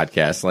this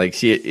podcast.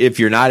 Like if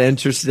you're not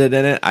interested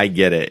in it, I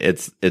get it.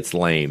 It's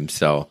lame.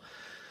 So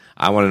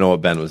I want to know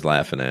what Ben was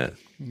laughing at.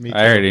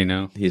 I already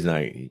know. He's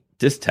not.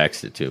 Just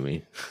text it to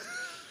me.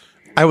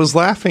 I was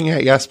laughing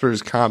at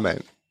Jesper's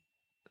comment.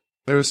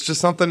 There was just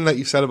something that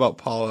you said about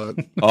Paula.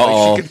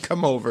 Like she could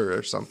come over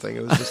or something.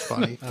 It was just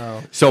funny.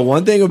 So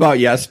one thing about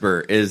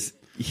Jesper is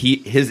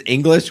his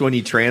English when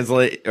he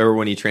translates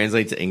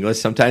to English,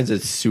 sometimes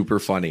it's super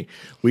funny.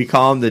 We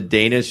call him the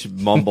Danish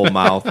mumble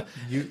mouth.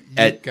 You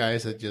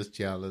guys are just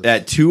jealous.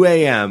 At 2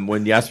 a.m.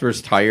 when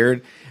Jesper's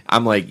tired,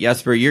 I'm like,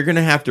 Jesper, you're going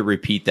to have to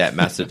repeat that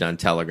message on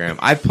Telegram.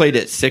 I've played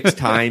it 6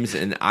 times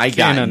and I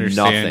got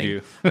nothing.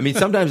 You. I mean,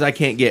 sometimes I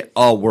can't get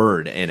a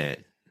word in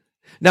it.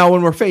 Now,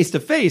 when we're face to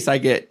face, I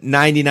get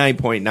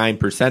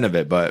 99.9% of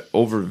it, but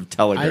over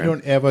Telegram. I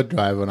don't ever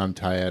drive when I'm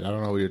tired. I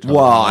don't know what you're talking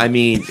about. Well, I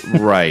mean,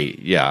 right.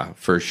 Yeah,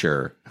 for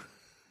sure.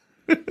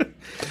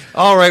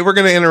 All right, we're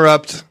going to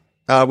interrupt.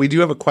 We do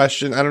have a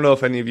question. I don't know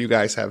if any of you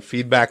guys have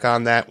feedback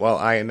on that while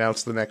I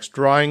announce the next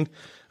drawing.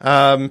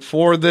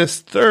 For this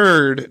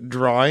third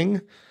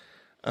drawing,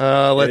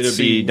 Let's It'll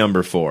see. be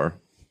number 4.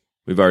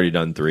 We've already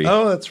done 3.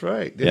 Oh, that's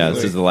right. Yeah,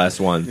 this is the last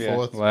one.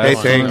 Yeah. Hey,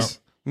 thanks.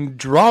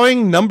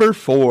 Drawing number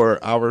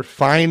 4, our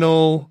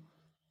final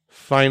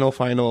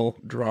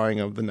drawing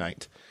of the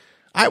night.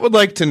 I would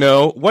like to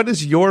know, what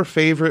is your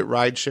favorite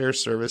rideshare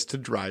service to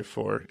drive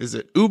for? Is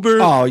it Uber?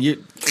 Oh,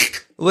 you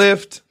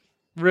Lyft?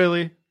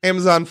 Really?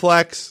 Amazon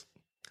Flex?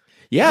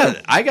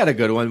 Yeah, I got a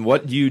good one.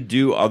 What do you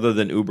do other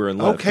than Uber and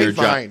Lyft? Okay,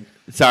 fine.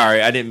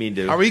 Sorry, I didn't mean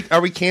to.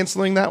 Are we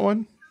canceling that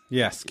one?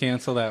 Yes,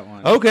 cancel that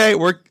one. Okay,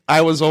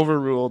 I was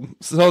overruled.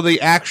 So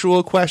the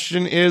actual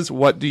question is,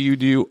 what do you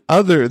do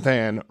other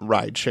than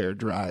rideshare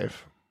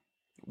drive?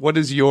 What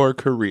is your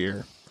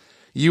career?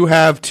 You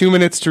have 2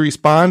 minutes to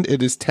respond.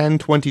 It is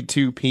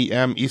 10:22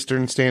 p.m.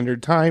 Eastern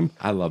Standard Time.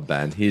 I love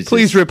Ben.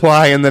 Please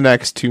reply in the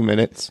next 2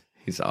 minutes.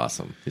 He's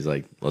awesome. He's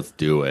like, let's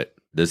do it.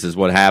 This is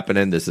what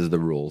happening. This is the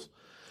rules.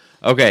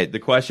 Okay, the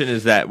question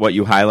is that what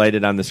you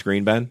highlighted on the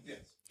screen, Ben? Yes.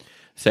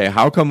 Say,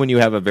 how come when you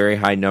have a very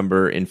high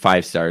number in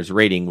 5 stars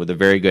rating with a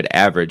very good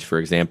average, for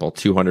example,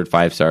 200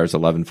 5 stars,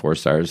 11 4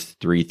 stars,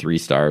 3 3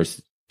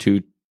 stars,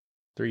 2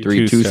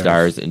 2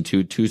 stars, and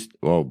 2 2,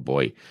 oh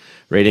boy.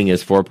 Rating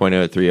is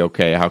 4.03.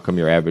 Okay, how come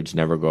your average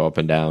never go up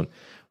and down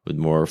with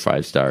more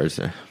 5 stars?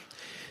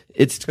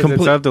 It's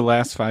of the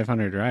last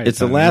 500 rides. It's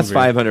the last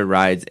 500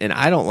 rides, and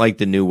I don't like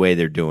the new way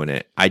they're doing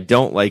it. I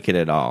don't like it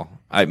at all.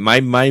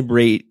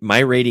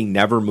 My rating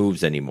never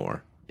moves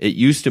anymore. It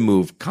used to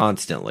move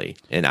constantly,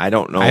 and I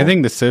don't know. I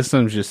think the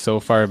system's just so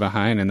far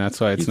behind, and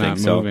that's why it's not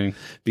moving.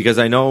 Because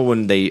I know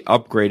when they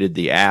upgraded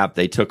the app,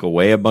 they took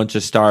away a bunch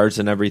of stars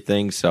and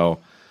everything.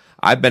 So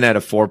I've been at a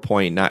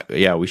 4.9.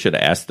 Yeah, we should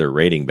have asked their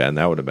rating, Ben.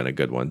 That would have been a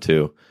good one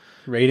too.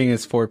 Rating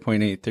is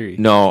 4.83.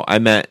 No, I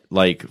meant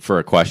like for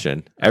a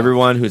question.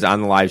 Everyone who's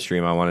on the live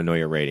stream, I want to know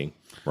your rating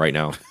right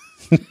now.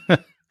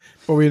 But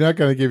we're not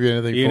going to give you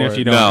anything even for if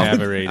you it. don't have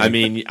a rating. I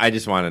mean, I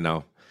just want to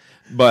know.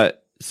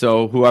 But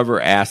so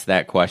whoever asked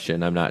that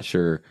question, I'm not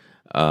sure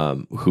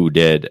who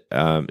did.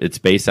 It's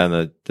based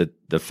on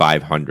the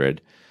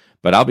 500.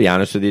 But I'll be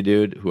honest with you,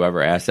 dude.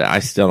 Whoever asked that, I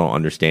still don't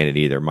understand it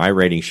either. My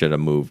rating should have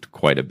moved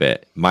quite a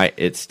bit.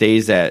 It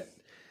stays at.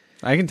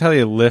 I can tell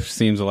you, Lyft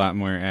seems a lot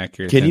more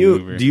accurate. Can than you?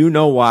 Uber. Do you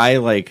know why?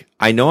 Like,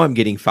 I know I'm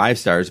getting 5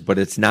 stars, but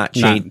it's not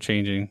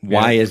changing.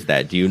 Why is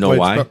that? Do you know Well,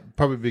 why?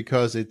 Probably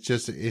because it's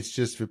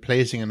just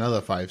replacing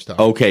another 5 star.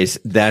 Okay, so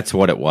that's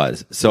what it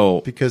was.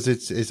 So because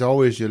it's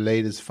always your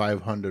latest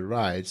 500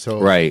 ride. So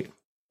right,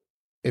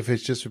 if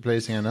it's just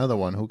replacing another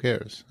one, who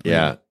cares?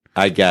 Yeah,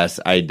 I guess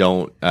I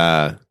don't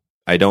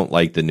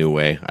like the new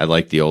way. I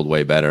like the old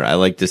way better. I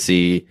like to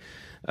see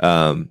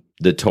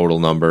the total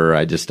number.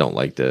 I just don't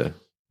like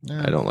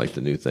I don't like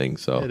the new thing.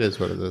 So it is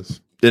what it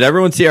is. Did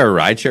everyone see our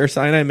rideshare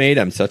sign I made?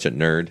 I'm such a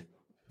nerd.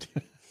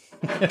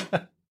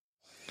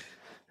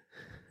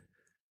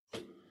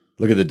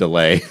 Look at the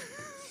delay.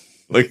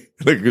 look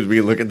as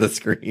we look at the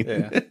screen.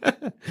 Yeah.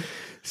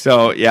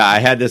 So yeah, I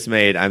had this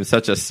made. I'm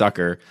such a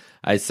sucker.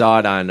 I saw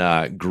it on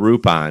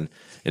Groupon,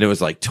 and it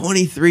was like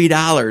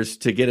 $23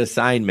 to get a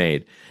sign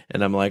made,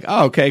 and I'm like,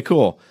 oh, okay,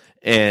 cool.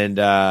 And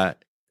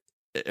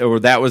or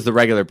that was the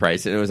regular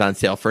price, and it was on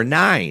sale for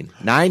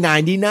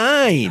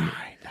 $9.99.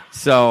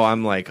 So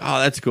I'm like, oh,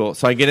 that's cool.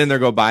 So I get in there,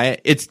 go buy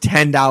it. It's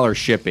 $10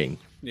 shipping.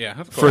 Yeah,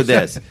 of course. For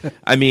this.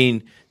 I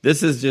mean,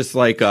 this is just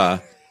like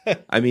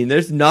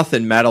there's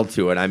nothing metal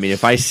to it. I mean,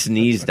 if I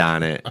sneezed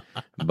on it,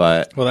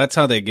 but well, that's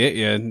how they get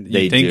you.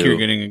 You think you're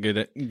getting a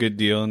good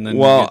deal, and then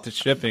you get the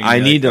shipping.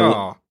 I need to.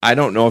 Oh. I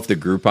don't know if the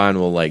Groupon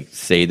will like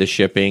say the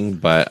shipping,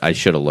 but I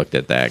should have looked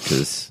at that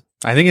because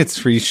I think it's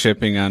free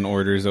shipping on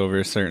orders over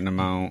a certain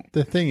amount.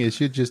 The thing is,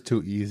 you're just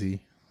too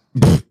easy.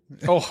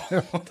 Oh,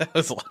 that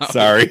was loud.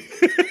 Sorry.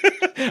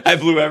 I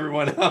blew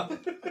everyone up.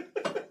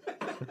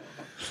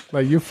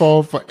 Like you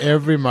fall for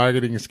every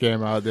marketing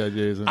scam out there,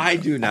 Jason. I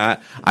do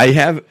not. I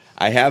have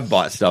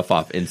bought stuff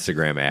off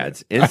Instagram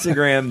ads.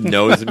 Instagram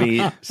knows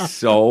me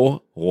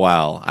so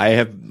well. I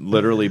have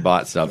literally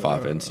bought stuff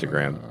off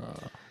Instagram.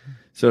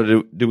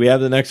 So do we have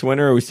the next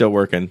winner, or are we still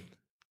working?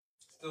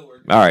 Still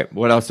working. All right.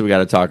 What else do we got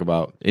to talk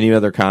about? Any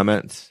other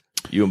comments?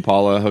 You and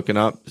Paula hooking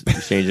up,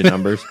 exchanging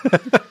numbers?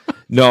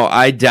 No,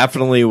 I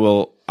definitely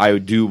will. I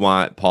do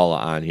want Paula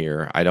on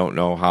here. I don't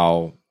know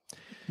how.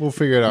 We'll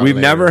figure it out. We've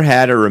later. never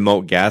had a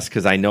remote guest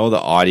because I know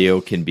the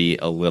audio can be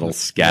a little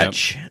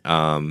sketch. Yep.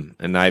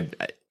 And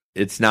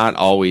it's not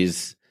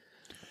always.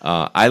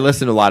 I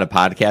listen to a lot of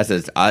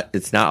podcasts.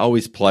 It's not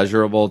always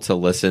pleasurable to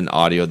listen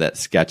audio that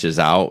sketches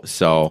out.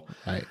 So,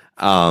 right.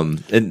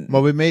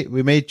 Well, we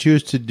may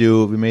choose to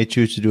do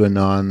a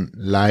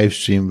non-live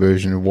stream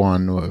version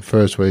one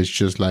first, where it's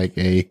just like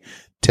a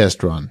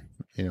test run.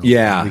 You know,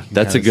 yeah,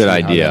 that's a good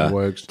idea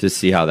to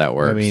see how that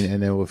works. I mean,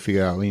 and then we'll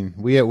figure out. I mean,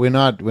 we're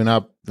not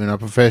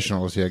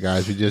professionals here,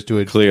 guys. We just do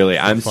it. Clearly,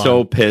 I'm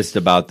so pissed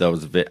about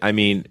those. I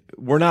mean,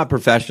 we're not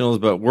professionals,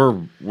 but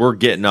we're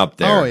getting up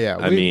there. Oh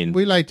yeah,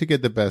 we like to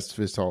get the best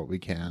result we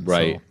can.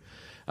 Right. So.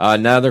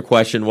 Another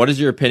question: what is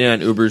your opinion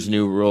on Uber's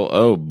new rule?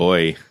 Oh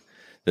boy,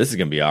 this is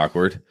gonna be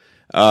awkward.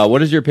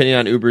 What is your opinion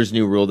on Uber's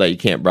new rule that you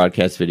can't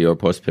broadcast video or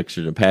post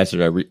pictures of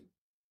passengers?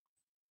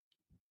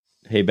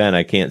 Hey, Ben,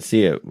 I can't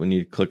see it when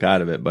you click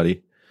out of it,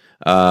 buddy.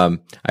 I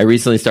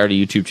recently started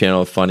a YouTube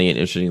channel of funny and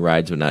interesting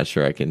rides, but not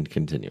sure I can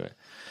continue it.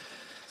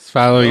 Just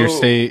follow your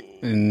state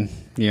and,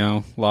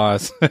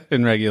 laws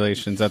and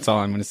regulations. That's all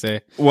I'm going to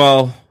say.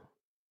 Well,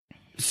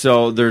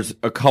 so there's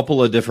a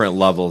couple of different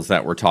levels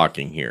that we're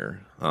talking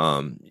here.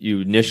 You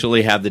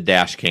initially have the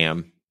dash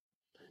cam.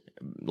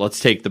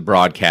 Let's take the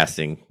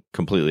broadcasting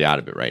completely out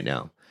of it right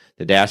now.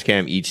 The dash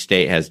cam, each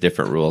state has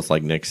different rules,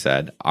 like Nick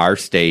said. Our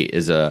state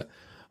is a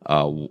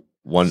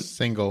one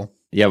single.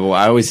 Yeah, but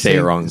I always say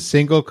it wrong.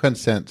 Single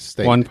consent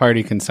state. One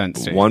party consent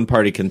state. One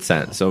party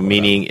consent. So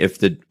meaning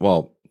if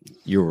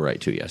you were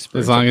right too, yes.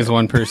 As long as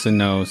one person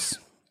knows,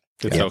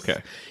 it's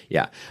okay.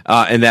 Yeah.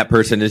 And that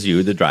person is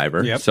you, the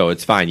driver. Yep. So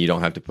it's fine. You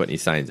don't have to put any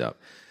signs up.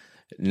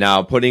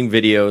 Now, putting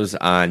videos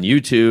on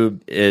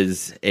YouTube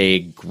is a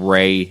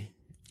gray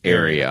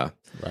area.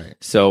 Right.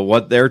 So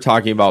what they're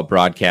talking about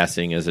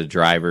broadcasting is a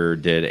driver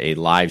did a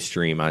live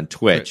stream on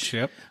Twitch.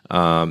 Yep.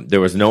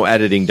 There was no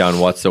editing done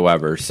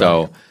whatsoever.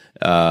 So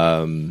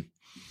it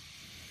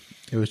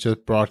was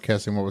just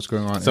broadcasting what was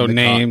going on. So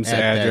names,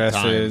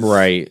 addresses.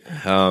 Right.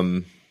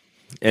 And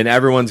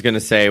everyone's going to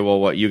say, well,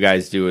 what you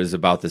guys do is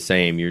about the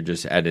same. You're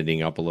just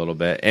editing up a little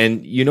bit.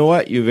 And you know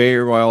what? You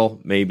very well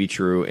may be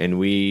true. And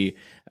we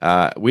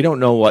don't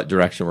know what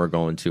direction we're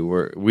going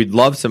to. We'd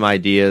love some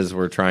ideas.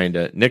 We're trying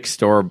to Nick's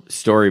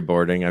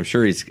storyboarding. I'm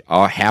sure he's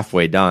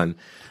halfway done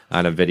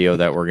on a video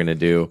that we're going to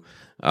do.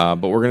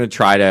 But we're going to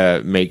try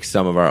to make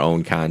some of our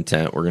own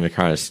content. We're going to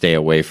kind of stay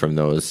away from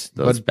those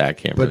back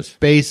cameras.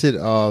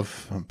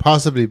 But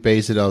possibly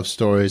base it off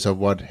stories of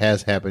what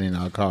has happened in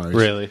our cars.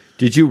 Really?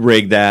 Did you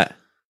rig that?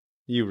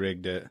 You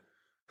rigged it.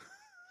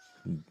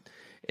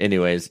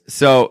 Anyways,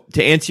 so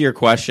to answer your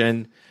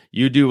question,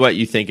 you do what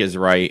you think is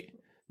right.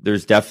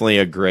 There's definitely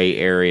a gray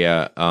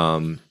area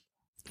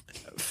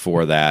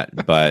for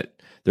that, but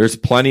there's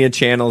plenty of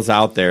channels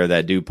out there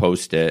that do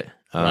post it.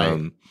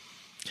 Right.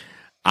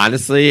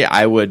 Honestly,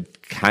 I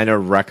would kind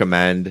of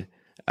recommend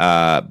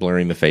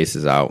blurring the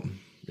faces out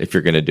if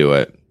you're going to do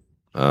it.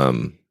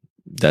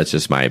 That's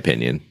just my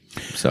opinion.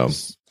 So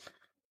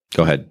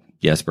go ahead,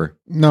 Jesper.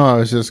 No, I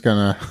was just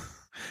going to...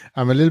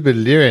 I'm a little bit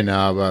leery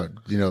now about,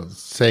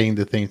 saying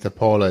the things that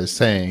Paula is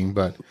saying,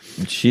 but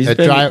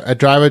a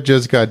driver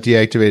just got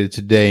deactivated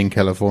today in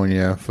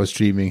California for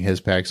streaming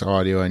his PAX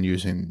audio and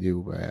using the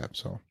Uber app.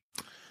 So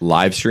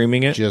live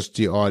streaming it? Just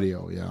the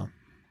audio, yeah.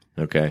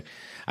 Okay.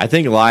 I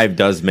think live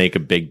does make a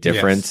big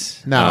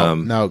difference.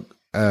 Yes.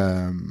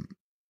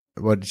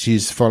 What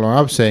she's following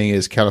up saying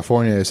is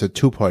California is a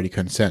two-party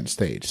consent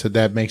state, so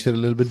that makes it a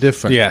little bit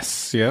different.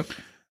 Yes, yep.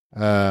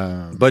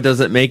 But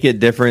does it make it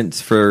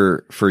difference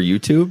for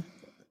YouTube?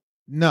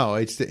 No,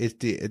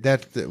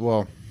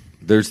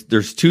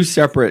 there's two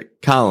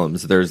separate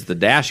columns. There's the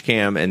dash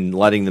cam and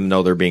letting them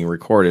know they're being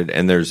recorded,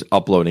 and there's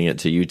uploading it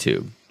to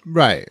YouTube.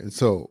 Right.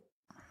 So,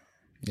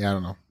 yeah, I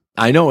don't know.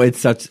 I know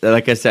it's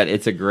like I said,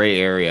 it's a gray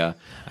area.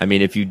 I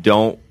mean, if you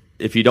don't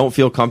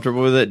feel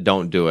comfortable with it,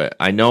 don't do it.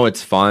 I know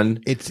it's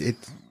fun. It's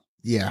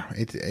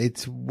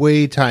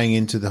way tying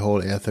into the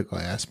whole ethical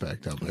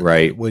aspect of it,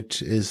 right?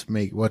 Which is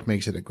what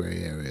makes it a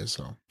gray area.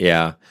 So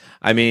yeah,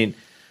 I mean,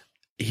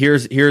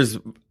 here's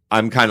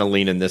I'm kind of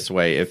leaning this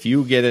way. If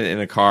you get it in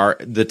a car,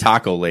 the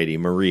taco lady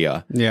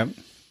Maria, yeah,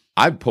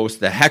 I'd post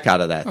the heck out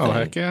of that thing.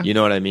 Heck yeah. You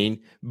know what I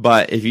mean?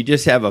 But if you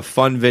just have a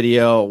fun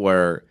video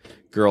where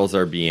girls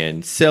are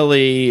being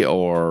silly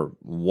or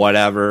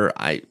whatever,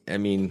 I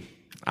mean,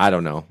 I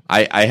don't know.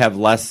 I have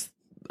less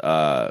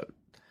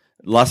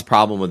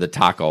problem with the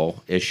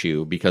taco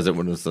issue because it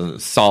was an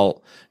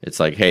assault. It's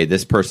like, hey,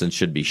 this person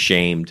should be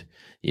shamed.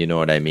 You know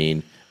what I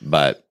mean?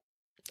 But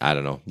I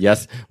don't know.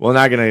 Yes, we're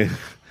not going to.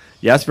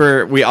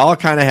 Jesper, we all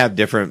kind of have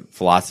different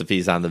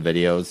philosophies on the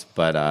videos,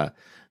 but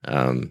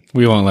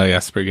we won't let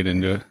Jesper get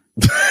into it.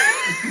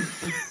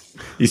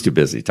 He's too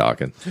busy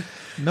talking.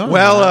 No.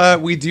 Well,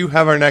 we do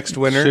have our next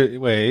winner.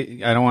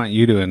 Wait, I don't want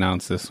you to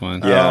announce this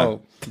one. Yeah.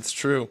 Oh, it's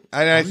true.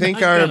 And I think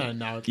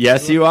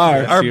yes, you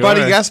are. Our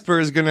buddy Jesper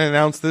is going to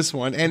announce this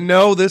one. And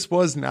no, this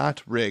was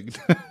not rigged.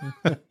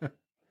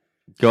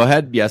 Go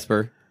ahead,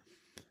 Jesper.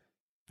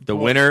 The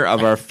winner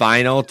of our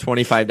final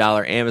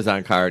 $25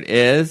 Amazon card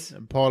is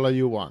Paula.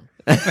 You won.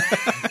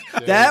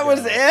 That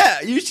was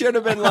it. You should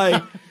have been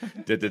like,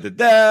 da, da,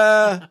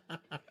 da,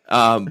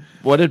 da.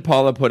 What did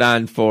Paula put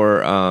on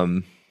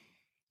for?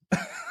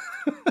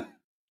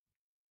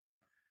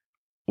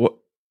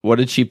 What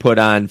did she put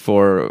on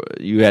for?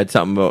 You had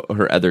something about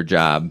her other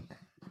job.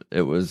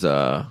 It was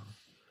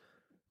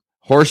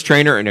horse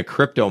trainer and a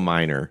crypto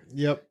miner.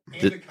 Yep.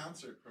 And a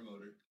concert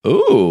promoter.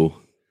 Ooh,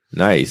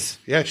 nice.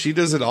 Yeah, she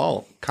does it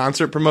all.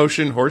 Concert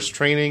promotion, horse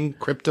training,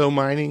 crypto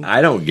mining.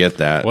 I don't get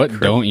that. What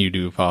don't you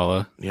do,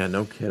 Paula? Yeah,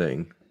 no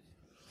kidding.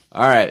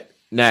 All right,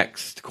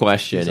 next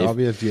question. She's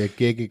obviously a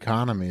gig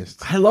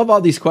economist. I love all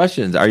these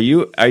questions. Are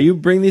you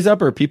bringing these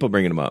up or are people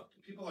bringing them up?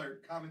 People are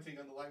commenting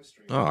on the live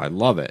stream. Oh, I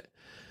love it.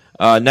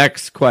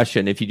 Next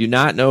question. If you do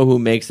not know who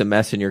makes a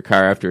mess in your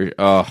car after...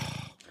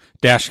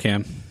 Dash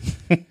cam.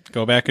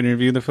 Go back and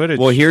review the footage.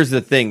 Well, here's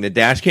the thing. The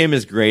dash cam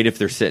is great if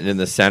they're sitting in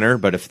the center,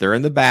 but if they're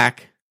in the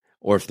back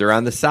or if they're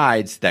on the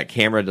sides, that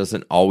camera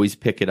doesn't always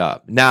pick it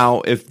up.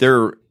 Now, if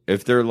they're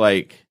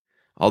like,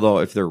 although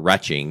if they're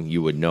retching,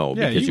 you would know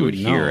because you would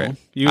hear it.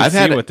 You would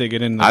see what they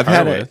get in the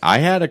car with. I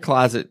had a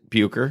closet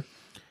puker.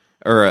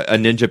 Or a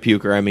ninja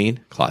puker, I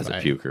mean.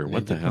 Closet puker.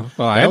 What the hell?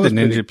 Well, I had the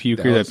ninja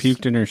puker that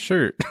puked in her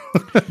shirt.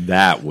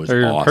 That was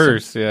her awesome.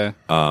 Purse, yeah.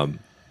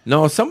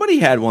 No, somebody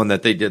had one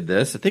that they did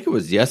this. I think it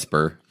was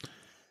Jesper.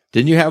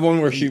 Didn't you have one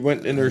where she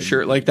went in her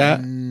shirt like that?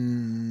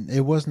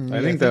 It wasn't.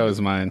 I think that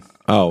was mine.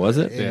 Oh, was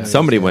it? Yeah,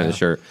 Somebody went in a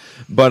shirt.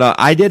 But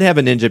I did have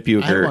a ninja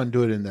puker. I didn't want to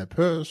do it in that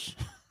purse.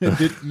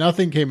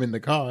 Nothing came in the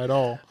car at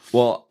all.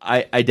 Well,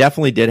 I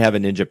definitely did have a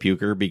ninja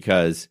puker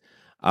because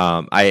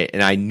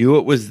I knew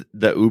it was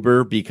the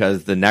Uber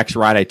because the next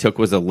ride I took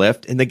was a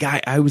Lyft, and the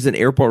guy, I was an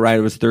airport ride,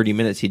 it was 30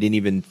 minutes. He didn't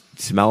even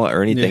smell it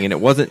or anything, and it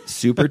wasn't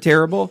super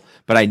terrible,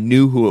 but I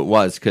knew who it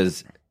was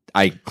because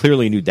I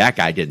clearly knew that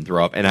guy didn't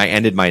throw up, and I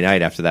ended my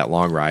night after that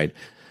long ride.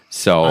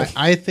 So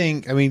I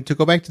think, I mean, to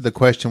go back to the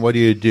question, what do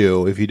you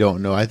do if you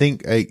don't know? I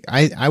think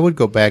I would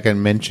go back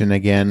and mention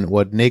again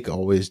what Nick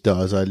always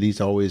does, or at least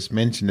always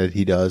mention that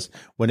he does.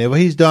 Whenever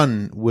he's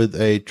done with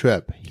a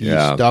trip, he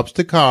stops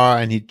the car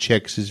and he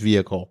checks his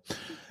vehicle.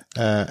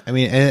 I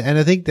mean, and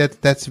I think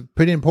that's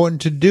pretty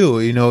important to do.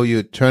 You know,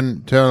 you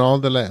turn all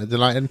the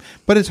light,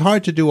 but it's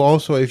hard to do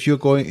also if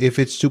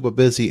it's super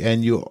busy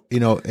and you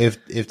know,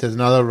 if there's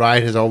another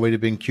ride has already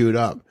been queued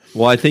up.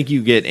 Well, I think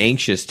you get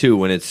anxious too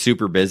when it's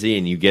super busy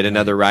and you get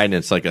another ride and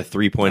it's like a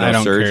 3.0 I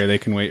don't surge. care. They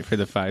can wait for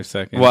the 5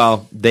 seconds.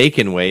 Well, they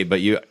can wait,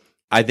 but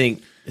I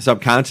think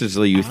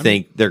subconsciously you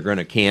think they're going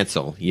to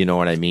cancel. You know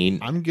what I mean?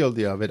 I'm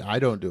guilty of it. I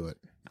don't do it.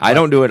 I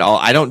don't do it all.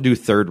 I don't do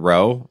third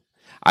row.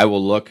 I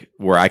will look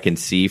where I can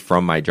see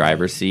from my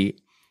driver's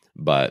seat.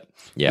 But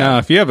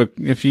yeah,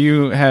 if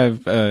you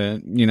have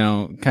you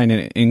know, kind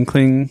of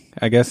inkling,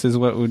 I guess is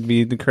what would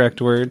be the correct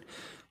word,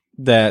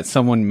 that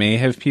someone may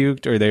have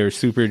puked or they were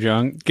super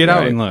drunk, get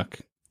out and look.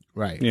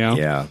 Right. You know?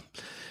 Yeah.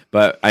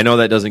 But I know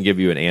that doesn't give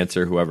you an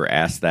answer, whoever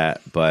asked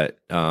that. But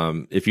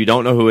if you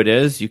don't know who it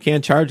is, you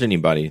can't charge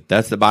anybody.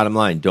 That's the bottom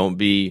line. Don't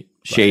be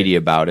shady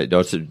about it.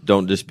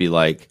 Don't just be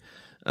like,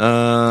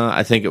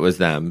 I think it was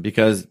them,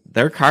 because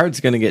their card's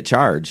going to get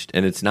charged,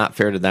 and it's not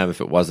fair to them if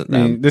it wasn't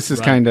them. I mean, this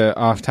is kind of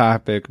off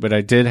topic, but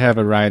I did have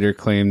a rider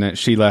claim that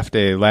she left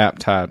a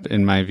laptop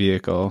in my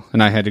vehicle,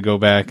 and I had to go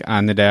back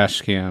on the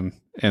dash cam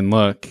and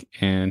look,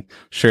 and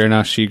sure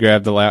enough, she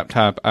grabbed the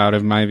laptop out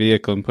of my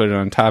vehicle and put it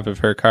on top of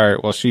her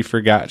cart. Well, she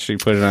forgot she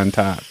put it on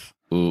top.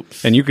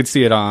 Oops. And you could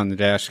see it all on the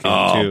dash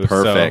cam, too.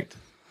 Perfect. So.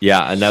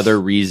 Yeah, another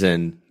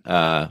reason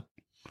to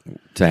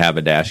have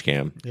a dash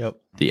cam. Yep.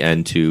 The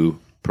N2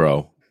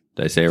 Pro.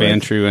 Did I say it right?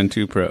 Vantrue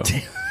N2 Pro.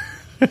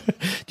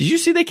 Did you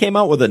see they came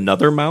out with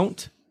another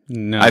mount?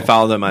 No. I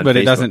follow them on But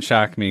Facebook. it doesn't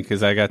shock me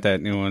because I got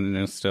that new one and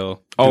it's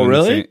still... Oh,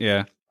 really?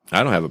 Yeah.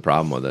 I don't have a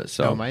problem with it.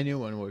 So no, my new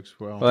one works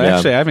well. Well,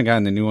 actually, I haven't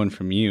gotten the new one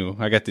from you.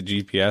 I got the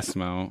GPS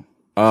mount.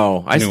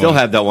 Oh, I still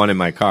have that one in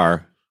my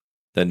car.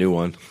 The new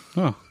one.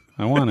 Oh,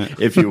 I want it.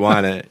 If you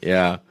want it,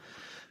 yeah.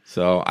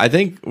 So I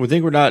think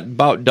we're not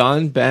about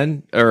done,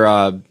 Ben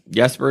or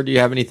Jesper. Do you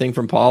have anything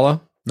from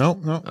Paula?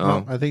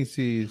 No. I think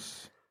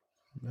she's.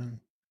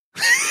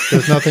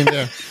 There's nothing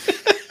there.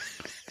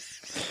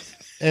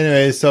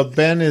 Anyway, so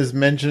Ben is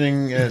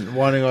mentioning and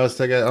wanting us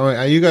to get.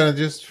 Are you gonna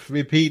just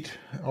repeat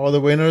all the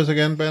winners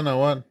again, Ben, or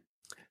what?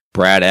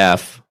 Brad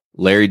F.,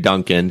 Larry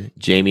Duncan,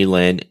 Jamie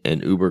Lynn,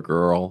 and Uber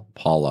girl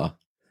Paula.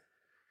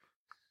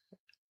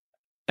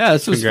 Yeah,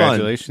 this was fun.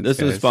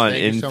 This was fun.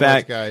 Thank you In so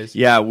fact, much, guys.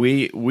 yeah,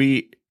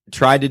 we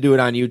tried to do it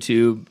on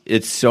YouTube.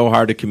 It's so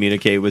hard to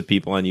communicate with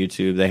people on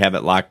YouTube. They have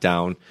it locked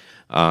down.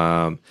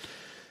 And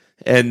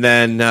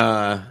then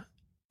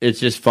it's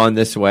just fun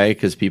this way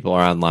because people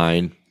are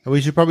online. And we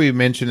should probably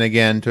mention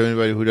again to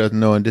anybody who doesn't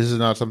know, and this is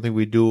not something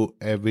we do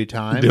every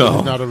time. No. This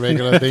is not a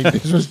regular thing.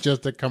 This was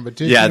just a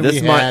competition we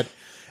had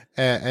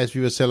as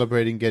we were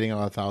celebrating getting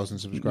our 1,000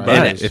 subscribers.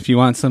 But if you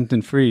want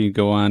something free,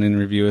 go on and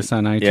review us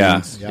on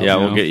iTunes. Yeah,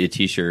 we'll get you a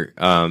T-shirt.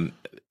 And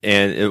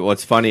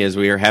what's funny is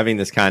we are having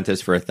this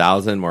contest for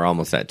 1,000. We're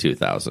almost at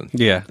 2,000.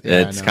 Yeah.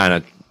 It's kind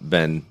of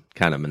been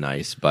kind of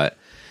nice, but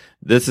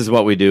this is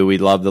what we do. We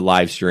love the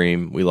live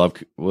stream. We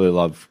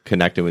love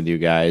connecting with you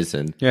guys.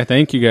 And yeah,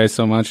 thank you guys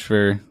so much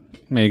for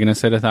making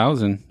us hit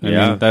 1,000. I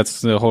mean, that's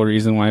the whole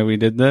reason why we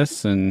did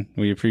this, and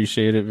we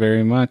appreciate it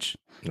very much.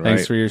 Right.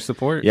 Thanks for your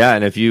support. Yeah,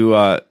 and if you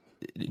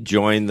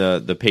join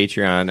the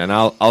Patreon, and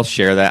I'll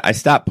share that. I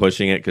stopped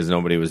pushing it because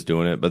nobody was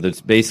doing it, but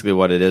that's basically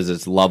what it is.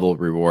 It's level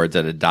rewards.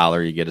 At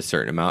 $1, you get a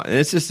certain amount, and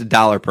it's just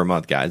 $1 per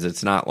month, guys.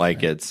 It's not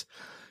like it's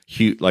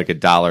huge, like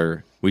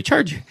 $1. We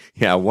charge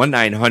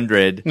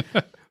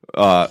 $1-900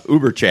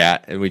 Uber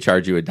chat, and we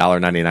charge you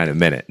 $1.99 a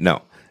minute.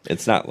 No,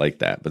 it's not like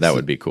that, but that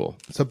would be cool.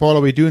 So,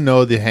 Paula, we do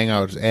know the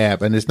Hangouts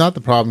app, and it's not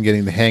the problem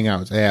getting the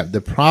Hangouts app.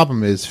 The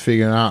problem is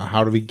figuring out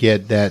how do we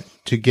get that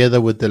together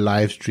with the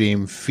live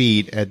stream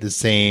feed at the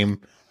same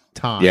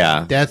time.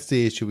 Yeah. That's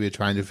the issue we're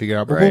trying to figure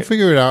out. But Right. we'll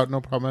figure it out.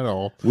 No problem at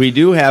all. We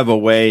do have a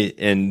way,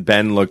 and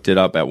Ben looked it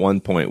up at one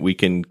point. We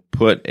can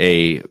put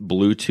a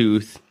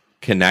Bluetooth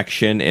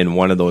connection in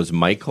one of those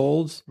mic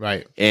holes.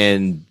 Right.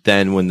 And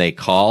then when they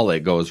call, it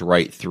goes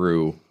right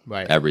through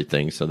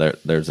everything. So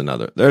there's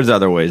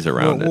other ways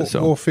around it.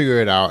 So we'll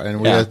figure it out.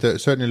 And we are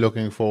certainly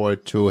looking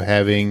forward to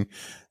having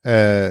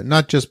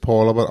not just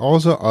Paula, but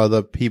also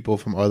other people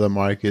from other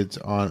markets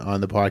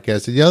on the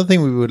podcast. And the other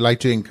thing we would like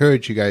to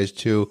encourage you guys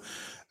to,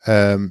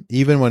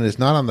 even when it's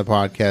not on the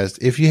podcast,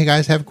 if you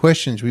guys have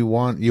questions you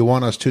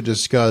want us to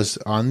discuss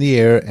on the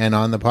air and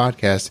on the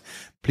podcast,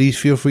 please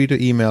feel free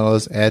to email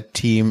us at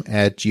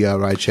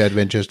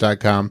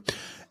team@grideshareadventures.com.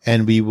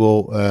 And we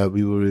will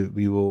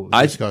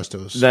discuss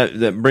those.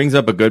 That brings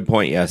up a good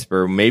point,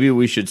 Jesper. Maybe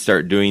we should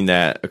start doing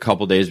that a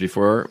couple days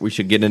before. We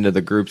should get into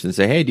the groups and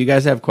say, hey, do you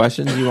guys have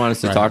questions you want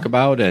us to talk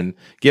about? And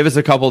give us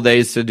a couple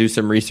days to do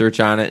some research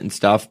on it and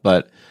stuff.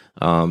 But,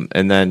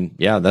 and then,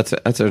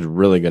 that's a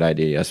really good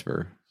idea,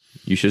 Jesper.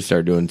 You should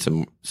start doing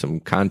some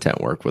content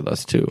work with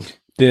us too.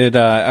 Did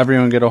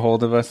everyone get a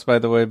hold of us, by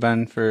the way,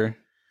 Ben, for...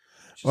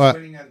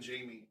 waiting on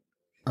Jamie.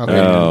 Okay.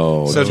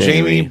 Oh, so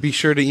Jamie, be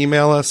sure to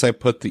email us. I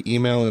put the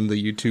email in the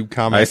YouTube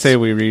comments. I say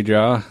we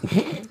redraw.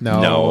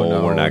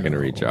 No, we're not going to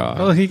redraw.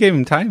 Well, he gave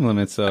him time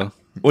limits, though.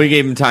 We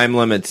gave him time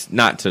limits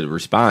not to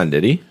respond,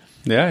 did he?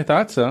 Yeah, I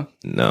thought so.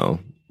 No,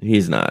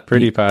 he's not.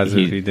 Pretty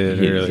positive he did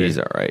earlier. He's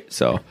all right.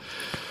 So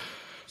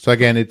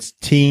again, it's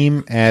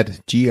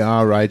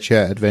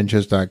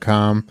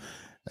team@grideshareadventures.com.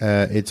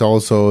 It's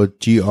also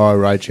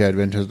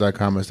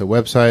grideshareadventures.com as the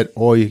website,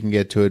 or you can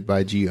get to it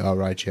by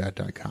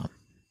grideshare.com.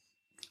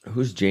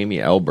 Who's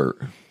Jamie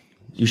Albert?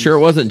 You sure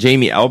it wasn't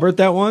Jamie Albert,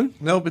 that one?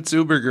 Nope, it's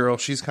Uber Girl.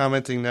 She's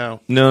commenting now.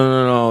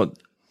 No.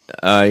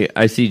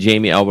 I see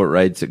Jamie Albert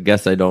writes, I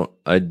guess I don't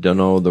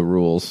know the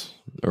rules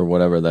or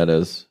whatever that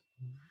is.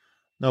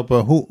 No,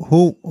 but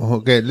who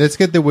okay, let's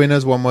get the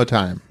winners one more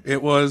time.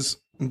 It was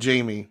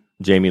Jamie.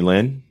 Jamie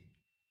Lynn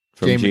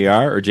from GR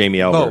or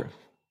Jamie Albert?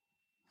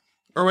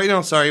 Or wait,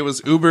 no, sorry, it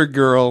was Uber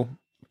Girl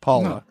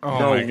Paula.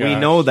 No, we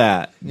know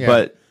that. Yeah.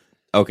 But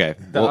okay.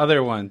 The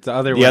other one. The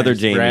other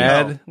Jamie.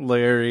 Brad,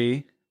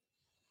 Larry,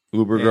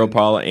 Uber Girl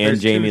Paula, and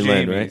there's Jamie two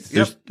Lynn, Jamies.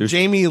 right? Yep.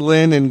 Jamie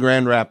Lynn in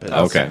Grand Rapids.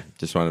 Okay.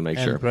 Just wanted to make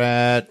And sure.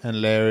 Brad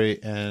and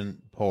Larry and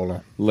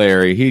Paula.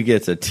 Larry, he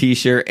gets a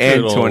t-shirt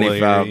and Good old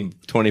Larry.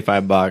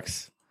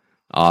 $25.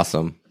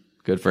 Awesome.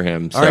 Good for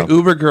him. All right,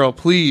 Uber Girl,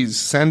 please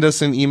send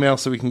us an email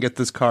so we can get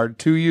this card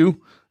to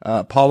you.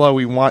 Paula,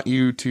 we want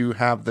you to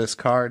have this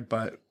card,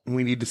 but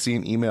we need to see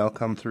an email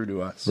come through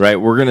to us. Right,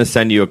 we're going to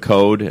send you a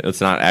code.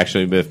 It's not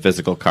actually a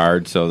physical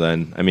card, so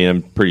then,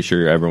 I'm pretty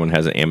sure everyone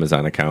has an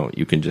Amazon account.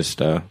 You can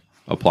just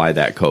apply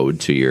that code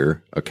to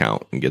your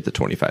account and get the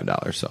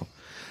 $25. So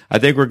I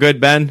think we're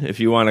good, Ben. If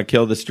you want to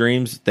kill the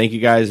streams, thank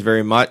you guys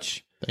very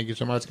much. Thank you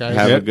so much, guys.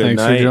 Have a good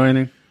thanks night. for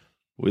joining.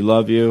 We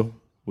love you.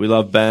 We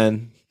love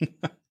Ben.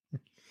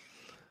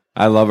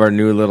 I love our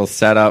new little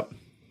setup.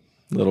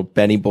 Little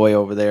Benny boy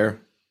over there.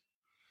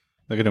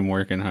 Look at him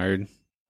working hard.